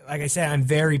 like I said, I'm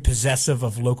very possessive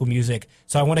of local music,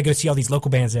 so I want to go see all these local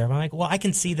bands there. I'm like, well, I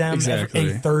can see them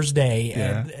every Thursday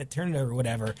at Turner or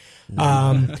whatever.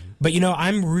 But, you know,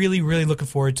 I'm really, really looking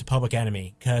forward to Public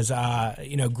Enemy because,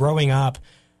 you know, growing up,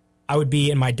 I would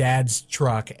be in my dad's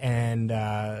truck and,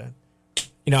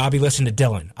 you know, I'll be listening to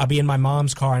Dylan. I'll be in my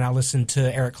mom's car and I'll listen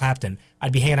to Eric Clapton.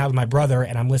 I'd be hanging out with my brother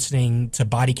and I'm listening to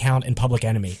Body Count and Public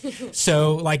Enemy.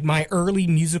 So, like, my early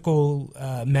musical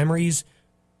memories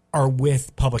are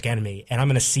with Public Enemy, and I'm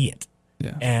going to see it.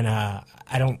 Yeah. And I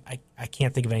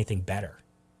can't think of anything better.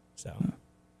 So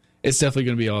It's definitely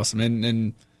going to be awesome. And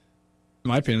in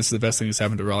my opinion, this is the best thing that's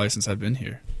happened to Raleigh since I've been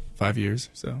here, 5 years.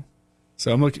 So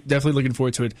I'm definitely looking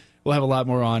forward to it. We'll have a lot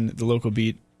more on the local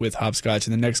beat with Hopscotch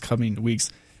in the next coming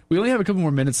weeks. We only have a couple more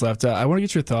minutes left. I want to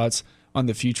get your thoughts on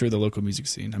the future of the local music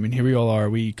scene. I mean, here we all are.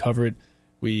 We cover it.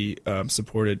 We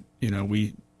support it. You know,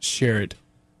 we share it.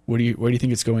 Where do you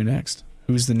think it's going next?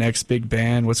 Who's the next big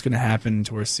band? What's going to happen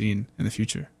to our scene in the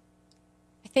future?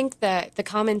 I think that the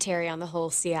commentary on the whole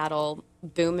Seattle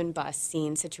boom and bust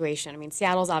scene situation, I mean,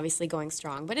 Seattle's obviously going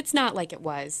strong, but it's not like it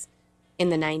was in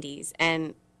the 90s.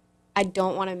 And I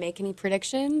don't want to make any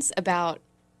predictions about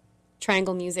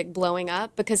Triangle music blowing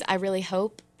up because I really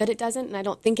hope that it doesn't, and I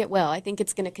don't think it will. I think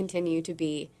it's going to continue to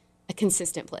be a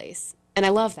consistent place, and I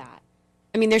love that.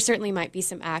 I mean, there certainly might be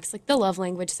some acts like The Love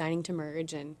Language signing to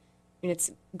Merge, and I mean,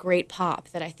 it's great pop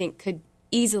that I think could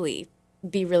easily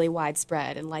be really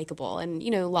widespread and likable. And,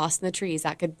 Lost in the Trees,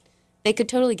 they could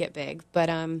totally get big. But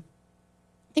I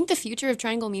think the future of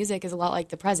Triangle music is a lot like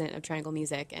the present of Triangle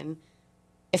music. And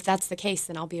if that's the case,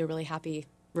 then I'll be a really happy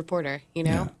reporter,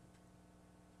 Yeah.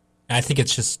 I think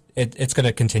it's just it's going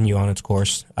to continue on its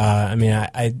course. I mean,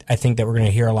 I think that we're going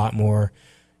to hear a lot more,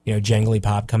 jangly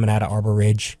pop coming out of Arbor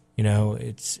Ridge.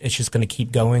 It's just going to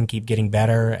keep going, keep getting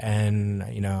better, and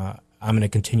I'm going to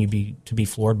continue to be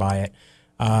floored by it.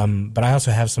 But I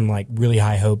also have some like really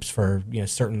high hopes for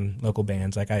certain local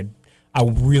bands. Like I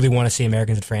really want to see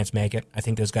Americans in France make it. I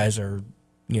think those guys are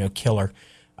killer.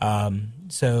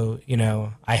 So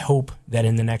I hope that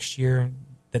in the next year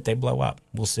that they blow up.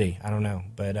 We'll see. I don't know,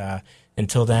 but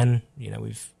until then,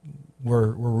 we're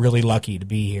really lucky to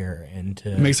be here and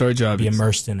to It makes our job be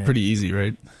immersed in it. pretty easy,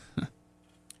 right?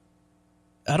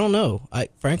 I don't know. I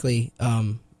frankly,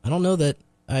 I don't know that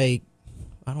I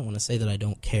don't want to say that I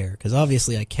don't care, because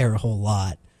obviously I care a whole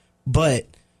lot. But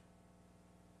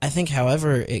I think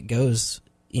however it goes,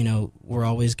 we're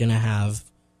always going to have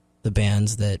the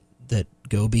bands that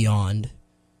go beyond.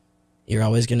 You're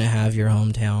always going to have your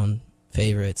hometown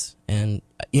favorites. And,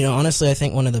 honestly, I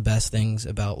think one of the best things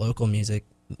about local music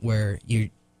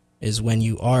is when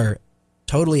you are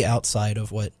totally outside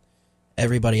of what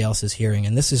everybody else is hearing.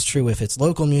 And this is true if it's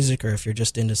local music or if you're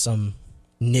just into some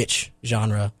niche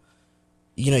genre.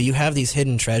 You have these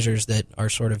hidden treasures that are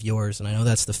sort of yours. And I know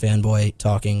that's the fanboy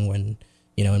talking when,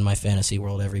 in my fantasy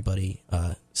world, everybody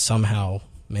somehow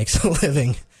makes a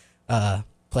living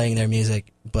playing their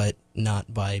music, but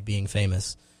not by being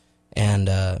famous. And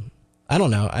I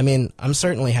don't know. I mean, I'm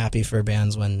certainly happy for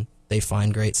bands when they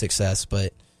find great success,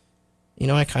 but,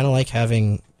 I kind of like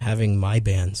having my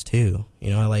bands too.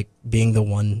 I like being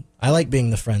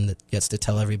the friend that gets to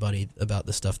tell everybody about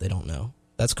the stuff they don't know.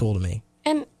 That's cool to me.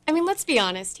 And, I mean, let's be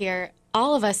honest here.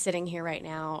 All of us sitting here right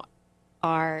now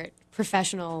are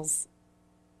professionals,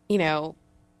 really.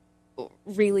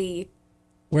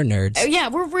 We're nerds. Yeah,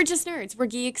 we're just nerds. We're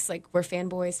geeks. Like, we're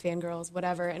fanboys, fangirls,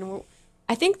 whatever. And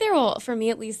I think for me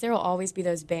at least, there will always be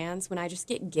those bands when I just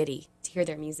get giddy to hear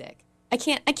their music. I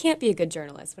can't be a good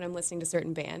journalist when I'm listening to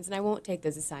certain bands, and I won't take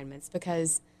those assignments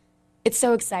because it's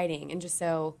so exciting and just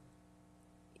so,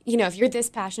 if you're this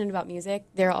passionate about music,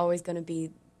 there are always going to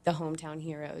be the hometown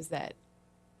heroes that,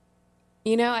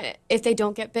 if they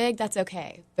don't get big, that's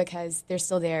okay because they're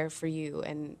still there for you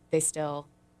and they still,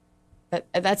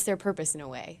 that's their purpose in a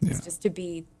way. Yeah. It's just to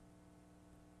be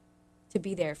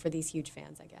there for these huge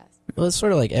fans, I guess. Well, it's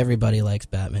sort of like everybody likes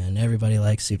Batman, everybody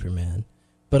likes Superman.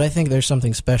 But I think there's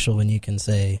something special when you can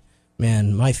say,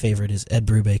 man, my favorite is Ed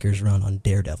Brubaker's run on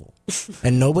Daredevil.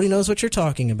 And nobody knows what you're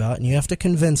talking about, and you have to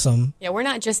convince them. Yeah, we're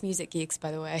not just music geeks,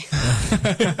 by the way.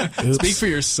 Speak for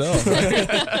yourself.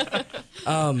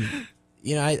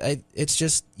 It's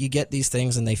just, you get these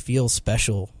things and they feel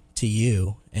special to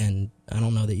you, and I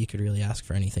don't know that you could really ask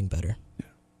for anything better.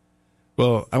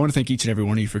 Well, I want to thank each and every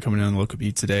one of you for coming on the Local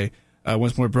Beat today.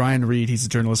 Once more, Brian Reed, he's a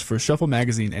journalist for Shuffle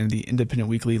Magazine and the Independent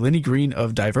Weekly. Lenny Green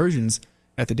of Diversions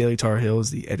at the Daily Tar Heel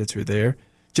is the editor there.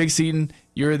 Jake Seaton,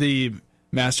 you're the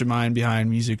mastermind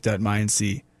behind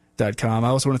music.mync.com. I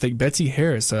also want to thank Betsy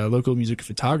Harris, a local music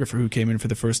photographer who came in for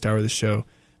the first hour of the show,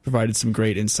 provided some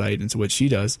great insight into what she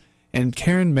does. And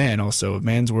Karen Mann, also of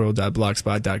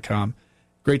mansworld.blogspot.com.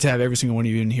 Great to have every single one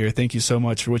of you in here. Thank you so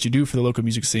much for what you do for the local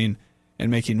music scene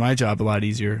and making my job a lot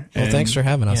easier. Well, thanks for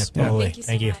having us. Yeah, totally.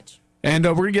 Thank you so much. And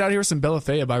we're going to get out of here with some Bella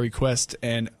Fea by request.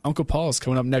 And Uncle Paul's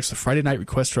coming up next with Friday Night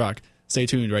Request Rock. Stay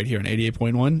tuned right here on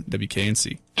 88.1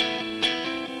 WKNC.